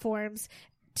 platforms,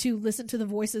 to listen to the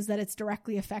voices that it's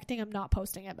directly affecting, I'm not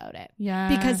posting about it. Yeah,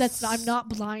 because I'm not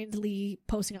blindly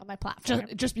posting on my platform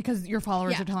just because your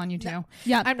followers are telling you to. No,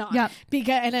 I'm not. Yeah,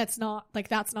 and it's not like,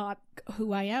 that's not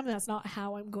who I am. That's not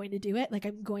how I'm going to do it. Like,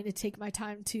 I'm going to take my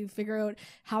time to figure out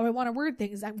how I want to word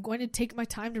things. I'm going to take my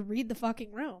time to read the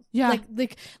fucking room. Yeah,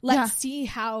 like let's see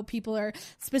how people are,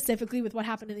 specifically with what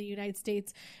happened in the United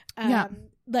States.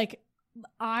 Like,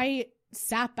 I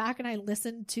sat back and I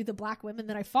listened to the Black women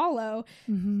that I follow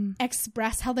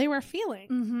express how they were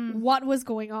feeling, what was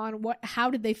going on, how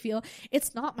did they feel.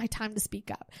 It's not my time to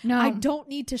speak up. No, I don't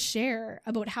need to share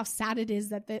about how sad it is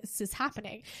that this is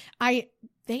happening.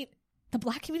 The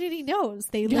Black community knows.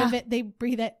 They live it, they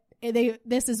breathe it.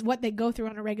 This is what they go through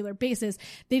on a regular basis.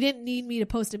 They didn't need me to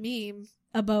post a meme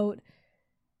about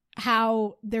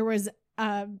how there was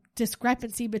a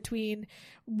discrepancy between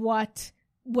what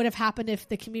would have happened if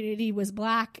the community was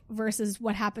Black versus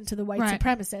what happened to the white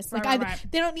supremacists. Like,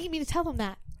 they don't need me to tell them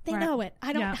that. They know it.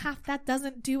 I don't have, that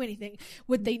doesn't do anything.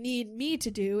 What they need me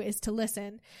to do is to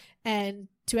listen and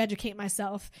to educate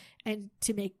myself and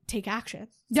to take action.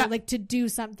 So, like, to do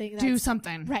something.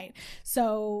 Right.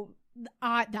 So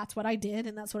that's what I did,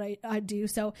 and that's what I do.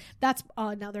 So that's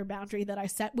another boundary that I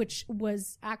set, which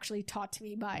was actually taught to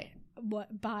me by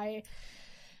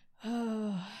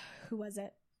who was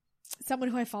it? Someone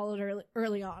who I followed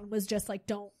early on was just like,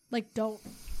 don't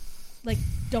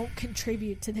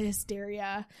contribute to the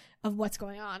hysteria of what's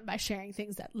going on by sharing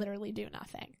things that literally do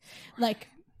nothing. Like,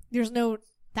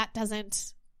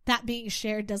 that being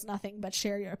shared does nothing but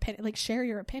share your opinion. Like, share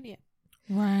your opinion.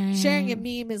 Right. Sharing a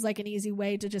meme is like an easy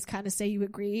way to just kind of say you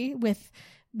agree with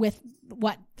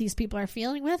what these people are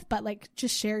feeling with, but like,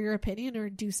 just share your opinion or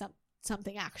do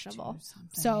something actionable.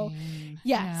 So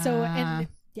yeah. So, and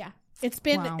yeah, it's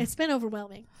been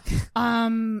overwhelming.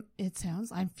 It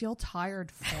sounds, I feel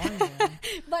tired for you.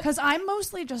 Because I'm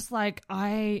mostly just like,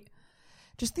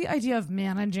 just the idea of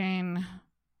managing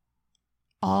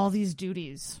all these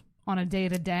duties on a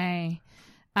day-to-day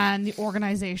and the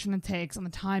organization it takes and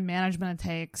the time management it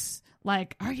takes.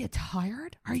 Like, are you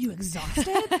tired? Are you exhausted?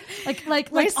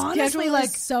 like My honestly, schedule like,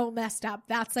 is so messed up.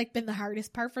 That's like been the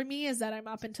hardest part for me, is that I'm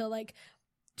up until like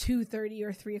 2:30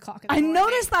 or 3 o'clock in the morning.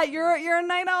 noticed that you're a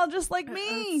night owl just like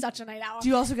me. Such a night owl. Do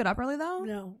you also get up early though?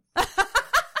 No.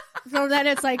 So then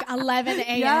it's like 11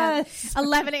 a.m. Yes.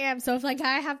 11 a.m. So if like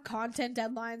I have content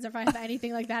deadlines or if I have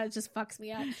anything like that, it just fucks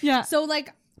me up. Yeah. So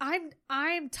like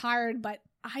I'm tired, but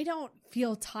I don't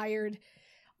feel tired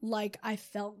like I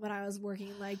felt when I was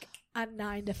working like a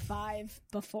 9 to 5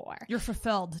 before. You're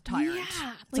fulfilled tired.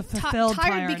 Yeah, It's like a fulfilled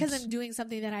tired because I'm doing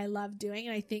something that I love doing,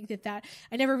 and I think that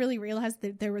I never really realized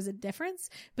that there was a difference,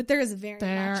 but there is very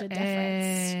much a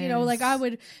difference. You know, like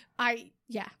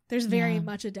there's very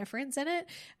much a difference in it.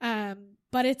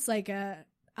 But it's like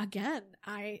again,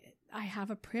 I have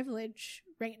a privilege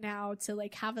right now to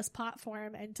like have this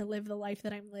platform and to live the life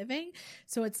that I'm living.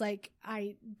 So it's like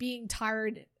being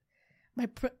tired,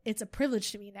 it's a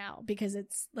privilege to me now, because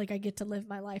it's like I get to live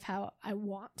my life how I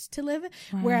want to live.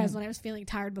 Right. Whereas when I was feeling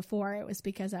tired before, it was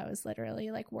because I was literally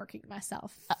like working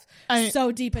myself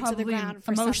so deep into the ground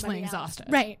for emotionally somebody else. exhausted.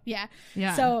 Right. Yeah.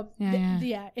 Yeah. So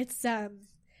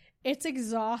it's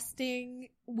exhausting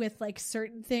with like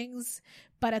certain things,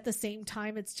 but at the same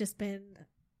time,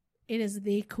 it is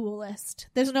the coolest.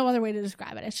 There's no other way to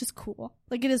describe it. It's just cool.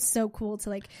 Like, it is so cool to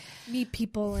like meet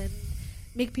people and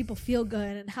make people feel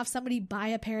good and have somebody buy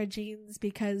a pair of jeans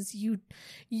because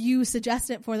you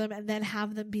suggested it for them, and then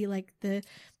have them be like I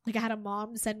had a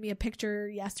mom send me a picture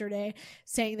yesterday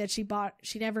saying that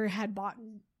she never had bought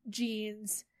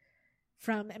jeans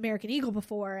from American Eagle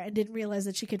before and didn't realize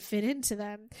that she could fit into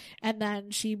them, and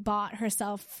then she bought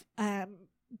herself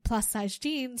plus size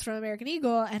jeans from American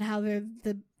Eagle, and how they're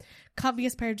the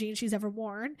comfiest pair of jeans she's ever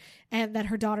worn, and that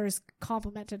her daughters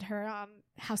complimented her on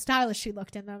how stylish she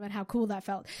looked in them and how cool that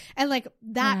felt. And like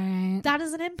that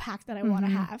is an impact that I want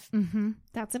to have. Mm-hmm.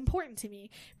 That's important to me,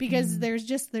 because there's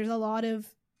a lot of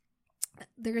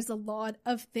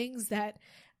things that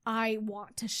I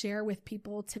want to share with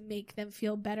people to make them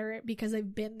feel better, because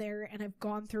I've been there and I've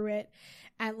gone through it.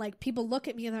 And like, people look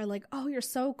at me and they're like, oh, you're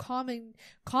so calm and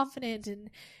confident.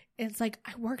 And it's like,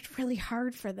 I worked really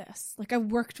hard for this. Like, I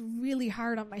worked really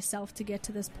hard on myself to get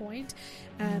to this point.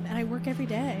 And I work every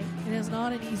day, and it's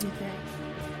not an easy thing.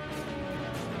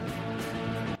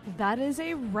 That is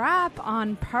a wrap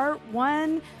on part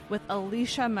 1 with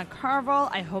Alicia McCarville.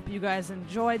 I hope you guys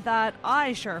enjoyed that.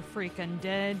 I sure freaking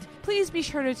did. Please be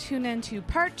sure to tune in to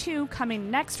part 2 coming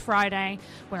next Friday,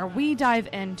 where we dive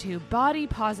into body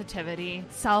positivity,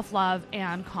 self-love,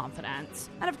 and confidence.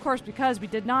 And of course, because we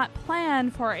did not plan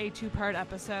for a 2-part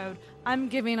episode, I'm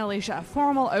giving Alicia a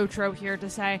formal outro here to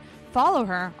say follow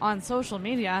her on social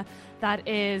media. That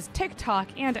is TikTok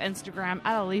and Instagram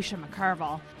at Alicia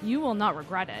McCarville. You will not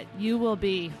regret it. You will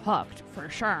be hooked for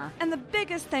sure. And the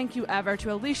biggest thank you ever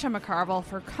to Alicia McCarville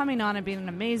for coming on and being an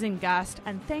amazing guest.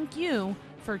 And thank you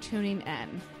for tuning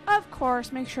in. Of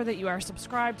course, make sure that you are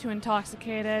subscribed to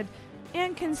Intoxicated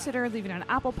and consider leaving an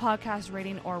Apple Podcast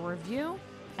rating or review,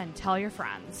 and tell your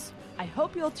friends. I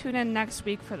hope you'll tune in next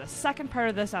week for the second part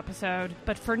of this episode.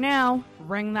 But for now,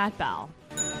 ring that bell.